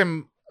feel like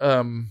I'm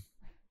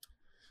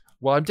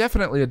well, I'm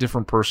definitely a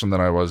different person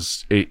than I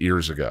was 8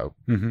 years ago.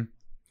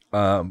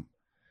 But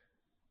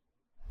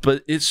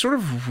it's sort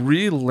of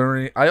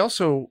relearning. I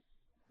also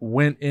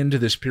went into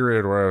this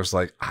period where I was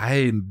like,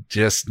 I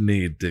just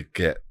need to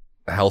get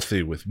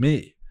healthy with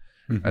me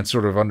and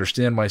sort of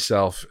understand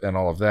myself and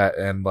all of that.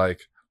 And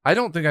like, I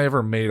don't think I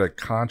ever made a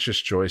conscious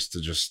choice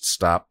to just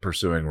stop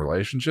pursuing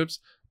relationships,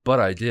 but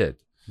I did.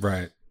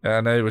 Right.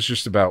 And it was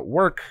just about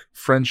work,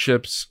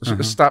 friendships,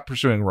 stop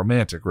pursuing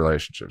romantic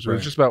relationships. It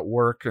was just about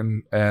work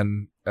and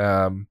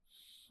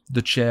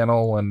the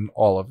channel and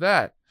all of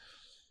that.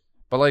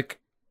 But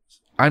like,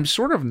 I'm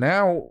sort of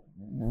now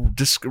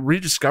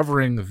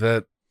rediscovering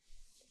that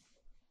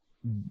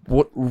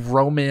what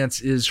romance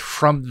is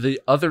from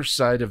the other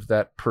side of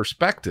that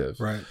perspective.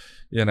 Right.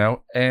 You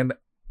know, and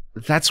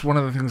that's one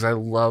of the things I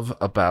love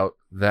about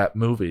that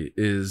movie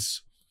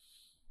is,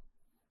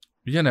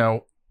 you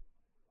know,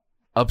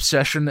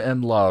 obsession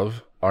and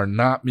love are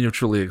not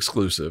mutually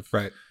exclusive.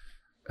 Right.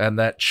 And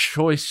that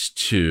choice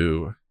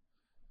to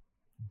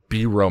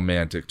be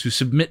romantic, to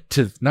submit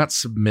to, not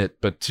submit,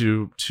 but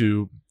to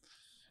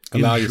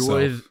allow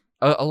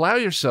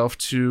yourself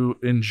to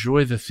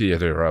enjoy the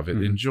theater of it,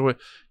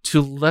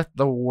 to let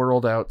the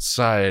world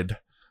outside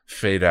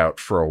fade out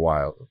for a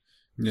while.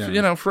 Yeah.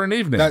 You know, for an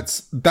evening.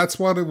 That's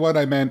what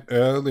I meant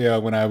earlier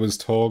when I was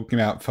talking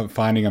about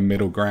finding a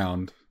middle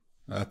ground.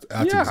 That's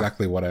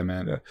exactly what I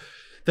meant. Yeah.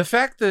 The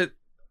fact that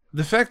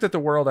the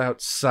world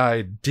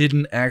outside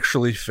didn't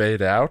actually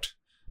fade out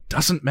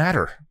doesn't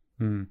matter.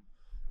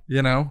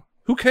 You know,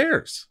 who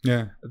cares?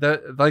 Yeah.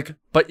 That like,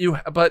 but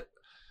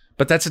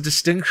that's a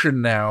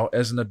distinction now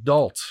as an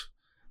adult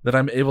that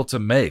I'm able to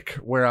make,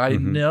 where I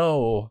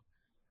know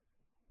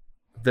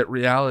that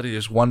reality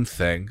is one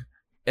thing,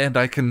 and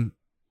I can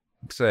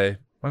say,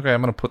 okay,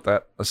 I'm going to put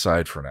that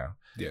aside for now.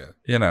 Yeah.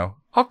 You know,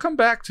 I'll come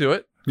back to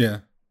it. Yeah.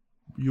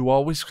 You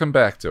always come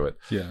back to it.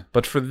 Yeah.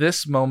 But for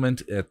this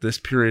moment, at this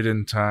period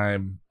in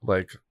time,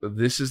 like,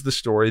 this is the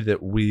story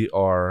that we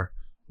are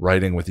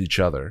writing with each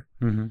other.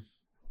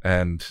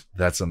 And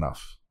that's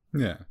enough.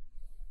 Yeah.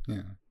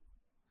 Yeah.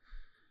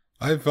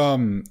 I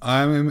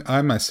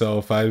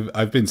myself,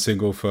 I've been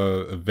single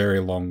for a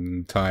very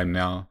long time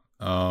now.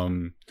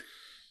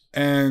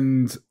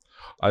 And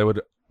I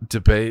would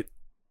debate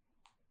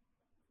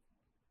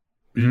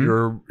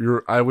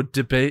I would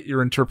debate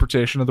your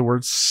interpretation of the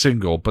word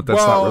single, but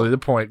that's not really the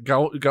point.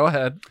 Go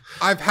ahead.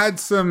 I've had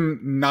some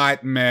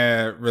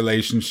nightmare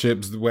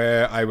relationships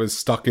where I was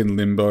stuck in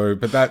limbo,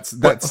 but that's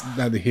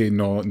neither here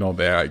nor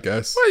there, I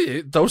guess.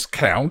 Well, those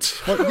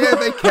count. Well, yeah,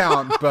 they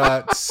count,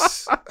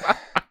 but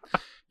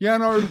yeah,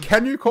 no,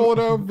 can you call it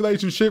a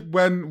relationship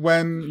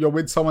when you're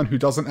with someone who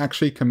doesn't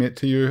actually commit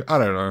to you? I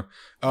don't know.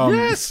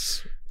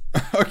 Yes.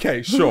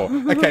 Okay, sure.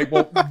 Okay,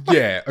 well,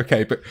 yeah,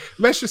 okay, but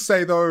let's just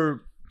say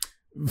though,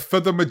 for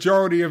the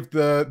majority of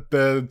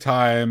the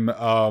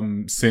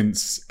time,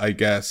 since I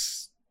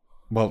guess,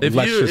 well, if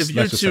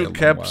you two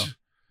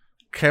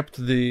kept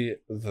the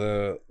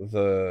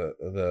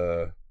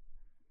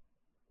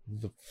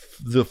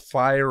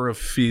fire of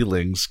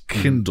feelings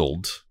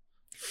kindled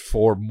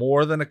for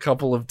more than a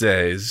couple of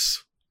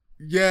days,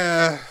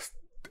 yeah,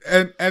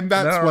 and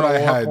that's what I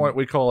had. At what point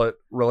we call it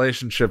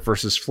relationship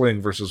versus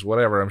fling versus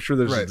whatever. I'm sure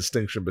there's a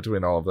distinction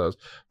between all of those.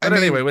 But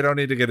anyway, we don't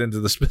need to get into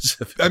the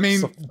specifics. I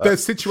mean, the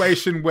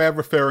situation we're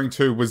referring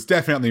to was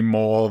definitely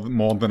more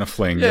than a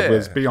fling. It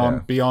was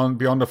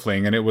beyond a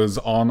fling, and it was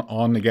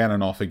on again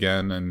and off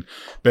again,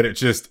 but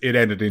it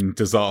ended in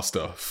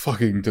disaster.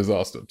 Fucking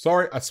disaster.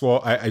 Sorry, I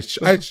swore. I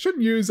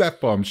shouldn't use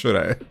F-bomb, should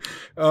I?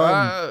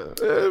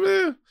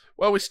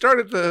 Well, we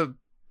started the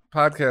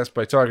podcast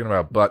by talking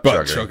about butt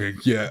chugging.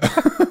 Yeah.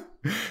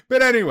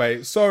 But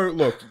anyway, so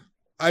look,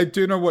 I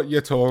do know what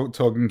you're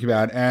talking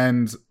about,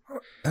 and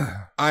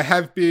I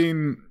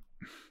haven't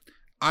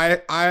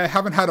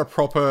had a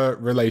proper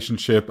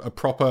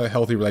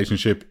healthy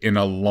relationship in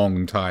a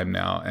long time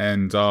now.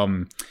 And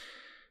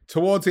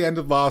towards the end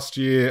of last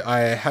year, I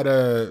had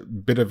a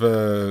bit of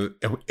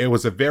it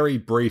was a very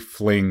brief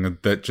fling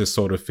that just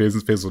sort of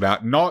fizzled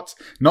out. Not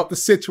the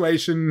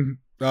situation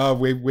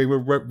we were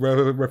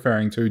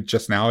referring to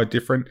just now. A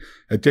different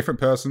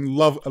person,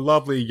 a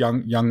lovely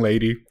young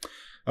lady.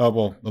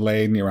 Well, a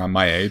lady around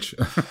my age.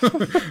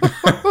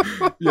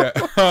 Yeah.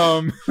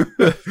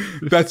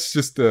 That's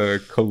just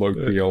a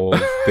colloquial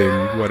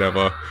thing,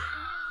 whatever.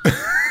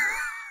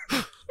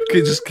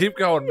 Okay, just keep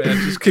going, man.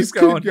 Just keep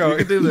going. You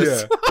can do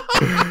this.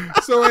 Yeah.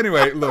 So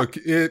anyway, look,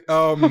 it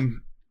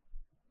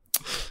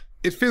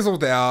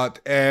fizzled out,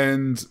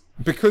 and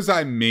because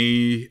I'm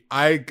me,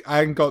 I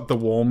got the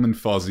warm and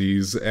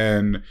fuzzies,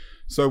 and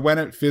so when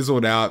it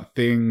fizzled out,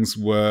 things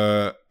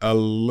were a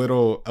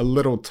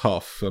little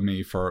tough for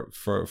me for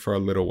a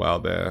little while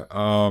there.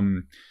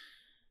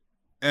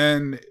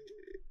 And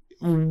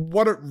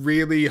what it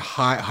really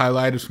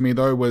highlighted for me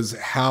though was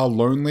how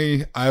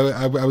lonely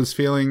I was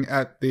feeling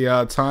at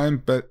the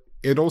time, but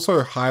it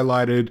also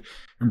highlighted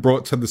and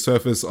brought to the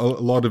surface a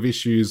lot of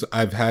issues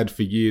I've had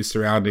for years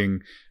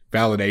surrounding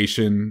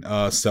validation,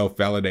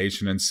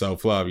 self-validation, and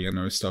self-love.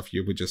 Stuff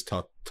you were just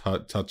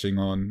touching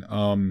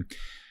on.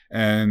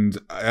 And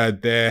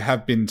there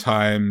have been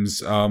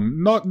times,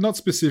 not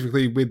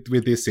specifically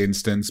with this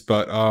instance,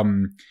 but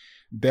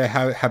there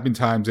have been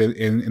times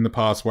in the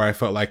past where I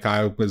felt like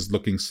I was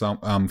looking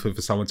for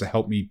someone to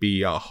help me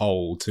be a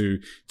whole, to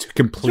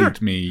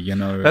complete me.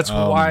 That's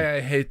why I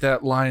hate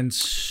that line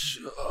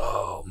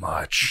so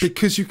much,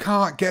 because you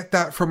can't get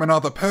that from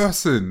another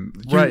person.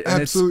 You right?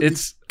 absolutely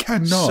it's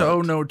cannot.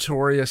 So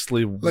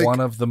notoriously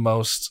one of the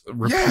most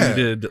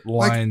repeated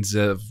lines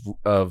of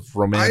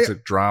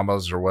romantic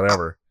dramas or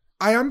whatever.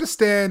 I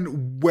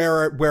understand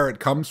where it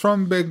comes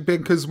from,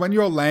 because when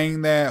you're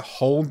laying there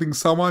holding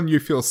someone, you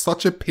feel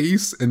such a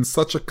peace and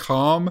such a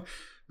calm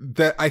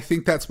that I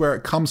think that's where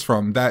it comes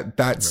from.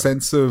 That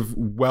sense of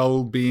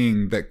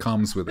well-being that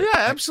comes with it.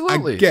 Yeah,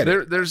 absolutely. I get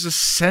it. There's a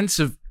sense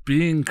of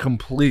being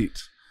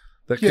complete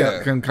that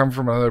can come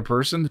from another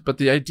person, but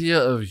the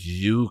idea of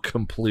you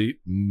complete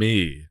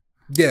me,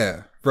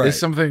 is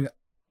something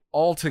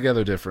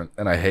altogether different,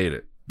 and I hate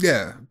it.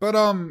 Yeah, but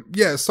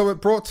so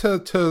it brought to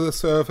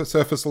the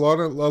surface a lot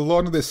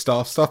of this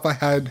stuff I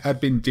had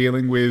been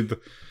dealing with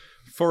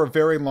for a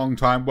very long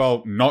time.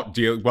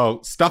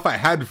 Stuff I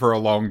had for a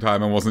long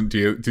time and wasn't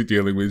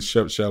dealing with,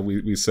 shall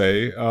we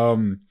say.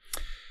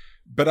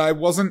 But I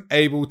wasn't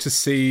able to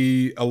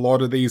see a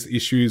lot of these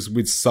issues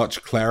with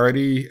such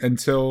clarity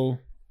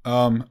until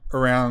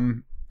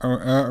around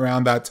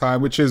that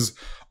time, which is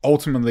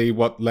ultimately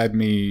what led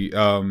me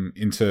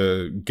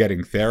into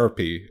getting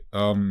therapy.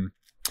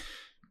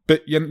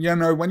 But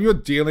when you're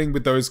dealing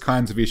with those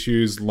kinds of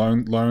issues,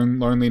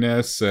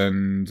 loneliness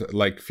and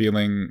like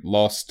feeling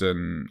lost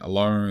and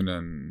alone,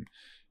 and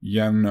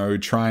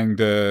trying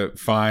to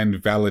find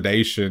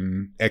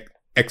validation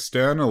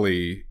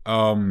externally,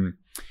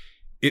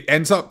 it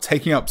ends up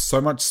taking up so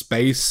much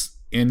space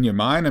in your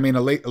mind. I mean,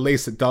 at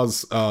least it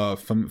does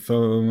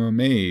for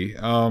me.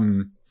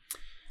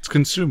 It's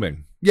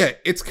consuming. Yeah,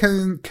 it's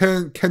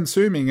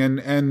consuming,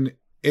 and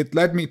it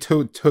led me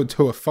to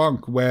a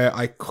funk where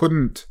I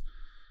couldn't.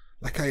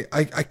 Like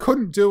I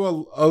couldn't do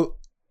a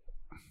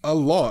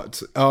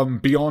lot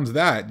beyond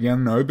that,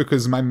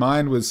 because my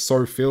mind was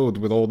so filled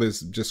with all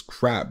this just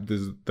crap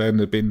that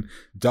had been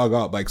dug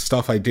up, like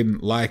stuff I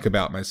didn't like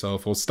about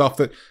myself, or stuff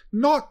that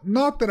not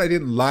that I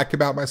didn't like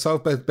about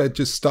myself, but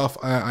just stuff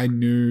I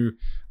knew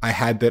I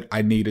had that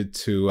I needed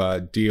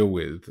to deal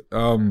with.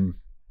 But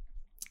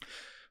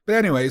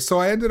anyway, so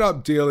I ended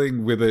up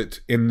dealing with it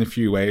in a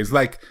few ways.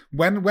 Like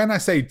when I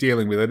say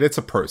dealing with it, it's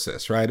a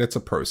process, right? It's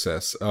a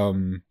process.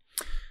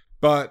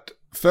 But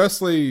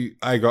firstly,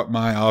 I got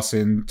my ass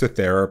into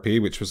therapy,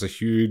 which was a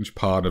huge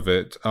part of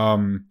it.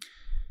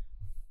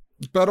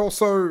 But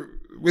also,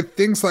 with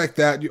things like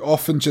that, you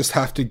often just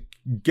have to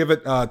give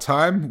it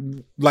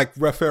time, like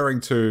referring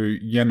to,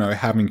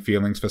 having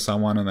feelings for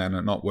someone and then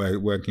it not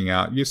working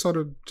out. You sort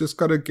of just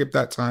got to give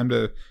that time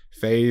to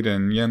fade,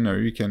 and,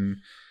 you can...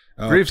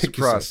 Grief's a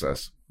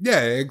process. Yeah,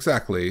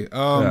 exactly.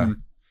 But,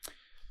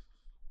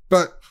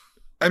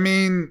 I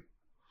mean...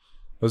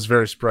 I was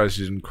very surprised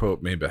you didn't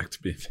quote me back to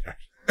be there.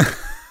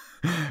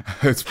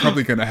 It's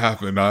probably going to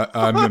happen.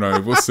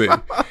 We'll see.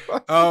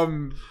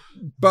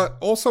 But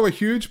also a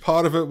huge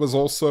part of it was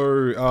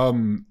also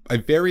I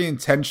very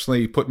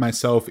intentionally put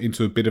myself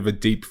into a bit of a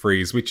deep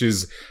freeze, which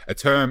is a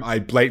term I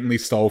blatantly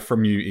stole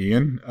from you,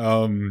 Ian.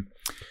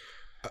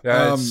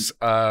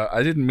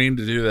 I didn't mean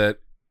to do that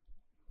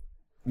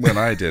when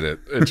I did it.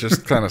 It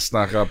just kind of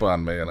snuck up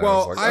on me, and I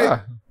was like,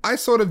 I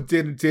sort of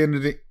did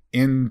it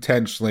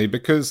intentionally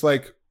because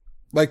like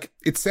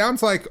it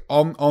sounds like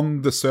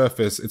on the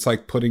surface it's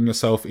like putting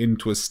yourself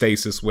into a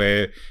stasis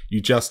where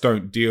you just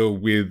don't deal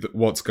with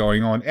what's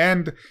going on,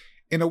 and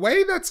in a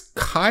way that's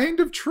kind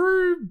of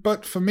true.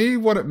 But for me,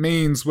 what it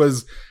means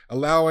was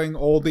allowing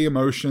all the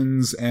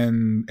emotions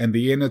and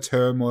the inner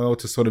turmoil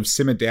to sort of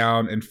simmer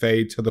down and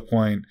fade to the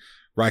point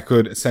where I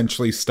could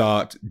essentially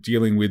start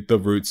dealing with the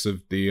roots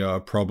of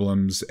the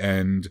problems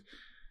and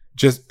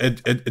just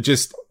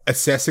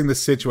assessing the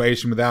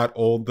situation without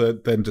all the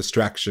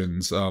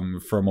distractions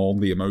from all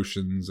the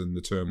emotions and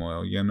the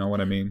turmoil. You know what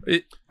I mean?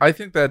 I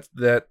think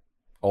that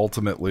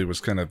ultimately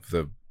was kind of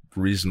the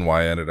reason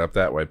why I ended up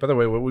that way. By the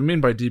way, what we mean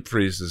by deep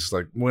freeze is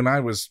like when I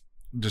was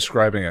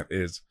describing it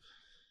is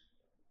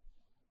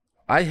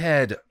I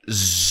had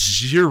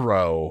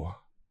zero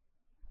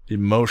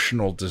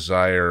emotional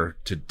desire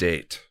to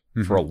date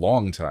for a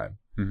long time.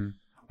 Mm-hmm.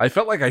 I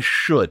felt like I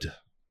should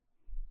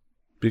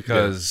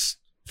because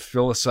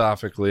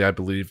philosophically I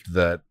believed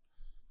that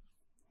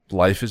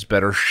life is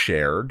better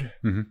shared.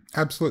 Mm-hmm.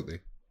 Absolutely.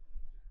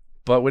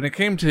 But when it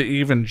came to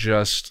even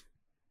just,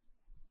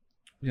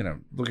 you know,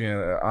 looking at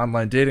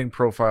online dating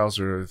profiles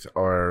or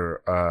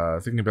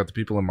thinking about the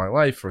people in my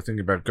life or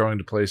thinking about going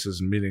to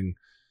places and meeting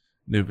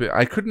new people,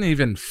 I couldn't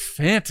even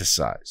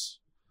fantasize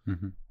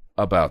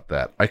about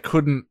that. I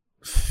couldn't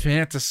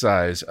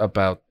fantasize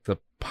about the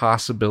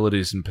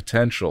possibilities and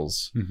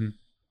potentialities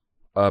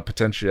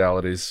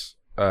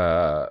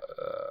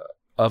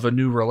of a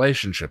new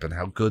relationship and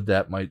how good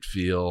that might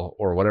feel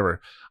or whatever.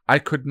 I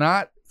could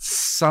not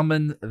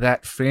summon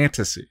that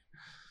fantasy.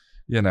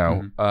 You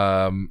know,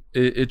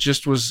 it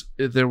just was,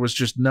 there was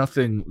just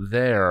nothing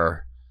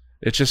there.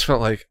 It just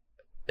felt like,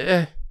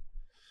 you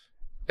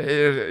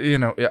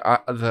know,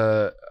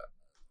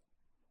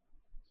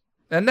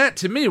 and that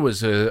to me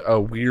was a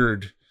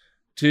weird,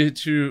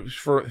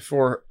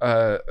 for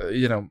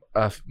you know,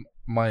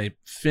 my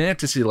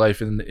fantasy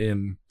life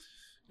in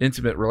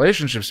intimate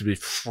relationships to be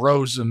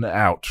frozen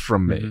out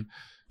from me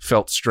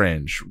felt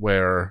strange,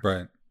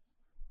 where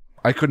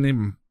I couldn't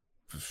even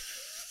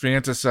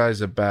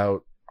fantasize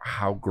about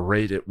how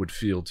great it would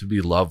feel to be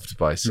loved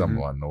by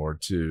someone or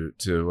to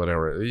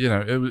whatever, you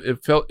know,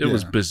 it felt, it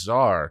was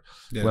bizarre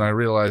when I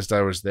realized I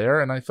was there.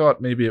 And I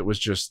thought maybe it was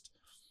just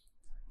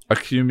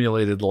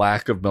accumulated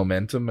lack of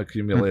momentum,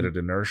 accumulated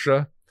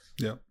inertia.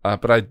 Yeah.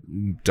 But I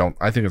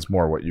think it's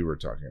more what you were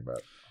talking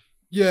about.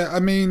 Yeah. I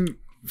mean,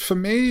 for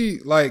me,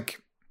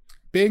 like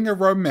being a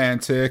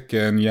romantic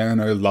and, you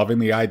know, loving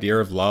the idea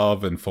of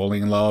love and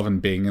falling in love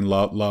and being in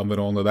love and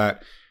all of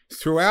that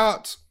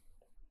throughout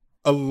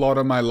a lot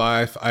of my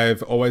life,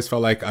 I've always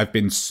felt like I've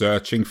been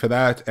searching for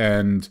that,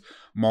 and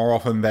more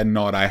often than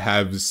not, I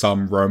have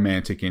some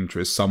romantic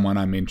interest, someone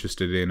I'm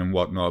interested in and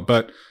whatnot.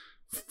 But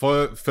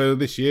for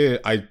this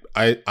year, I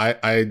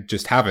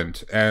just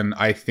haven't, and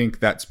I think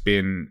that's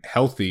been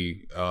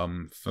healthy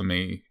for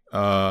me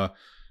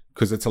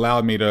because it's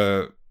allowed me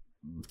to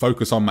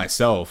focus on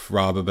myself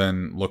rather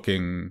than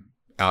looking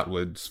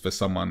outwards for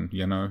someone,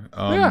 you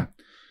know.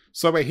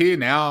 So we're here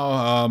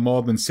now,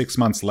 more than 6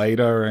 months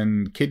later,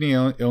 and kidney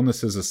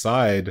illnesses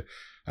aside,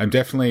 I'm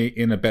definitely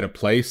in a better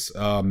place,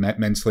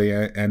 mentally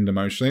and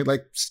emotionally.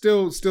 Like,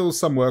 still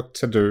some work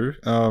to do.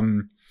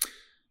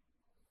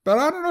 But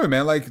I don't know,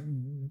 man. Like,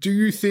 do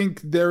you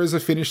think there is a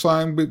finish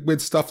line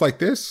with stuff like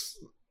this?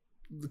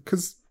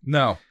 Because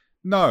no,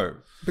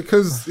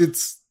 because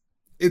it's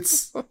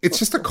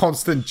just a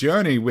constant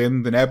journey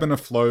with an ebb and a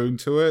flow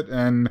to it,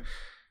 and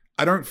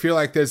I don't feel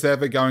like there's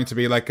ever going to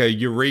be like a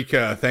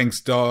eureka, thanks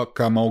doc,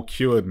 I'm all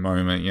cured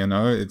moment, you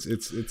know?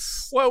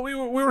 It's Well, we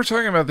were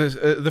talking about this.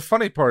 The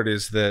funny part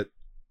is that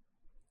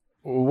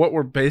what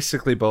we're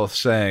basically both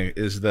saying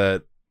is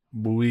that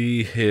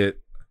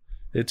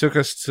it took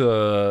us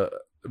to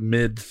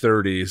mid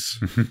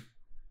 30s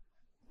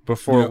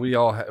before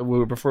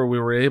before we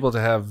were able to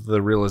have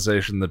the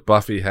realization that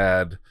Buffy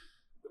had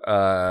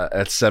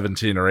at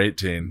 17 or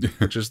 18,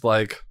 which is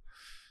like,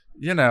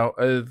 you know,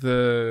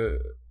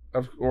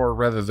 or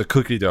rather the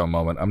cookie dough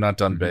moment. I'm not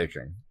done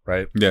baking,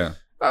 right? Yeah.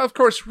 Of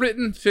course,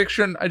 written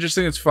fiction. I just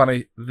think it's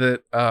funny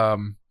that,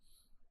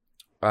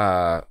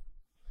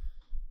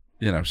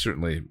 you know,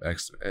 certainly.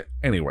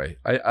 Anyway,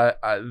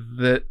 I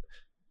that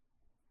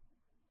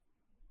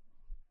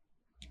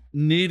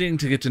needing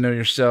to get to know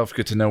yourself,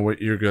 get to know what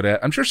you're good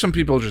at. I'm sure some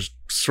people just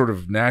sort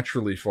of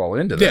naturally fall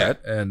into that,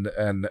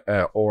 and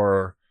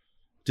or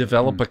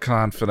develop a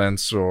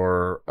confidence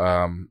or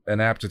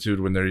an aptitude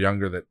when they're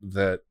younger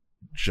that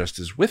just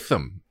is with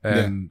them,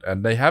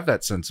 and they have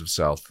that sense of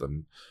self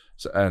and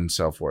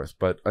self-worth.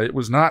 But it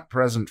was not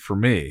present for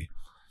me,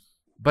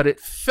 but it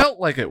felt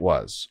like it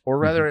was, or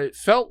rather it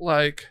felt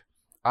like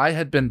I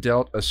had been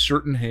dealt a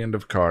certain hand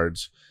of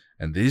cards,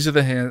 and this is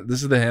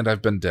the hand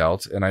I've been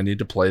dealt, and I need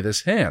to play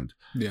this hand.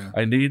 Yeah.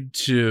 I need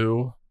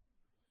to,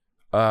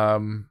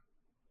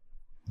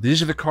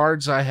 these are the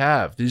cards I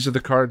have. These are the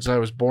cards I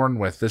was born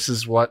with. This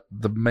is what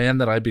the man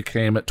that I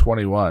became at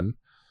 21.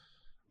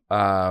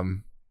 I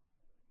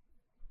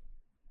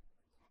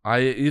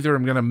either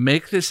am going to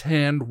make this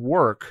hand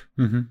work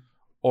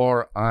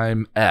or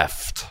I'm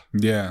effed.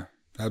 Yeah,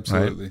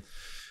 absolutely. Right?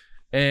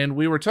 And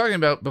we were talking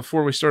about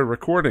before we started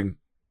recording,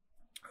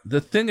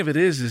 the thing of it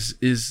is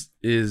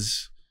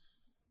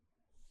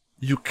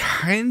you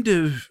kind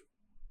of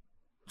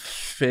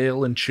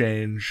fail and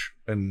change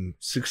and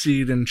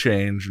succeed and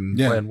change and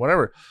plan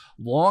whatever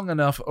long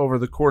enough over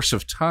the course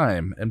of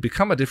time and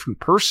become a different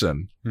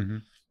person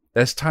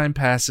as time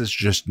passes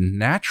just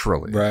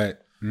naturally. Right.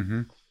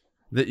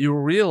 That you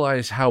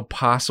realize how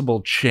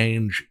possible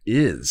change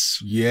is.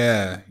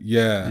 Yeah.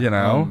 You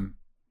know?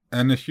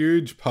 And a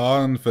huge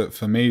part of it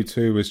for me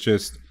too was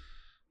just,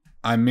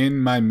 I'm in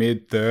my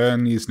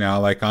mid-30s now,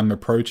 like I'm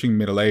approaching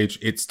middle age.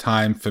 It's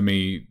time for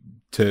me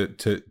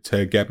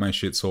to get my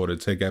shit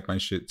sorted, to get my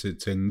shit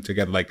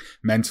together, like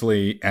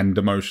mentally and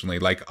emotionally.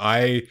 Like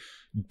I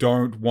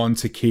don't want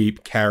to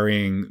keep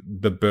carrying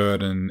the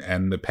burden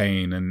and the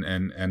pain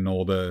and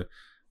all the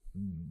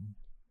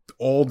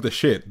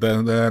shit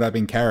that I've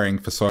been carrying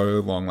for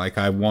so long. Like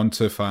I want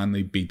to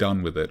finally be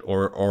done with it,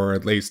 or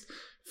at least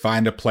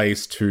find a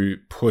place to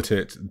put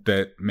it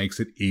that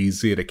makes it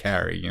easier to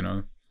carry, you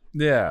know?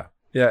 Yeah.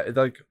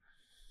 Like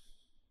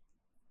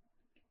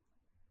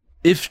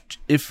if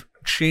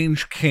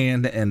change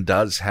can and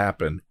does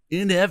happen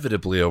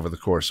inevitably over the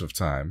course of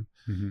time,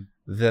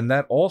 then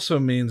that also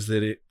means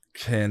that it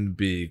can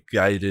be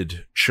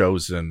guided,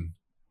 chosen,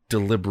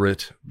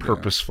 deliberate,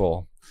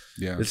 purposeful.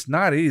 Yeah. It's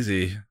not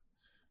easy,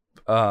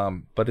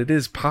 but it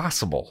is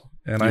possible.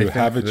 And you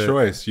have a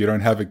choice. You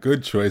don't have a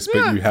good choice,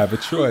 but you have a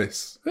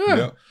choice.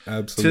 Yeah,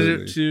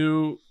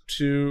 absolutely.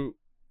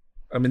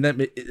 I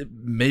mean,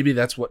 maybe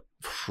that's what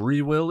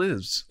free will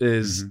is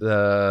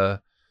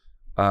on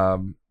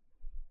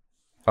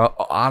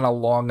a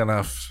long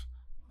enough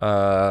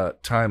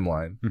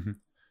timeline.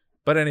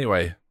 But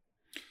anyway.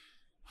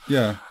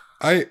 Yeah.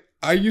 I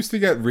used to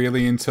get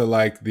really into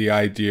like the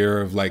idea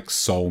of like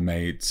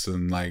soulmates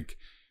and like,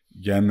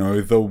 you know,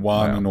 the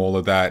one and all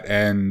of that.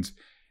 And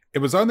it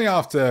was only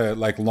after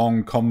like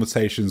long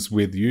conversations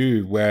with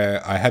you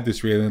where I had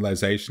this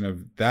realization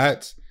of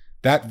that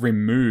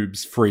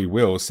removes free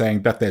will,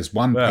 saying that there's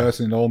one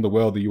person in all the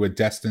world that you were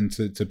destined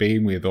to be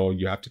with, or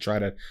you have to try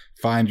to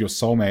find your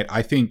soulmate.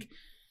 I think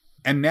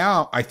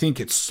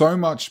it's so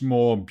much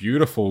more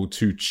beautiful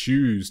to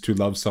choose to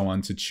love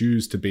someone, to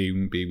choose to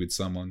be with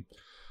someone.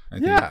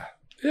 Yeah,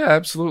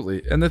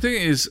 absolutely. And the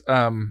thing is,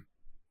 the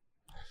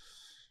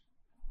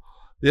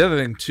other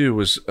thing too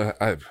was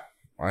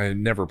I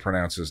never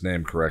pronounce his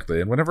name correctly,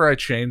 and whenever I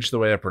change the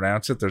way I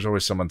pronounce it, there's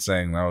always someone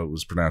saying, "No, it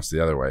was pronounced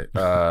the other way."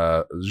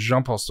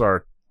 Jean-Paul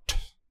Sartre,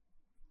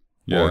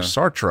 or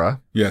Sartre.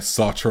 Yes,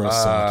 Sartre.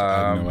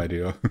 I have no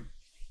idea.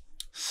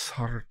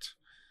 Sartre.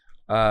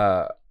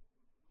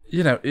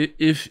 You know,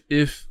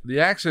 if the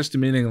access to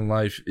meaning in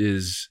life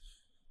is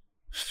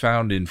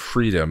found in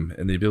freedom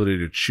and the ability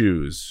to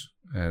choose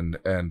and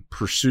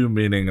pursue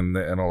meaning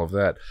and all of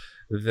that,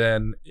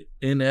 then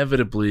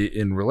inevitably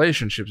in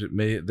relationships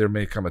there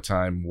may come a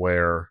time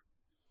where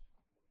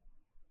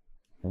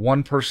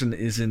one person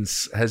has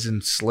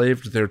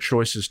enslaved their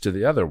choices to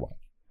the other one,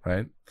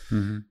 right?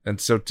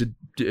 And so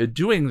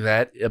doing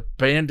that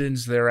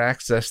abandons their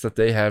access that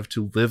they have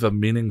to live a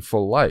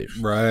meaningful life,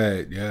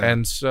 right? Yeah.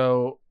 And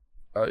so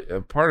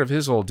a part of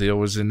his whole deal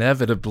was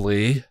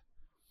inevitably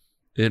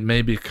it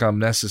may become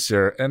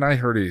necessary, and I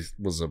heard he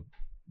was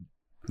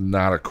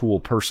not a cool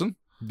person.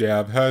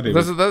 Yeah, I've heard he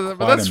was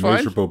quite a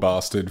miserable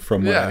bastard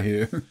from what I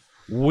hear.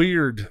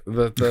 Weird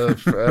that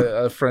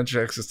the French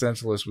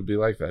existentialist would be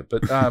like that,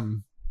 but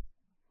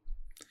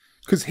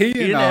because he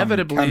and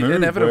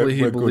inevitably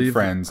he were believed good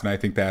friends, and I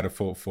think they had a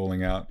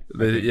falling out.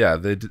 They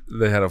had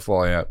a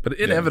falling out, but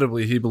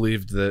inevitably he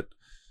believed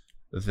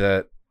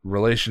that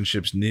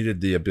relationships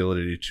needed the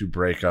ability to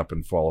break up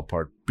and fall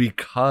apart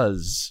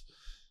because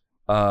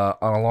on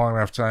a long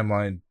enough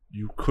timeline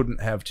you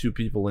couldn't have two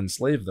people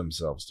enslave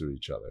themselves to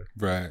each other.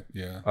 Right,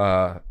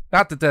 yeah.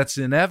 Not that that's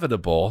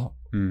inevitable,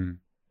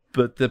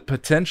 but the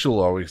potential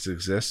always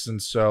exists.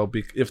 And so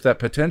if that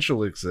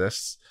potential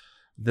exists,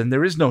 then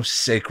there is no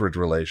sacred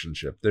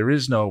relationship. There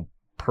is no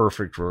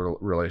perfect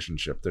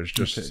relationship. There's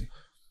just,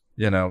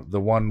 the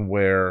one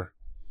where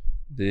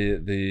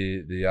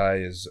the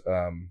eye is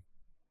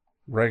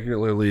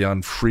regularly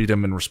on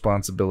freedom and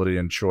responsibility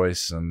and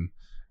choice and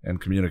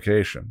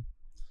communication.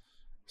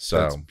 So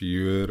that's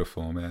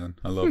beautiful, man.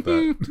 I love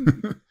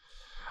that.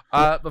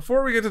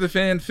 Before we get to the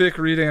fanfic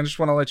reading, I just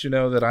want to let you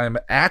know that I'm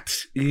at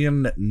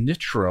Ian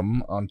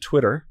Nitram on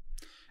Twitter.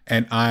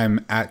 And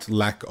I'm at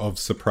Lack of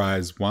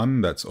Surprise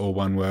 1. That's all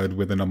one word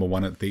with a number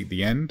 1 at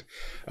the end.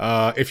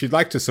 If you'd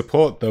like to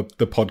support the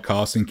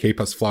podcast and keep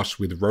us flush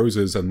with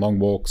roses and long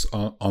walks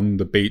on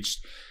the beach,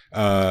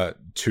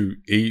 to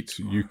eat,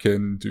 you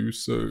can do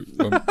so.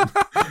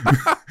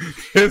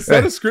 Is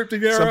that a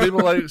scripting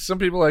error? Some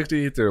people like to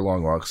eat their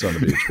long walks on the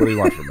beach. What do you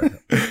want from me?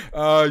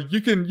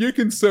 You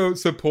can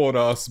support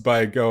us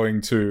by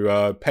going to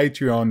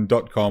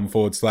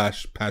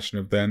patreon.com/passion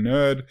of their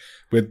nerd.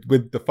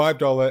 With the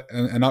 $5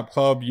 and up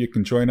club, you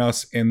can join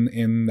us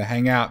in the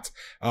hangout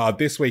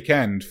this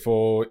weekend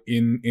for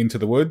Into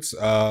the Woods.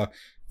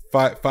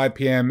 5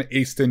 p.m.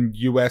 Eastern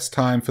US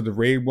time for the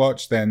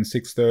rewatch, then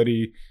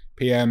 6:30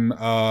 p.m.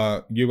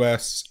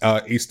 US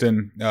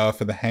Eastern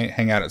for the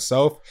hangout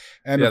itself.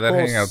 And of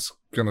course, hangout's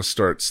gonna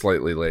start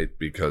slightly late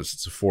because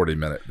it's a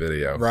 40-minute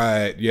video.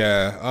 Right,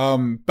 yeah.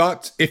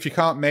 But if you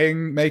can't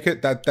make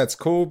it, that's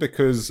cool,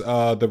 because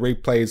the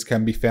replays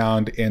can be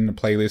found in the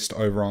playlist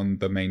over on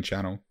the main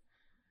channel.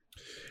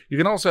 You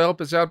can also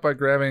help us out by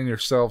grabbing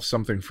yourself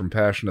something from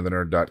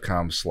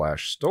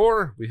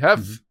passionofthenerd.com/store. We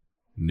have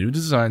new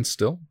designs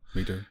still.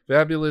 We do.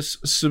 Fabulous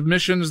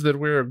submissions that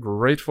we're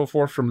grateful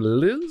for from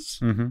Liz.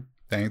 Mm-hmm.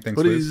 Thanks,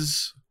 hoodies,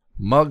 Liz.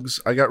 Mugs.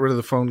 I got rid of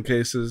the phone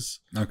cases.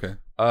 Okay.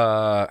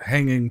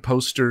 Hanging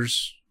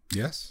posters.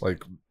 Yes.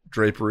 Like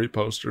drapery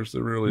posters.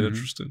 They're really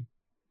interesting.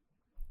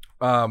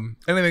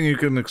 Anything you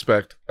can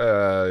expect,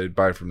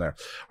 buy from there.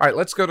 All right,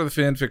 let's go to the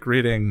fanfic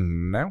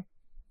reading now.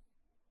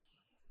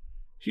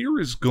 Here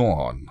is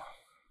Gone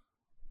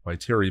by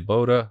Terry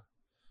Boda,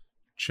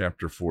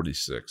 chapter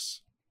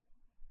 46.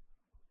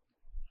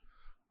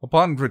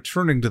 Upon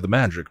returning to the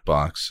magic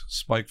box,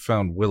 Spike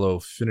found Willow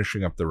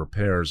finishing up the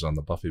repairs on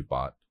the Buffy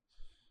bot.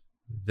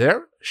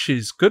 There,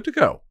 she's good to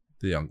go,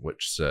 the young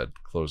witch said,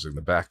 closing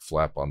the back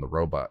flap on the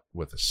robot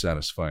with a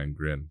satisfying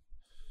grin.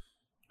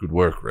 Good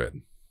work,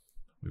 Red.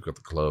 We've got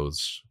the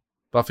clothes.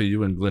 Buffy,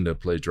 you and Glinda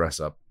play dress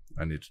up.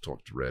 I need to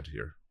talk to Red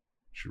here,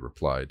 she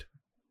replied.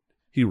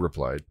 He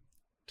replied,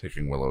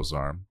 taking Willow's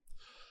arm.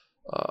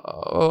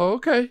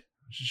 Okay,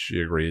 she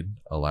agreed,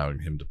 allowing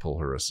him to pull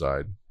her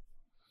aside.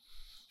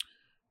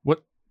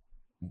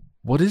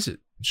 What is it?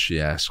 She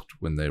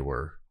asked when they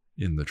were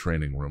in the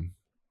training room.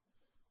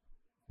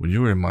 When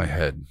you were in my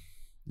head,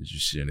 did you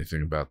see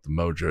anything about the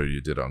mojo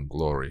you did on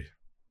Glory?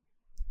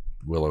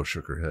 Willow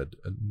shook her head.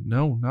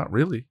 No, not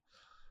really.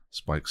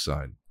 Spike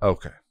sighed.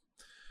 Okay.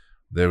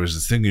 There was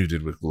the thing you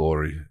did with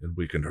Glory. It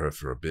weakened her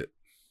for a bit.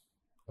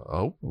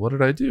 Oh, what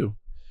did I do?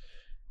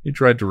 He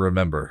tried to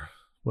remember.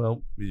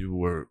 Well, you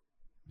were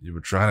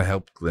trying to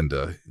help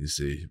Glinda, you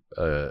see.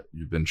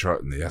 You've been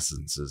charting the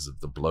essences of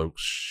the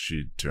blokes.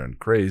 She'd turn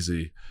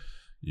crazy.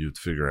 You'd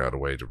figure out a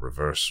way to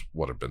reverse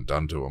what had been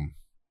done to him.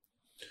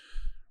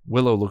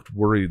 Willow looked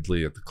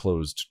worriedly at the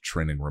closed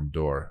training room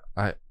door.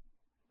 I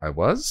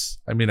was?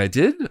 I mean, I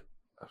did?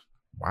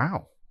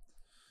 Wow.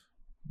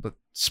 But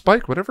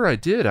Spike, whatever I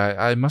did,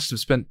 I must have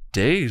spent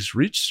days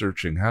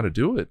researching how to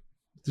do it.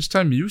 This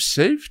time you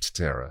saved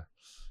Tara.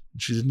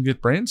 She didn't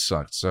get brain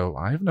sucked, so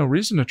I have no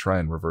reason to try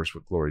and reverse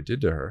what Glory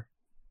did to her.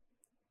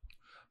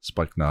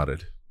 Spike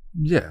nodded.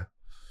 Yeah.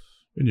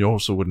 And you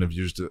also wouldn't have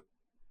used it.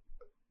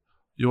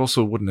 You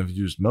also wouldn't have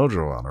used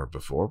Mojo on her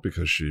before,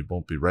 because she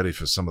won't be ready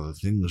for some of the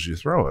things you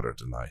throw at her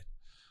tonight.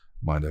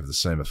 Might have the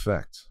same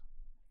effect.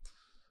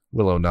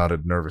 Willow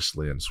nodded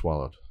nervously and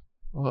swallowed.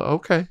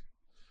 Okay.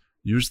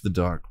 Use the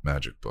dark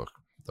magic book.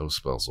 Those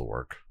spells will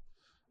work.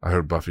 I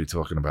heard Buffy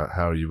talking about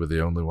how you were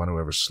the only one who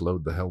ever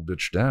slowed the hell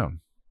bitch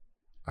down.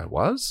 I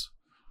was?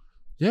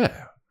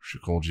 Yeah, she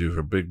called you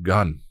her big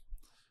gun,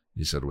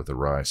 he said with a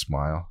wry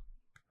smile.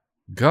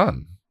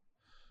 Gun?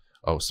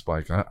 Oh,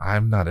 Spike,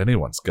 I'm not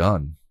anyone's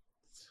gun.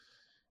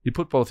 He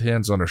put both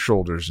hands on her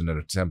shoulders in an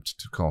attempt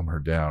to calm her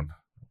down.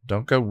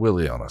 Don't go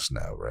Willy on us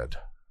now, Red.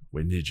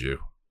 We need you.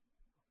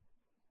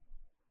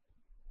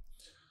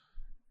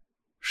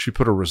 She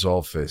put a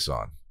resolve face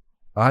on.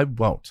 I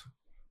won't.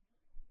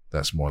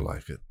 That's more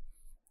like it.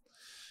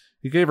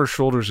 He gave her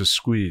shoulders a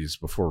squeeze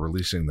before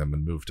releasing them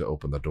and moved to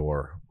open the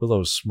door.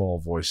 Willow's small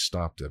voice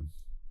stopped him.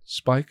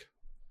 Spike?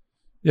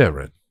 Yeah,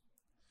 Red.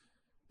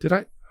 Did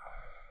I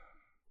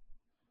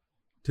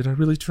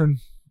really turn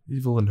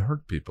evil and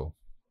hurt people?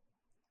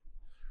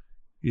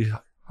 He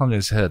hung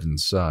his head and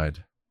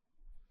sighed.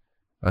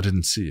 I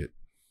didn't see it.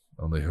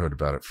 Only heard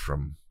about it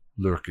from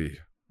Lurky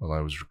while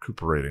I was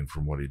recuperating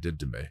from what he did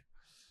to me.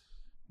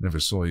 Never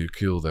saw you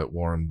kill that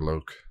Warren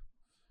bloke.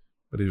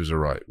 But he was a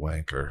right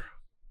wanker.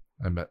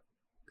 I met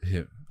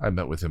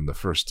with him the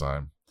first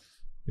time.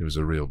 He was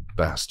a real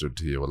bastard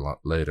to you a lot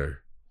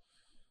later.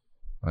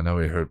 I know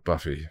he hurt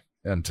Buffy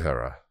and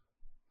Tara,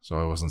 so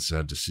I wasn't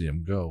sad to see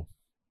him go.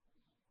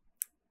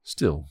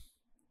 Still,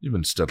 you've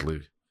been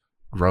steadily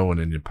growing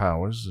in your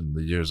powers in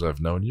the years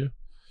I've known you.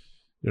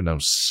 You're no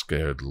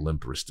scared,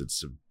 limp-wristed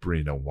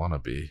Sabrina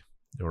wannabe.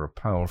 You're a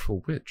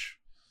powerful witch.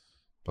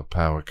 But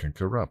power can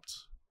corrupt.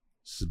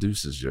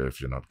 Seduces you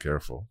if you're not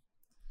careful.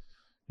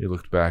 He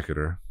looked back at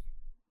her.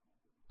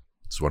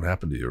 It's what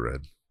happened to you,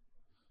 Red.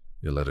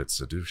 You let it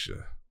seduce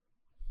you.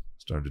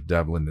 Started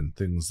dabbling in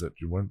things that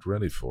you weren't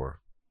ready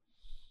for.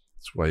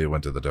 That's why you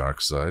went to the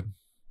dark side.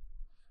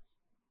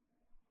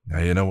 Now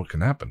you know what can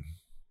happen.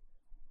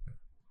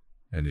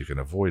 And you can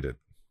avoid it.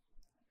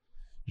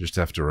 You just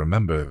have to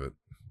remember that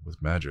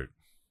With magic,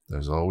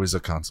 there's always a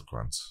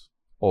consequence.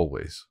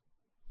 Always.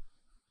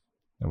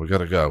 And we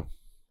gotta go.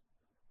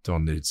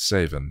 Dawn needs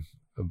saving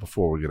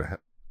before we get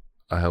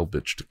a hell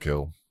bitch to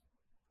kill.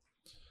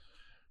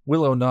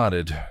 Willow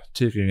nodded,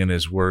 taking in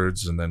his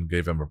words, and then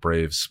gave him a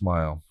brave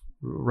smile.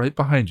 Right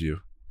behind you.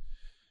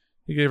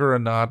 He gave her a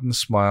nod and a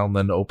smile, and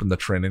then opened the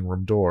training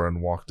room door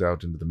and walked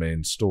out into the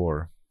main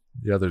store.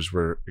 The others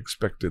were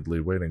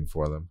expectantly waiting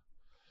for them.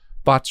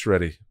 Bot's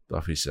ready,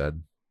 Buffy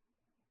said.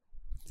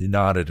 He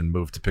nodded and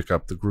moved to pick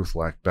up the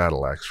Gruthlak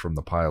battle axe from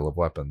the pile of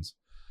weapons.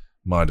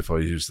 Mind if I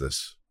use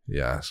this? He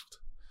asked.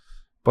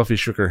 Buffy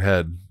shook her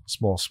head, a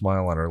small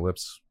smile on her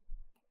lips.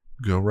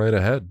 Go right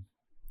ahead.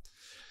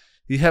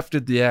 He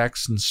hefted the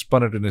axe and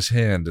spun it in his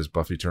hand as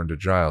Buffy turned to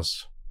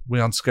Giles. We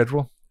on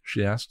schedule?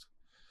 She asked.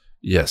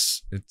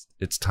 Yes,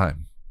 it's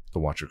time, the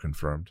Watcher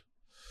confirmed.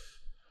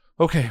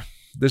 Okay,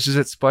 this is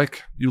it,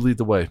 Spike. You lead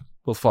the way.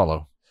 We'll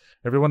follow.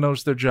 Everyone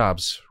knows their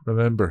jobs.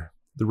 Remember,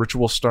 the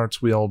ritual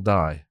starts, we all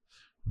die.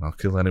 And I'll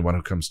kill anyone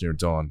who comes near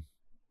Dawn.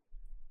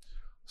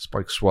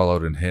 Spike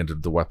swallowed and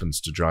handed the weapons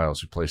to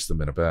Giles, who placed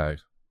them in a bag.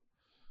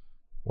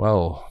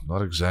 Well,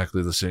 not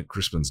exactly the St.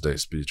 Crispin's Day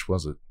speech,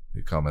 was it?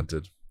 He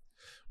commented.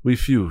 We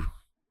few,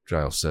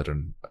 Giles said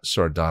in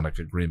sardonic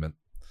agreement.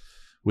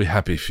 We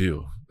happy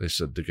few, they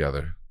said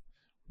together.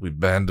 We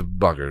band of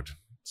buggard,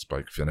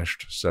 Spike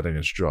finished, setting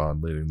his jaw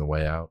and leading the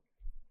way out.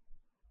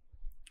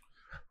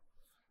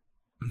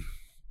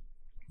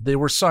 They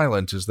were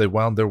silent as they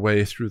wound their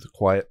way through the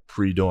quiet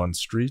pre-dawn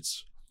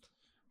streets.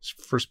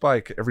 For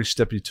Spike, every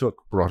step he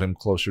took brought him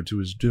closer to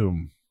his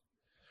doom.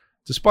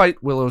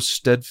 Despite Willow's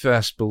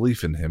steadfast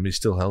belief in him, he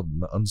still held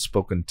an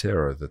unspoken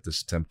terror that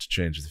this attempt to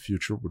change the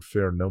future would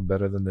fare no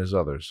better than his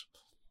others.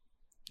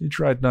 He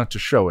tried not to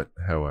show it,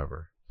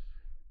 however.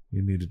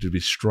 He needed to be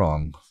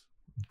strong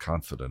and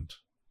confident.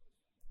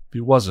 If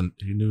he wasn't,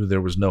 he knew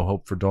there was no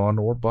hope for Dawn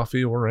or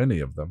Buffy or any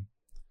of them.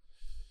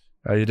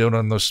 How you doing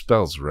on those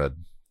spells, Red?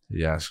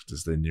 He asked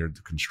as they neared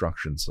the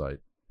construction site.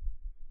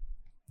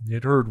 He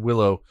had heard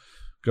Willow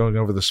going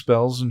over the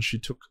spells, and she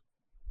took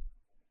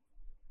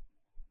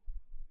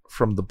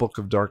from the Book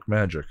of Dark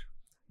Magic,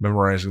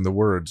 memorizing the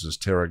words as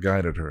Tara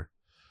guided her.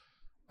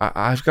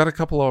 I've got a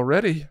couple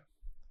already.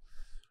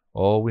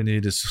 All we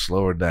need is to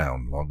slow her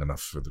down long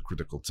enough for the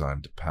critical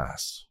time to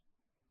pass.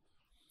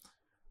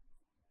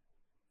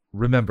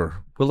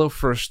 Remember, Willow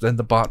first, then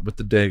the bot with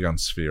the Dagon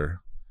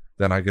sphere.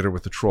 Then I get her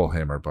with the troll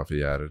hammer,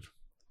 Buffy added.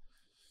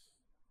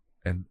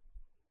 And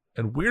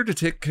we're to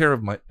take care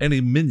of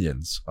any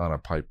minions,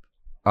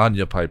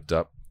 Anya piped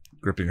up,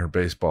 gripping her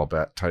baseball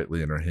bat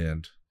tightly in her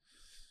hand.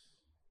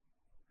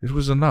 It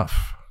was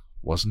enough,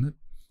 wasn't it?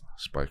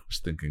 Spike was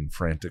thinking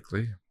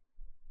frantically.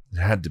 It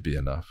had to be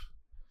enough.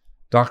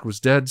 Doc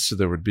was dead, so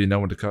there would be no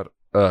one to cut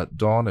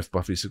Dawn if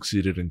Buffy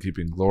succeeded in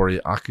keeping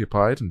Glory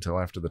occupied until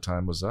after the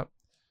time was up.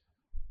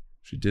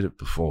 She did it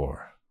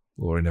before.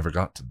 Glory never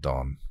got to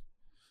Dawn.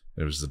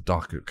 It was the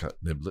Doc who cut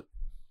Niblet.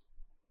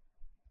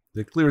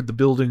 They cleared the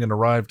building and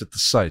arrived at the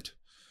site,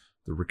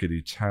 the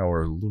rickety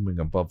tower looming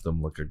above them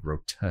like a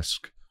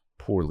grotesque,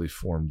 poorly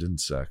formed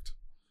insect.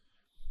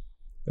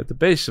 At the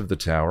base of the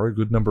tower, a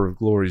good number of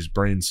Glory's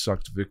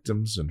brain-sucked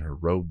victims and her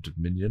robed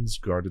minions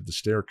guarded the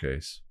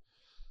staircase.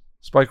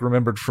 Spike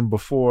remembered from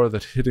before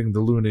that hitting the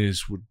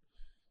loonies would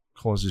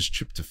cause his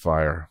chip to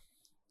fire.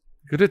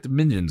 He could hit the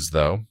minions,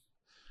 though.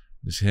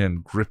 His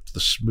hand gripped the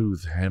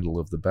smooth handle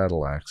of the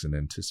battle axe in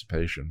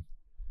anticipation.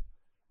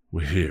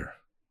 We're here,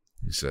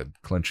 he said,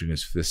 clenching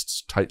his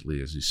fists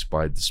tightly as he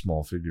spied the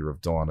small figure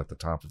of Dawn at the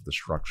top of the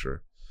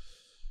structure.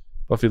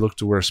 Buffy looked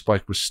to where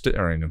Spike was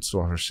staring and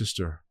saw her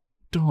sister.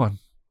 Dawn.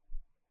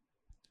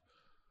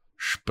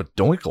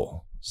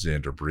 Spadoinkle,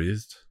 Xander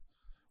breathed.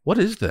 What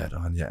is that?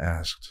 Anya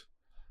asked.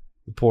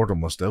 The portal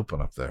must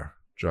open up there,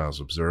 Giles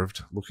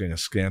observed, looking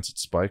askance at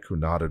Spike, who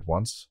nodded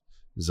once,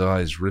 his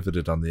eyes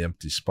riveted on the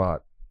empty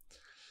spot.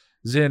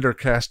 Xander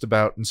cast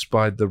about and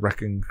spied the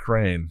wrecking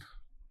crane.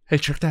 Hey,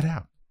 check that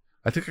out.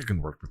 I think I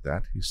can work with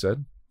that, he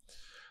said.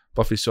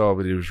 Buffy saw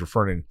what he was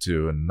referring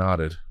to and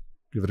nodded.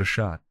 Give it a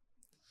shot.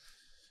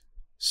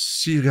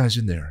 See you guys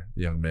in there,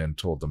 the young man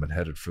told them and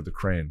headed for the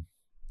crane.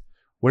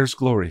 Where's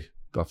Glory?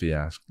 Buffy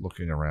asked,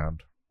 looking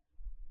around.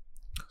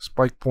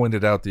 Spike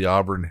pointed out the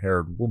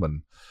auburn-haired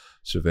woman,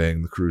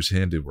 surveying the crew's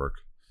handiwork.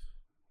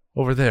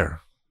 Over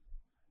there.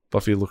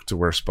 Buffy looked to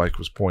where Spike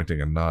was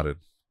pointing and nodded.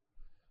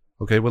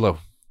 Okay, Willow,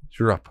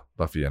 you're up,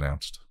 Buffy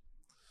announced.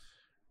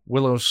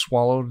 Willow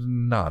swallowed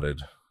and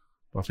nodded.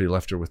 Buffy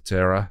left her with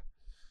Tara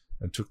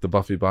and took the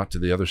Buffy bot to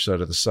the other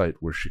side of the site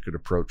where she could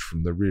approach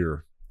from the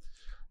rear.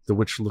 The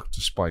witch looked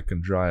to Spike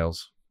and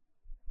Giles.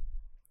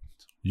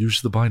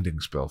 Use the binding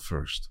spell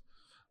first,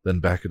 then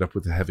back it up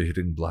with a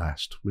heavy-hitting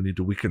blast. We need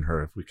to weaken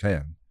her if we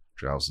can,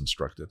 Giles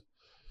instructed.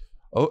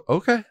 Oh,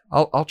 okay,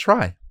 I'll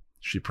try,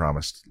 she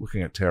promised,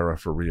 looking at Tara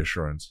for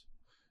reassurance.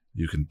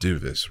 You can do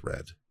this,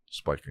 Red,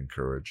 Spike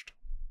encouraged.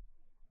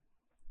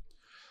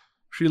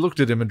 She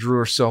looked at him and drew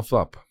herself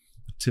up,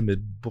 a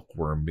timid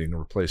bookworm being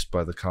replaced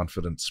by the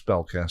confident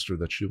spellcaster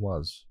that she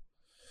was.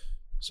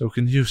 So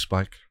can you,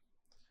 Spike.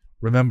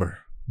 Remember,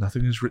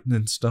 Nothing is written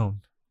in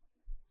stone.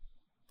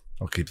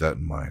 I'll keep that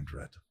in mind,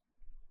 Red.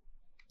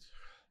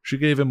 She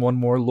gave him one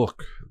more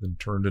look, then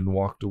turned and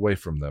walked away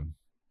from them.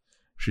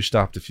 She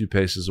stopped a few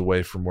paces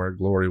away from where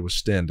Glory was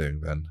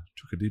standing, then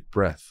took a deep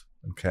breath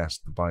and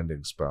cast the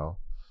binding spell.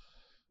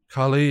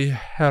 Kali,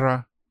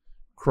 Hera,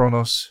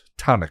 Kronos,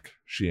 Tonic,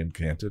 she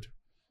incanted,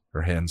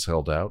 her hands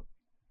held out.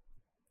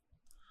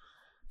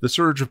 The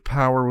surge of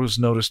power was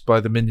noticed by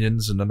the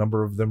minions, and a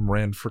number of them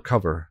ran for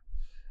cover.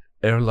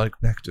 Air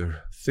like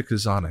nectar, thick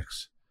as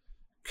onyx.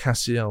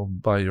 Cassiel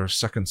by your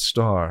second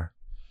star.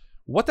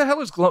 What the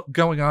hell is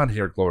going on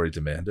here? Glory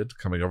demanded,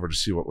 coming over to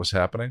see what was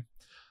happening.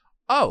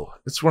 Oh,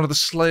 it's one of the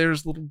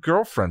Slayer's little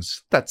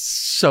girlfriends. That's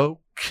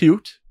so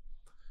cute.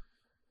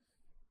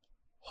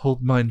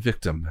 Hold mine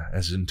victim,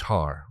 as in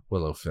tar,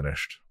 Willow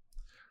finished.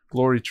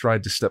 Glory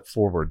tried to step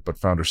forward, but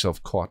found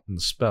herself caught in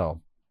the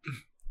spell.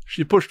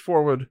 She pushed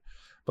forward,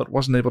 but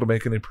wasn't able to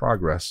make any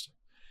progress.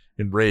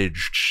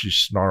 Enraged, she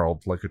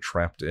snarled like a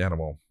trapped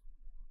animal.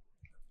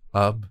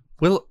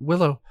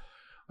 Willow,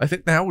 I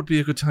think now would be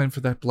a good time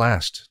for that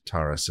blast,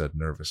 Tara said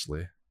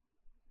nervously.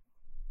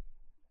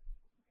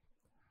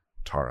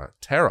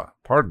 Tara,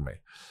 pardon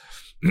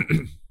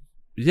me.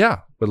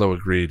 Yeah, Willow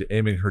agreed,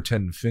 aiming her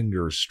 10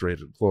 fingers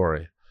straight at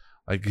Glory.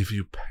 I give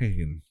you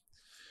pain.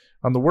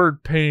 On the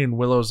word pain,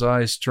 Willow's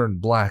eyes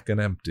turned black and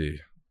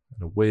empty,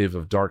 and a wave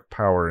of dark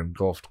power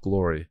engulfed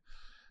Glory.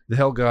 The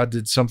Hell God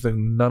did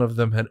something none of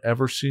them had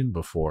ever seen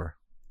before.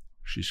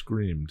 She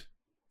screamed.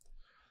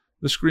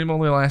 The scream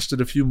only lasted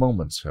a few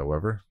moments,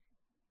 however,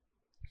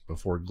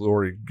 before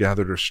Glory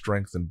gathered her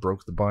strength and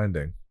broke the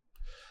binding.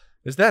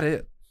 Is that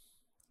it?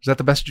 Is that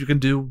the best you can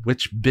do,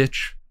 witch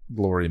bitch?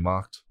 Glory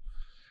mocked.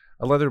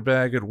 A leather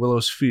bag at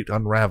Willow's feet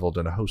unraveled,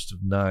 and a host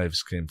of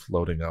knives came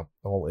floating up,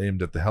 all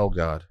aimed at the Hell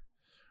God.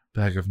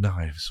 Bag of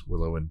knives,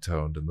 Willow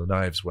intoned, and the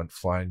knives went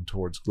flying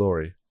towards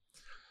Glory.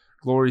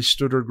 Glory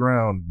stood her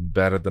ground and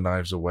batted the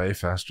knives away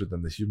faster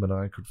than the human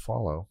eye could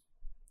follow.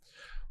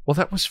 Well,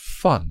 that was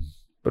fun,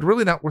 but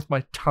really not worth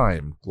my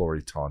time,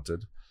 Glory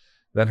taunted.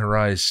 Then her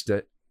eyes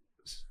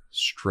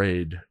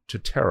strayed to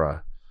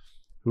Tara,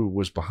 who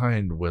was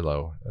behind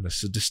Willow, and a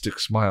sadistic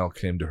smile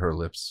came to her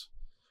lips.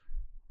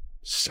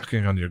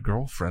 Sucking on your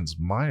girlfriend's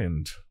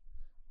mind.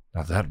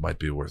 Now that might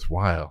be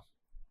worthwhile.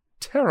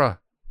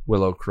 Tara,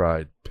 Willow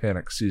cried,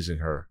 panic seizing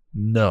her.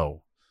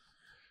 No.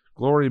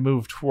 Glory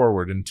moved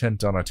forward,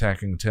 intent on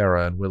attacking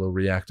Tara, and Willow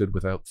reacted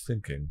without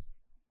thinking.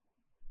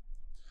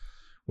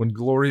 When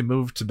Glory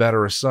moved to bat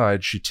her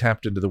aside, she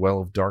tapped into the well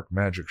of dark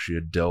magic she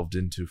had delved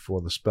into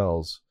for the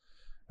spells,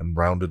 and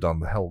rounded on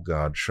the Hell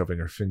God, shoving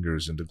her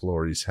fingers into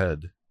Glory's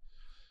head.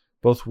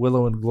 Both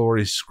Willow and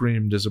Glory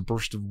screamed as a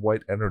burst of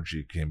white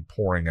energy came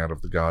pouring out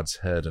of the god's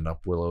head and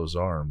up Willow's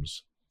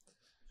arms.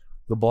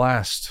 The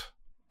blast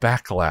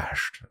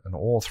backlashed, and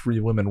all 3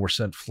 women were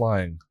sent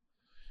flying.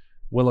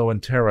 Willow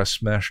and Tara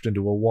smashed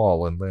into a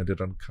wall and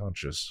landed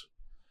unconscious.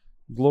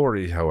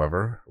 Glory,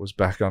 however, was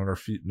back on her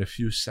feet in a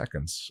few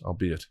seconds,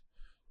 albeit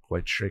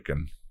quite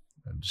shaken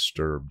and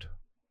disturbed.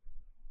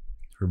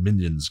 Her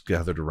minions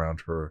gathered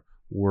around her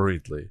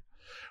worriedly.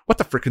 What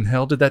the frickin'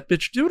 hell did that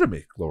bitch do to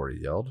me? Glory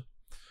yelled.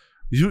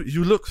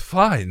 You look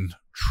fine,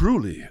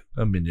 truly,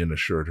 a minion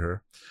assured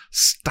her.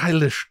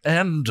 Stylish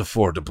and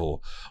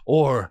affordable.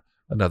 Or,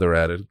 another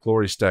added.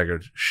 Glory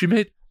staggered. She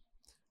made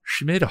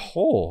a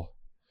hole.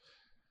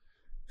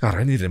 God,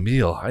 I need a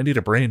meal. I need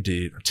a brain to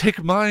eat.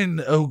 Take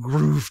mine, oh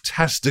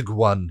groove-tastic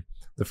one,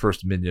 the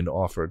first minion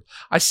offered.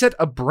 I said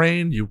a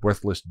brain, you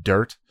worthless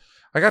dirt.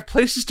 I got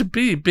places to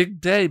be, big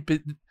day,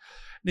 but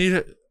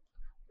need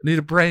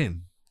a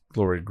brain,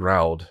 Glory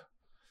growled,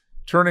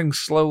 turning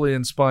slowly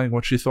and spying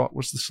what she thought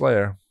was the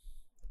Slayer.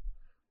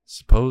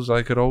 Suppose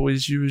I could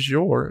always use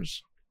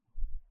yours.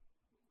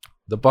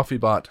 The Buffy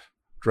bot,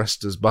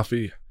 dressed as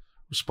Buffy,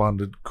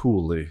 responded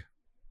coolly.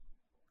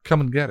 Come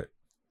and get it.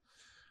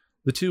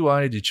 The 2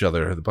 eyed each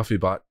other. The Buffy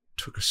bot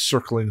took a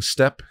circling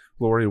step.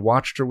 Glory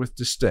watched her with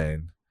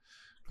disdain.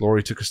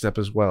 Glory took a step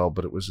as well,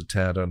 but it was a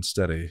tad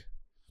unsteady.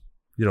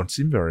 You don't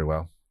seem very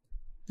well.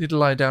 Need to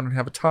lie down and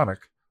have a tonic,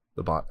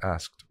 the bot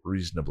asked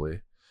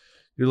reasonably.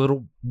 Your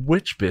little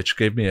witch bitch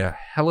gave me a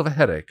hell of a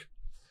headache,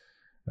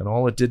 and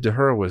all it did to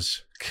her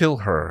was kill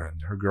her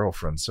and her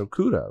girlfriend, so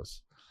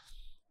kudos.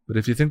 But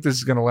if you think this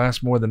is going to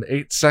last more than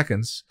 8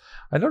 seconds,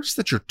 I notice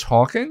that you're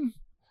talking,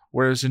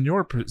 whereas in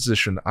your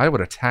position, I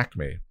would attack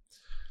me.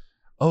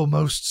 Oh,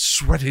 most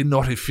sweaty,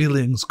 naughty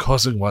feelings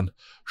causing one.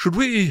 Should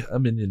we? A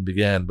minion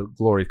began, but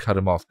Glory cut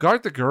him off.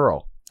 Guard the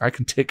girl. I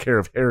can take care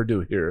of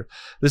hairdo here.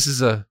 This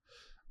is a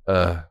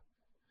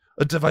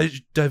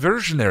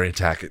diversionary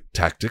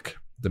tactic,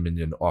 the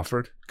minion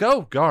offered.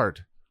 Go,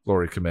 guard,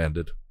 Glory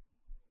commanded.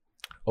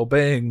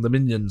 Obeying, the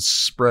minions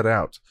spread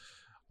out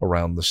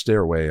around the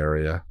stairway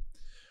area.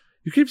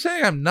 You keep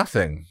saying I'm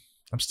nothing.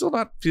 I'm still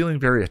not feeling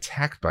very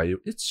attacked by you.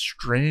 It's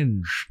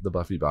strange, the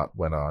Buffy bot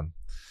went on.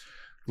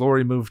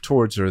 Glory moved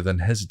towards her, then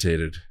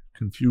hesitated.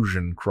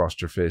 Confusion crossed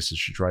her face as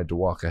she tried to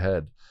walk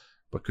ahead,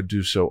 but could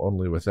do so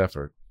only with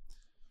effort.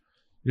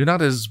 You're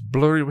not as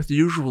blurry with the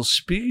usual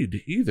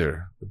speed,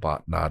 either, the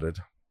bot nodded.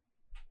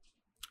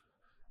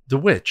 The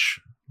witch.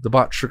 The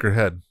bot shook her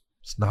head.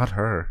 It's not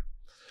her.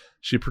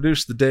 She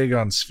produced the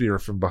Dagon sphere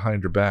from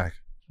behind her back.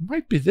 It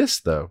might be this,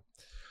 though.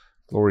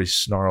 Glory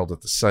snarled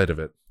at the sight of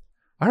it.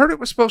 I heard it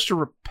was supposed to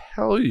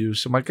repel you,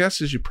 so my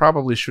guess is you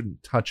probably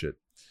shouldn't touch it.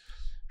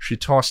 She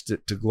tossed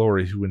it to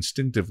Glory, who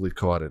instinctively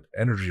caught it.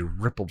 Energy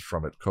rippled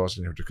from it,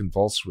 causing her to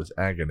convulse with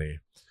agony.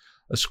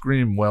 A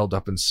scream welled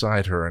up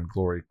inside her, and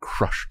Glory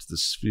crushed the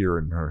sphere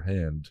in her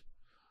hand.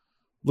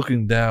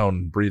 Looking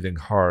down, breathing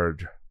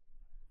hard,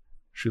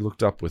 she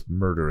looked up with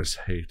murderous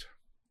hate.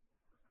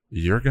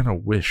 You're gonna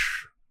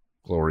wish,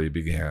 Glory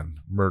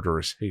began,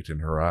 murderous hate in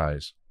her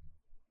eyes.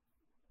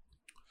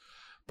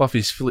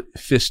 Buffy's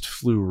fist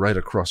flew right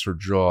across her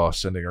jaw,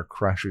 sending her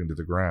crashing to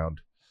the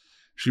ground.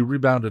 She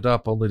rebounded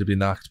up, only to be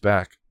knocked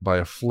back by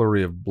a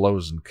flurry of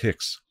blows and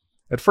kicks.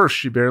 At first,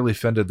 she barely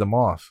fended them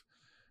off.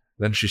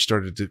 Then she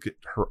started to get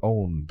her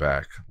own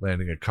back,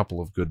 landing a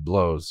couple of good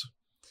blows.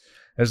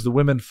 As the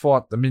women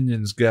fought, the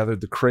minions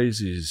gathered the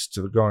crazies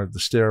to guard the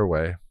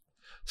stairway.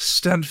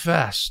 Stand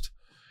fast.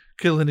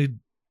 Kill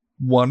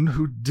anyone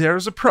who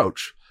dares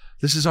approach.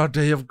 This is our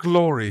day of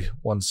glory,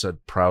 one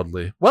said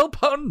proudly. Well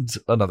punned,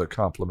 another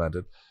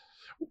complimented.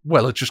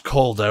 Well, it just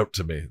called out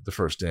to me, the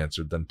first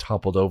answered, then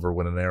toppled over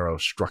when an arrow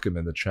struck him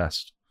in the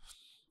chest.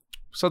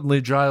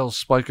 Suddenly, Giles,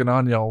 Spike, and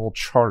Anya all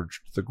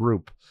charged the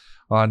group.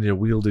 Anya,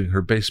 wielding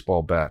her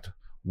baseball bat,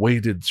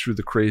 waded through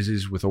the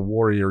crazies with a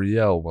warrior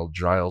yell while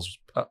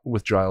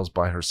with Giles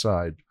by her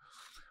side.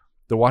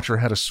 The Watcher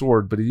had a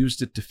sword, but he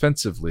used it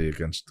defensively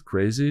against the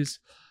crazies,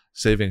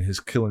 saving his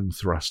killing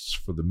thrusts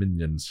for the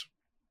minions.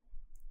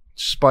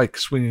 Spike,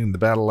 swinging the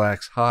battle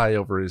axe high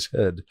over his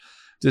head,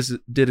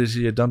 did as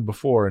he had done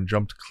before and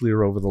jumped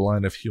clear over the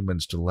line of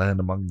humans to land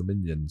among the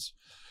minions.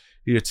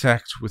 He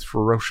attacked with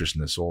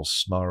ferociousness, all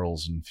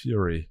snarls and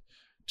fury,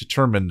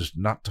 determined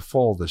not to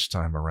fall this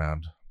time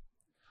around.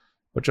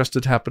 But just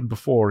as happened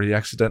before, he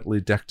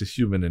accidentally decked a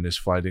human in his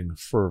fighting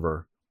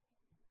fervor.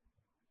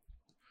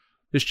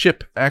 His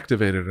chip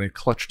activated and he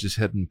clutched his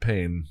head in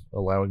pain,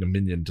 allowing a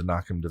minion to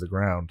knock him to the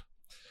ground.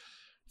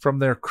 From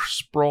their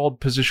sprawled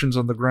positions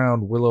on the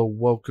ground, Willow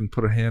woke and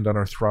put a hand on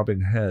her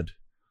throbbing head.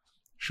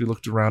 She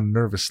looked around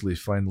nervously,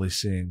 finally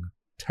seeing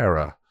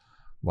Tara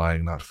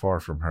lying not far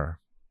from her.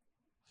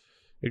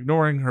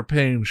 Ignoring her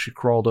pain, she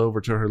crawled over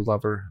to her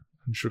lover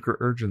and shook her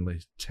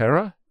urgently.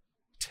 Tara?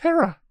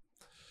 Tara!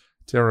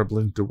 Tara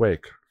blinked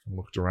awake and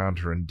looked around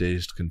her in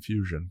dazed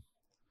confusion.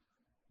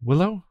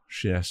 Willow?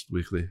 She asked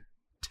weakly.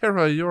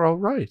 Tara, you're all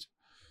right.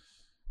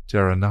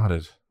 Tara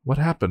nodded. What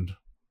happened?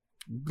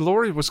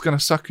 Glory was going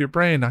to suck your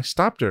brain. I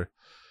stopped her.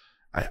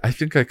 I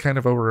think I kind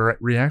of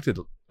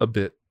overreacted a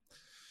bit.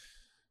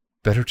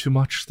 Better too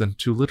much than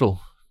too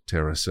little,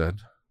 Tara said.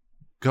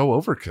 Go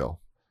overkill.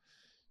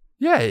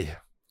 Yay!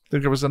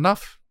 Think it was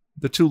enough?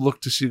 The two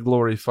looked to see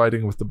Glory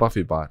fighting with the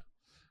Buffy bot.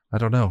 I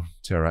don't know,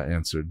 Tara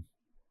answered.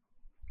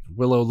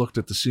 Willow looked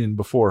at the scene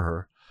before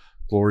her.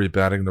 Glory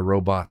batting the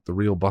robot, the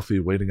real Buffy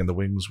waiting in the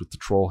wings with the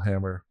troll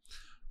hammer.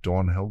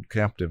 Dawn held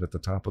captive at the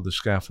top of the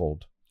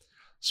scaffold.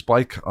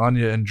 Spike,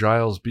 Anya, and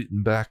Giles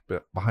beaten back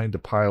behind a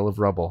pile of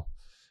rubble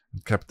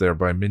and kept there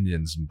by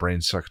minions and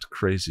brain-sucked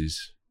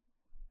crazies.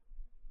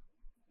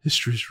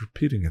 History's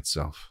repeating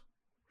itself,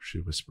 she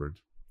whispered.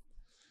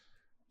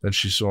 Then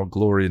she saw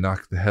Glory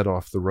knock the head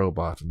off the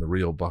robot and the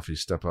real Buffy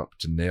step up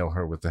to nail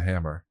her with the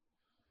hammer.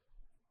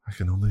 I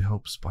can only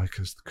hope Spike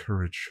has the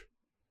courage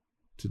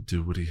to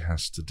do what he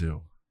has to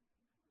do.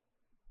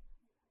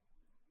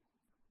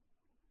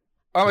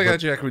 Oh my God,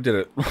 Jack, we did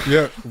it.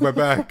 Yeah, we're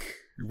back.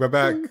 We're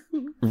back.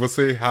 We'll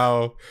see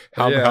how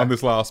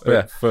this lasts,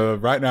 but for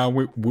right now,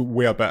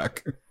 we are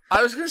back.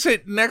 I was going to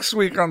say next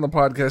week on the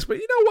podcast, but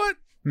you know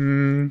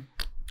what?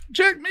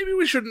 Jack, maybe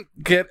we shouldn't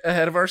get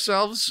ahead of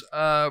ourselves.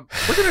 We're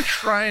going to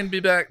try and be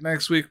back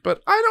next week,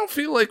 but I don't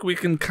feel like we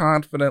can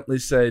confidently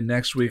say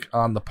next week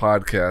on the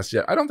podcast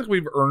yet. I don't think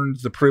we've earned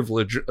the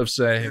privilege of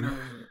saying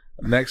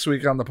next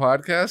week on the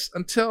podcast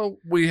until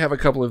we have a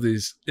couple of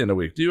these in a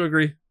week. Do you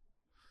agree?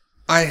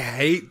 I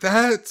hate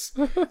that,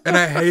 and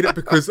I hate it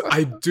because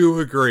I do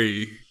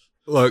agree.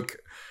 Look,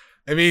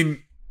 I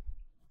mean,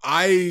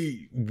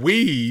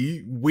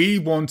 we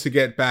want to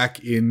get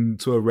back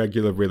into a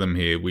regular rhythm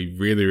here. We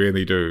really,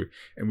 really do,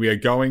 and we are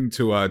going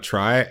to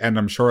try, and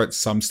I'm sure at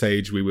some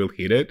stage we will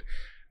hit it.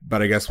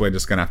 But I guess we're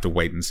just gonna have to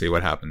wait and see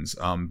what happens.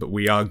 But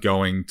we are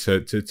going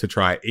to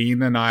try.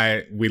 Ian and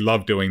I, we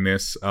love doing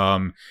this.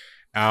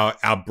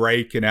 Our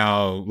break and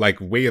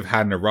we have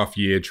had a rough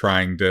year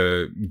trying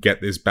to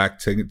get this back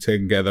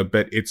together,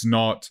 but it's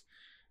not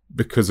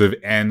because of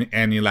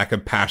any lack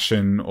of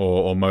passion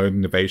or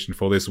motivation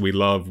for this. We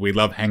love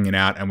hanging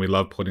out and we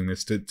love putting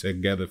this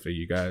together for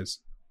you guys.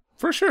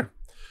 For sure.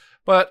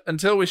 But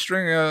until we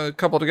string a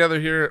couple together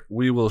here,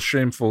 we will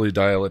shamefully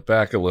dial it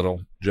back a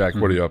little. Jack,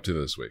 what are you up to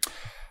this week?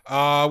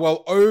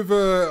 Well,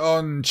 over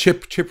on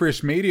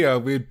Chipperish Media,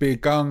 we've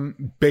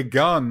begun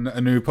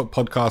a new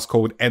podcast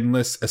called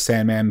Endless, a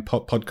Sandman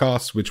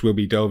podcast, which will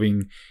be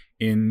delving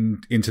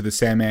into the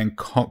Sandman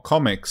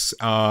comics.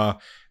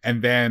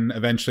 and then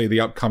eventually the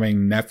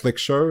upcoming Netflix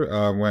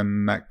show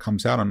when that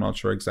comes out. I'm not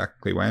sure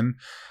exactly when.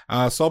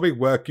 So I'll be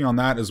working on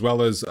that, as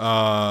well as,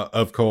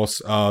 of course,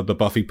 the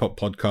Buffy Pop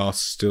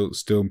podcast,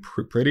 still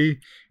pretty.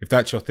 If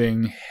that's your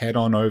thing, head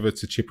on over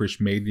to Chipperish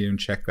Media and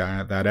check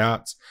that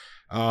out.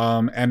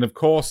 And of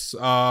course,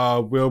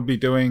 we'll be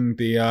doing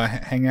the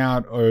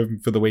hangout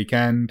for the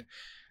weekend.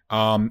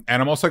 And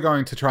I'm also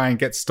going to try and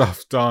get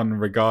stuff done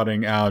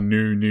regarding our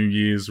New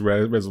Year's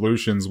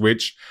resolutions,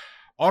 which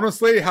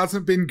honestly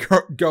hasn't been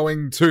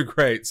going too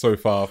great so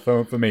far,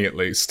 for me at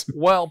least.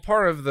 Well,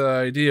 part of the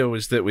idea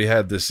was that we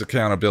had this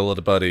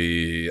accountability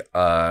buddy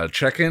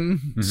check-in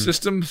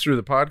system through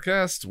the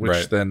podcast,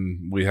 which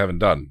then we haven't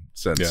done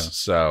since. Yeah.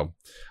 So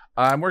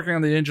I'm working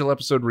on the Angel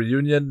episode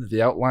reunion.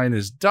 The outline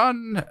is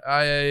done.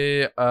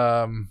 I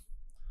don't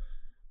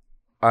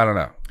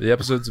know. The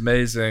episode's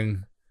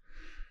amazing,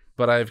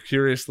 but I have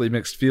curiously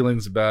mixed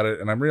feelings about it,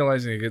 and I'm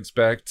realizing it gets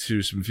back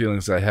to some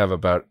feelings I have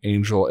about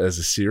Angel as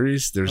a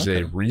series. There's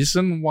a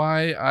reason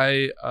why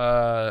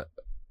I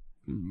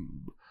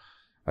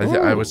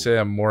would say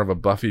I'm more of a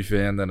Buffy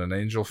fan than an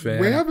Angel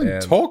fan. We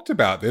haven't talked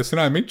about this, and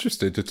I'm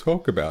interested to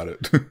talk about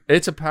it.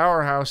 It's a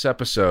powerhouse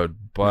episode,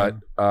 but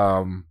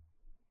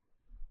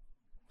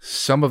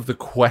some of the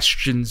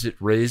questions it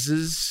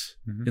raises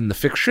in the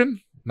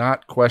fiction,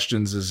 not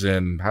questions as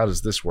in how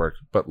does this work,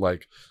 but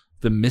like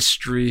the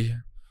mystery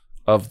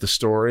of the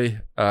story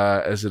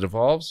as it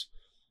evolves,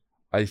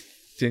 I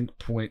think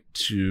point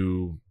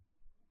to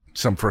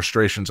some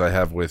frustrations I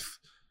have with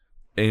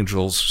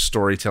Angel's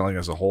storytelling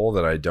as a whole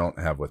that I don't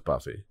have with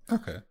Buffy.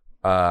 Okay.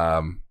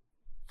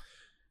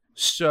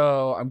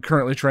 So I'm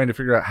currently trying to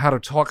figure out how to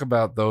talk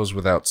about those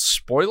without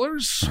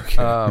spoilers.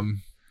 Okay.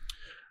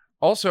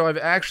 Also, I've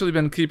actually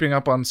been keeping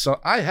up on some.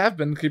 I have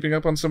been keeping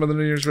up on some of the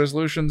New Year's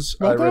resolutions.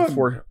 I read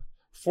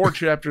four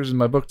chapters in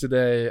my book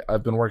today.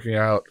 I've been working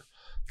out.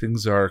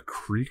 Things are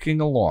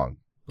creaking along.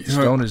 The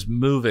stone is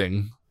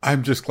moving.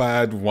 I'm just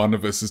glad one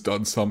of us has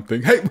done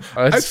something. Hey,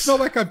 it's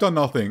not like I've done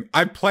nothing.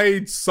 I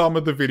played some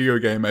of the video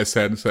game I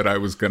said I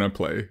was going to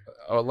play.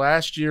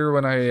 Last year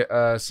when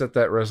I set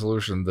that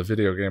resolution, the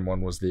video game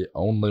one was the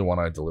only one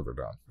I delivered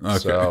on. Okay.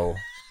 So,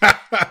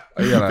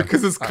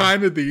 because it's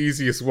kind of the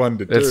easiest one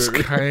to do. It's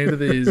kind of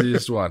the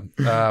easiest one.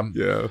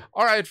 Yeah.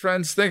 All right,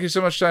 friends. Thank you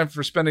so much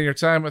for spending your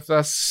time with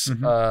us.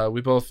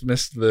 We both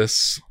missed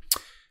this.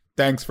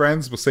 Thanks,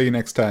 friends. We'll see you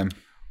next time.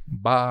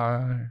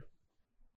 Bye.